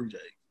go to 3J's.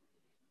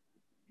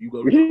 You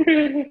go to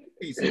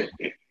 3J's.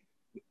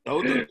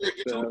 Go to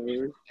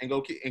 3J's and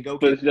go kick it.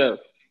 For sure.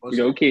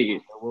 Go kick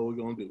it. That's what we're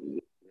going to do.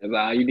 That's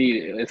all you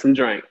need. There's some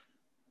drink.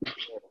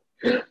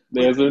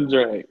 There's some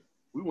drink.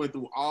 We went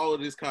through all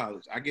of this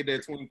college. I get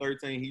that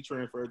 2013. He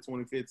transferred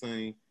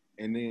 2015.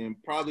 And then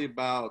probably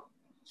about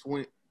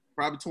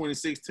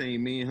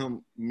 2016, me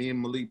and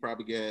Malik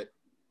probably got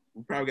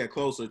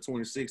closer to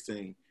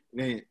 2016.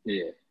 Then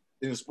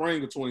in the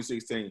spring of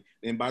 2016.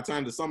 And by the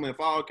time the summer and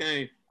fall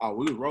came,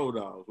 we was roll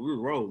dogs. We was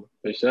rolling.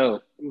 For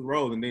sure. We was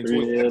rolling. Then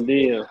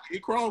he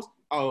crossed.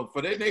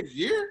 For that next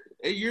year,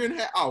 a year and a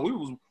half,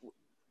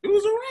 it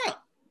was a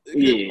wrap.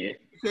 Yeah. You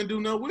couldn't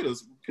do nothing with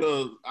us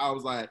because I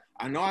was like,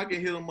 I know I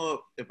can hit him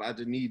up if I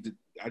just need to.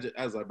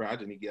 I was like, bro, I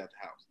just need to get out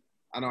the house.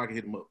 I know I can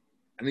hit him up.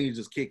 I need to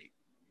just kick it.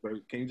 Bro,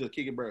 can you just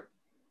kick it, bro?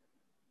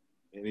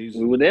 And we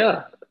were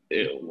there.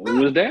 We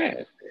was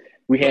there.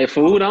 We had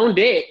food on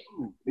deck.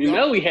 We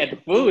had the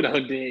food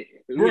on deck.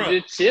 We were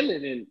just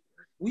chilling and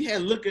we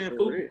had liquor and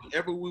food.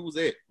 Wherever we was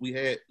at, we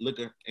had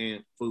liquor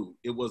and food.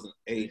 It wasn't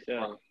a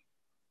problem.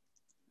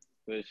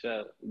 For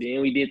sure.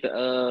 Then we did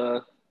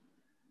the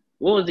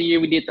what was the year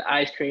we did the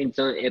ice cream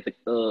joint at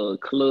the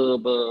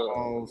club?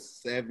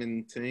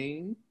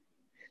 17.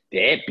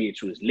 That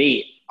bitch was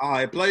lit.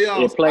 At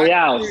playoffs.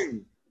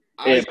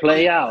 At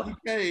playoffs.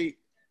 ZK,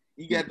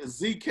 you got the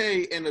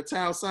ZK and the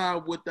Towel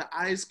Side with the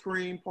ice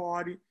cream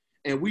party.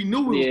 And we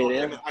knew we was going to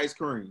have the ice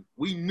cream.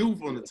 We knew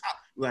from the top.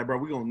 Like, bro,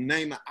 we're going to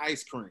name the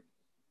ice cream.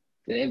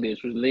 That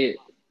bitch was lit.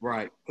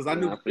 Right. Because I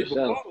knew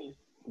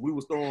we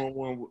was throwing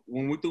one.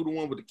 When we threw the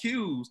one with the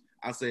Qs,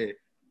 I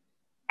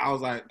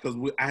was like, because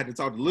I had to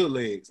talk to Little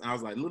Legs. I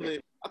was like, Little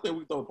Legs, I think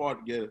we throw a party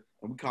together.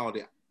 And we call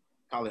it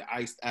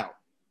Iced Out.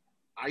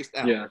 Iced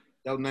Out. Yeah.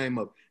 That was the name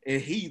of it.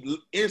 And he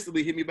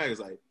instantly hit me back. It's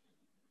like,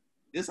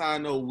 this how I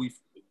know we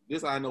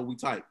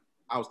tight.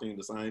 I was thinking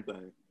the same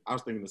thing.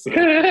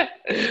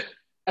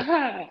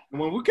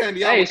 When we came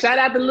to shout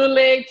out to Little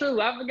Leg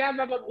too. I forgot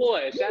about my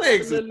boy. Shout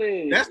out to Little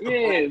Leg. That's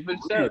the for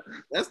sure.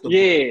 That's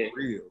the for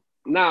real.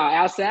 No,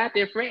 outside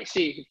that frat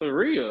shit for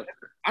real.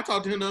 I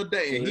talked to him the other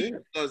day and he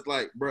was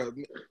like, bro,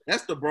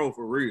 that's the bro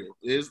for real.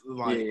 It's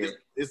like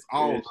it's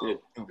all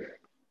shit.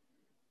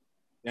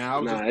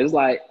 Now it's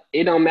like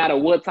it don't matter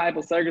what type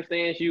of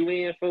circumstance you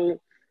in,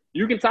 fool.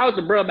 You can talk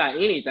to bro about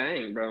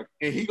anything, bro.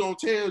 And he gonna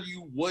tell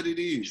you what it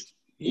is.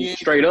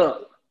 Straight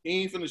up.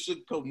 He ain't finna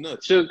sugarcoat nothing.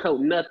 Sugarcoat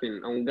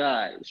nothing on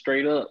God.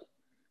 Straight up.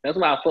 That's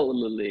why I fuck with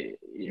Lil Leg.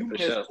 Yeah, you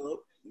messed up.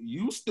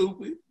 You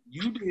stupid.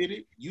 You did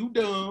it. You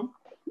dumb.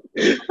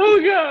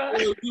 Oh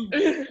God.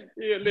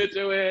 Yeah, let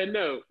your ass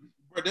know.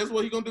 Bro, that's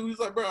what he gonna do. He's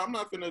like, bro, I'm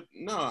not finna.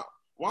 Nah.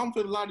 Why I'm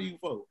finna lie to you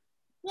for?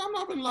 I'm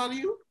not finna lie to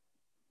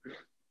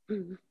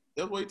you.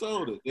 That's what he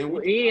told us. Then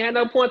He ain't had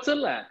no point to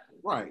lie.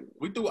 right.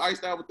 We threw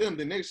iced out with them.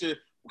 The next year,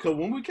 because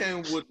when we came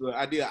with the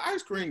idea of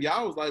ice cream,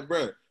 y'all was like,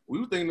 bro, we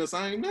were thinking the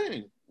same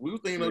thing. We were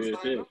thinking of the same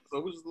thing. So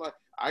we was like,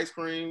 ice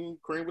cream,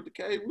 cream with the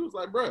cake. We was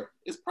like, bro,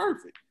 it's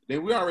perfect.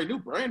 Then we already knew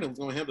Brandon was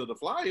going to handle the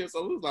flyer.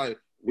 So we was like,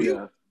 we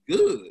were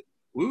good.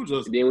 We were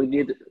just. Then we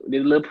did a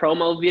little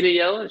promo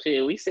video and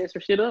shit. We set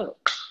some shit up.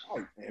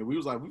 Right. And we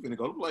was like, we finna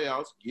go to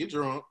playoffs, get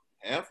drunk,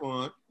 have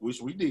fun,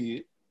 which we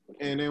did.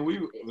 And then we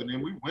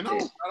went on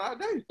about our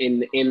day.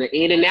 And the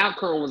end and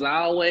outcome was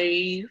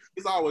always.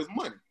 It's always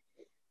money.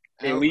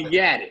 And we like,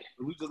 got it.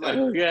 We just like,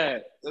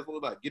 that's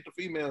what we're like. Get the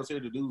females here,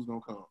 the dudes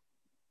gonna come.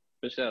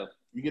 For sure.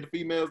 You get the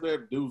females there,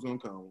 the dudes gonna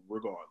come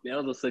regardless.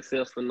 That was a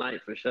successful night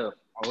for sure.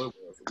 Oh, it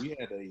was. We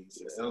had a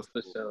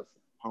successful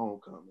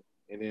homecoming.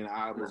 And then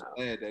I was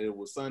glad that it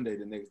was Sunday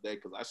the next day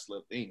because I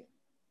slept in.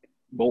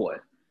 Boy.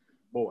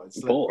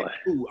 Slept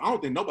in. Ooh, I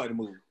don't think nobody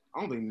moved.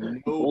 I don't think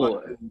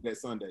nobody moved that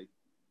Sunday.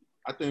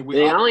 I think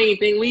we. I don't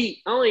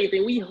even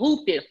think we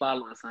hooped that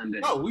following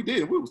Sunday. No, we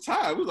did. We was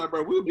tired. We was like,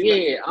 bro, we'll be.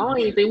 Yeah, I don't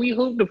even think we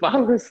hooped the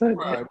following Sunday.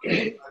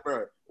 Right,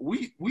 bro.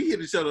 We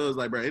hit each other. I was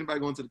like, bro, anybody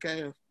going to the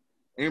Cavs?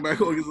 Anybody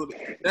going to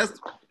get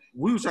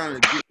we was trying to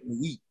get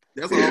something to eat.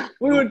 That's all.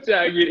 We were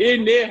trying to get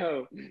in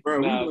there,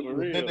 bro. Nah, we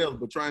were nothing else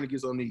but trying to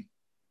get something to eat.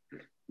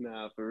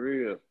 Nah, for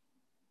real.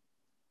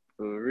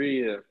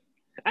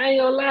 I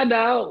ain't gonna lie,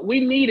 dog.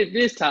 We needed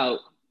this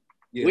talk.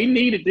 Yeah. We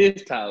needed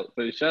this talk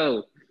for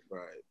sure.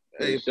 Right.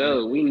 For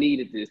sure. We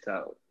needed this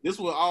talk. This is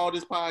what all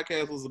this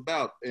podcast was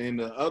about. And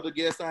the other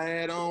guests I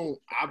had on,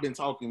 I've been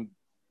talking.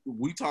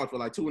 We talked for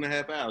like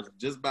 2.5 hours,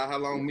 just about how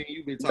long me and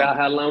you been talking. About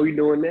how long we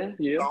doing that?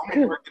 Yeah. So I'm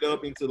gonna break it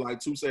up into like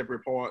 2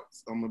 separate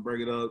parts. I'm gonna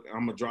break it up.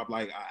 I'm gonna drop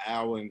like 1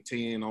 hour and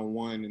 10 on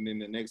one, and then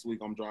the next week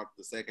I'm drop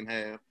the second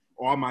half,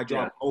 or I might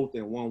drop both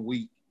in 1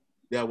 week.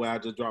 That way I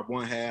just drop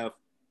one half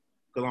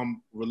because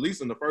I'm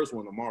releasing the first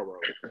one tomorrow.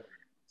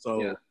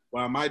 So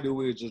what I might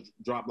do is just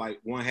drop like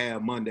one half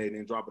Monday,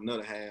 then drop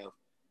another half,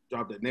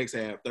 drop the next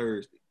half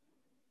Thursday.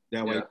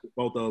 That way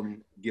both of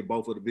them get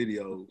both of the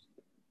videos,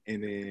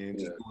 and then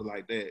just do it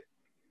like that.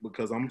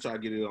 Because I'm trying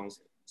to get it on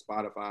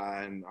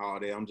Spotify and all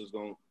that. I'm just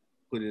gonna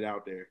put it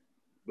out there.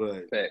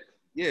 But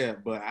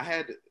but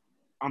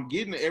I'm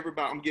getting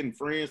everybody. I'm getting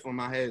friends from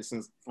I had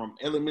since from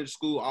elementary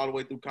school all the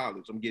way through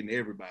college. I'm getting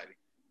everybody.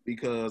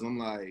 Because I'm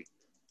like,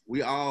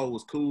 we all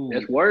was cool.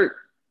 That's work.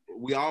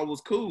 We all was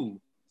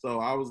cool. So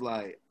I was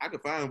like, I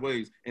could find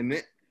ways. And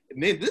then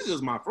this is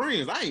my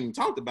friends. I ain't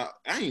talked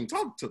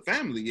to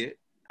family yet.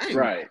 I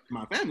ain't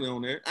my family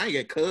on there. I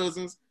ain't got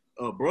cousins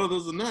or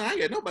brothers or nothing. I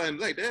ain't got nobody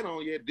like that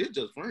on yet. This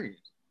just friends.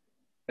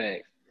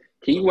 Thanks.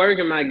 Keep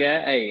working, my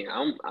guy. Hey,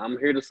 I'm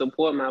here to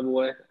support my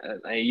boy.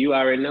 Hey, you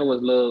already know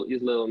it's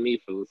little me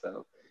food.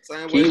 So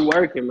keep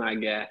working, my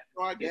guy.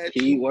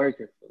 Keep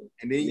working.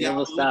 And then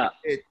never stop.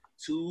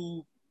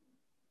 2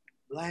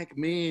 black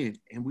men,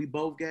 and we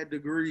both got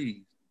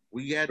degrees.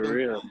 We got for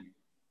real.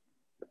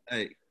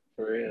 Hey,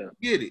 for real.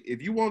 Get it.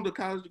 If you want a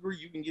college degree,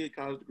 you can get a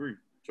college degree.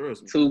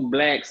 Trust me. 2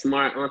 black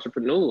smart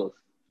entrepreneurs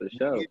for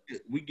sure.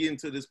 We get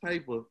into this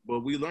paper,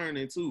 but we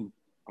learning too.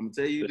 I'm gonna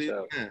tell you this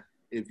now.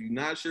 If you're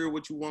not sure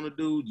what you want to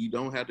do, you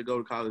don't have to go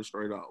to college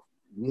straight off.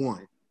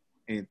 1.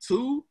 And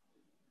 2,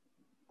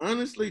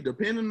 honestly,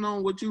 depending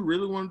on what you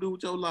really want to do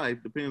with your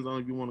life, depends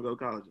on if you want to go to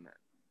college or not.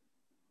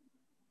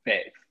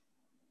 Facts.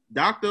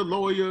 Doctor,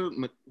 lawyer,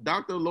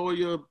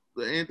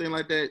 anything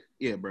like that,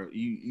 yeah, bro,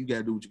 you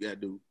gotta do what you gotta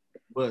do.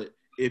 But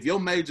if your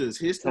major is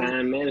history,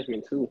 time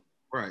management too,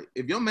 right?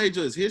 If your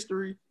major is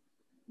history,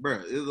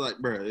 bro, it's like,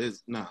 bro,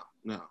 it's no.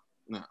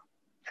 Like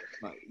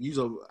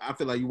I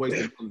feel like you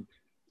wasting.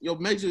 Your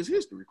major is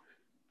history.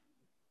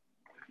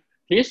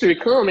 History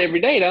come every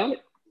day, don't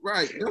it?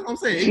 Right, that's what I'm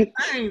saying. It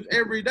changes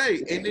every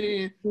day, and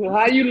then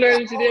how you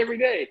learn it every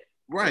day?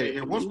 Right,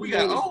 and once we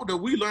got older,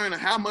 we learned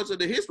how much of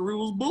the history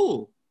was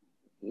bull.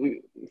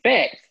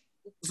 Facts.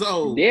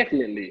 So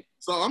definitely.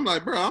 So I'm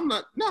like,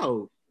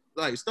 bro,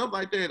 like stuff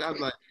like that. I was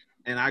like,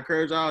 and I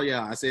encourage all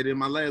y'all. I said in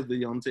my last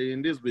video, I'm telling you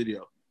in this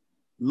video,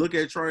 look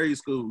at trade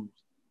schools.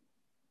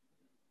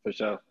 For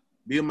sure.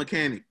 Be a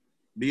mechanic.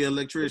 Be an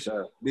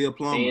electrician. Be a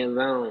plumber.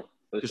 Hands-on.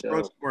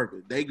 Construction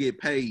worker. They get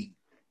paid.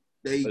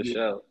 They get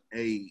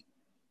paid.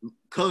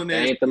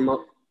 Culinary.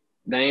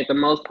 They ain't the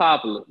most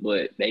popular,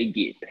 but they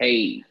get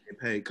paid. They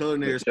pay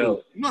culinary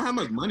school. You know how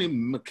much money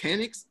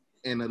mechanics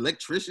and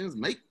electricians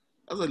make?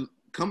 I was like,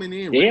 coming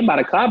in. Yeah, about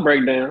a car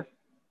breakdown.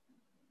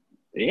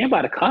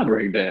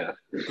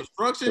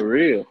 Construction. For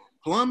real.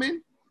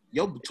 Plumbing.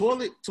 Your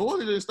toilet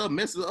and stuff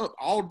messes up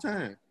all the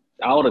time.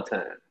 All the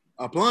time.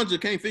 A plunger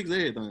can't fix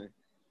everything.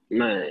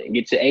 Man,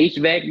 get your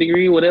HVAC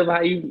degree, whatever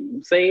how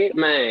you say it,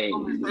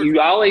 man. You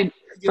always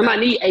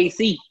somebody need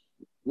AC.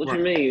 What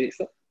you mean?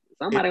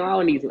 Somebody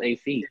always needs some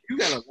AC. If you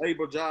got a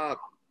labor job,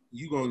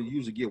 you're gonna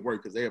usually get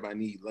work because everybody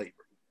needs labor.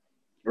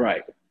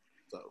 Right.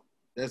 So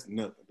that's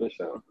nothing. For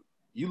sure.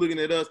 You looking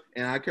at us,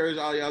 and I encourage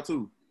all y'all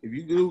too. If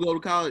you do go to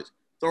college,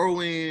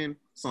 throw in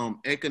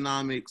some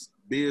economics,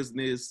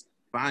 business,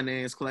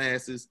 finance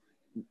classes.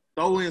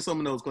 Throw in some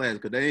of those classes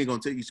because they ain't gonna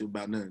teach you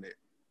about none of that.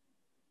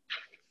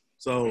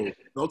 So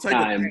go take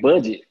and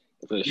budget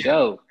for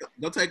sure.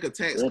 Go take a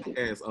tax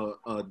class,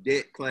 a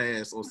debt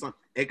class, or some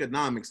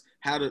economics,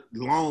 how to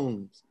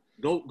loans.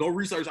 Go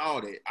research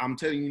all that. I'm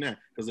telling you now,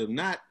 because if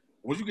not,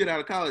 once you get out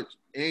of college,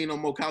 ain't no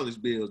more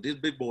college bills. There's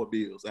big boy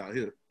bills out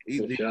here.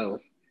 For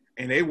sure.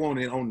 And they want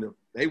it on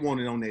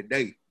that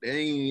day. They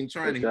ain't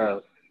trying to hear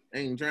it. They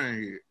ain't trying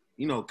to hear it.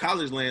 You know,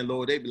 college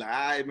landlord, they be like,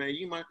 all right,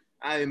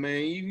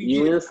 man,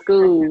 you in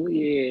school,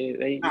 yeah.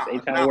 They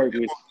try to work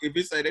with you. If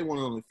it say they want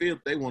it on the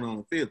 5th, they want it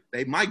on the 5th.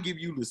 They might give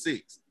you the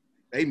 6th.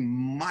 They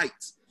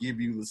might give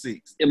you the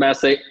 6th. I'm about to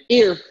say,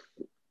 if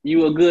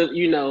you a good,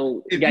 you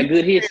know, you got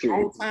good history.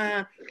 On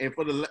time,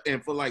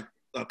 and for like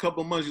a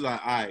couple months, you're like,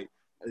 all right,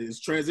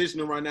 it's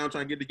transitioning right now,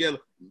 trying to get together.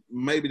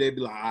 Maybe they'd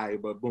be like, all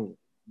right, but boom.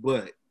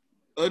 But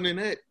other than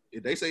that,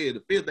 if they say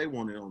the 5th, they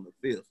want it on the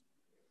 5th.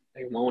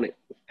 They want it.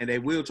 And they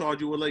will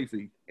charge you a late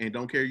fee and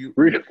don't care you.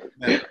 Real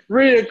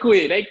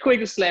quick. They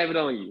quick to slap it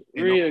on you.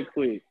 Real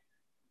quick.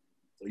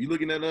 So you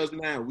looking at us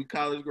now. We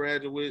college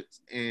graduates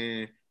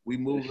and we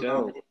moved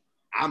on.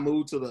 I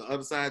moved to the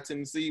other side of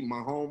Tennessee. My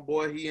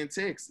homeboy, he in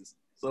Texas.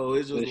 So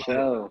it's just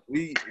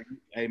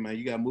hey man,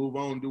 you gotta move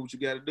on and do what you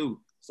gotta do.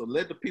 So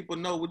let the people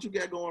know what you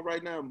got going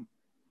right now.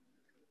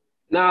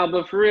 No,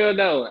 but for real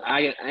though,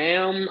 I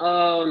am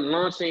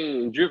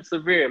launching Drip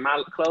Severe,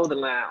 my clothing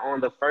line,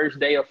 on the first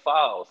day of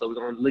fall. So we're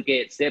gonna look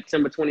at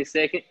September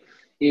 22nd.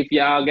 If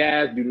y'all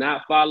guys do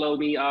not follow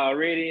me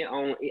already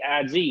on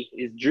IG,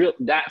 it's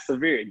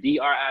drip.severe,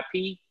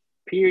 DRIP.SVR.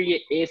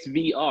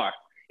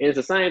 And it's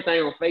the same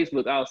thing on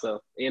Facebook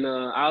also. And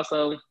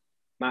also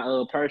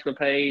my personal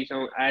page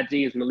on IG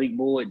is Malik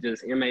Boyd,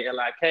 just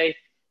MALIK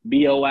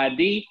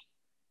BOID.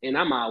 And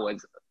I'm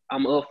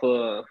up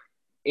for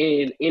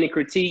any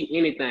critique,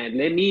 anything.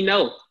 Let me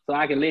know so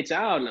I can let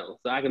y'all know,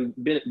 so I can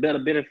better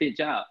benefit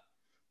y'all.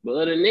 But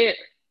other than that,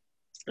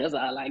 that's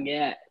all I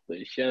got for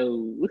the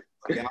show.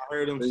 Y'all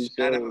heard him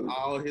shout out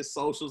all his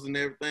socials and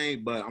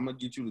everything, but I'm going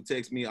to get you to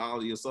text me all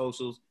of your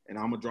socials, and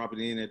I'm going to drop it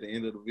in at the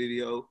end of the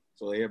video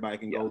so everybody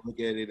can go look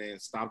at it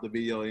and stop the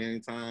video at any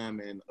time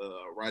and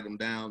write them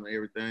down and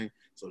everything.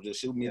 So just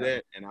shoot me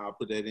that, and I'll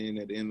put that in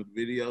at the end of the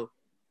video.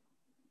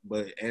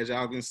 But as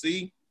y'all can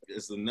see,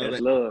 it's another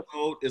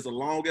episode. It's a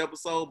long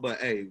episode, but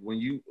hey, when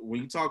you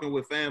talking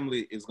with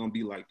family, it's going to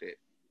be like that.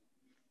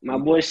 My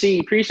boy She,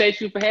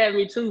 appreciate you for having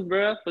me too,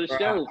 bro. For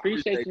sure.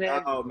 Appreciate you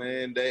having me. Oh,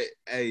 man,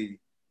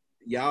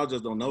 y'all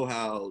just don't know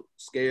how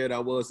scared I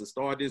was to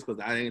start this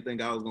because I didn't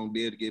think I was going to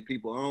be able to get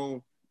people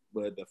on.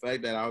 But the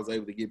fact that I was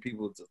able to get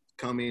people to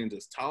come in and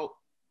just talk,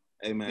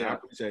 hey, man, I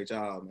appreciate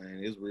y'all,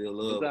 man. It's real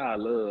love.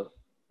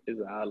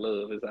 It's our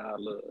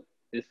love.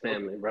 It's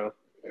family, bro.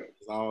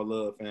 It's all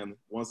love, family.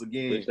 Once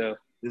again,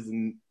 this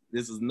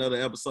is another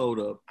episode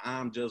of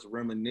I'm Just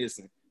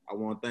Reminiscing. I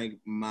want to thank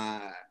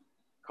my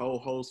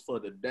co-host for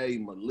the day,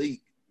 Malik.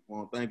 I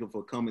want to thank him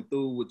for coming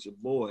through with your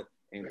boy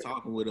and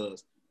talking with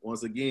us.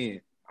 Once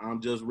again,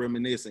 I'm Just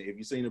Reminiscing. If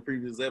you've seen the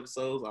previous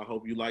episodes, I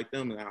hope you like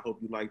them, and I hope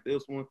you like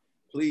this one.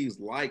 Please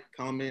like,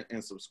 comment,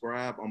 and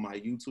subscribe on my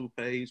YouTube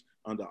page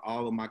under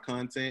all of my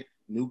content.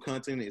 New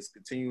content is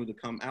continuing to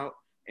come out.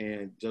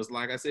 And just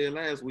like I said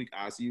last week,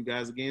 I'll see you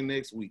guys again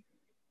next week.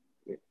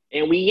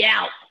 And we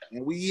out.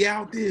 And we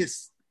out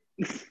this.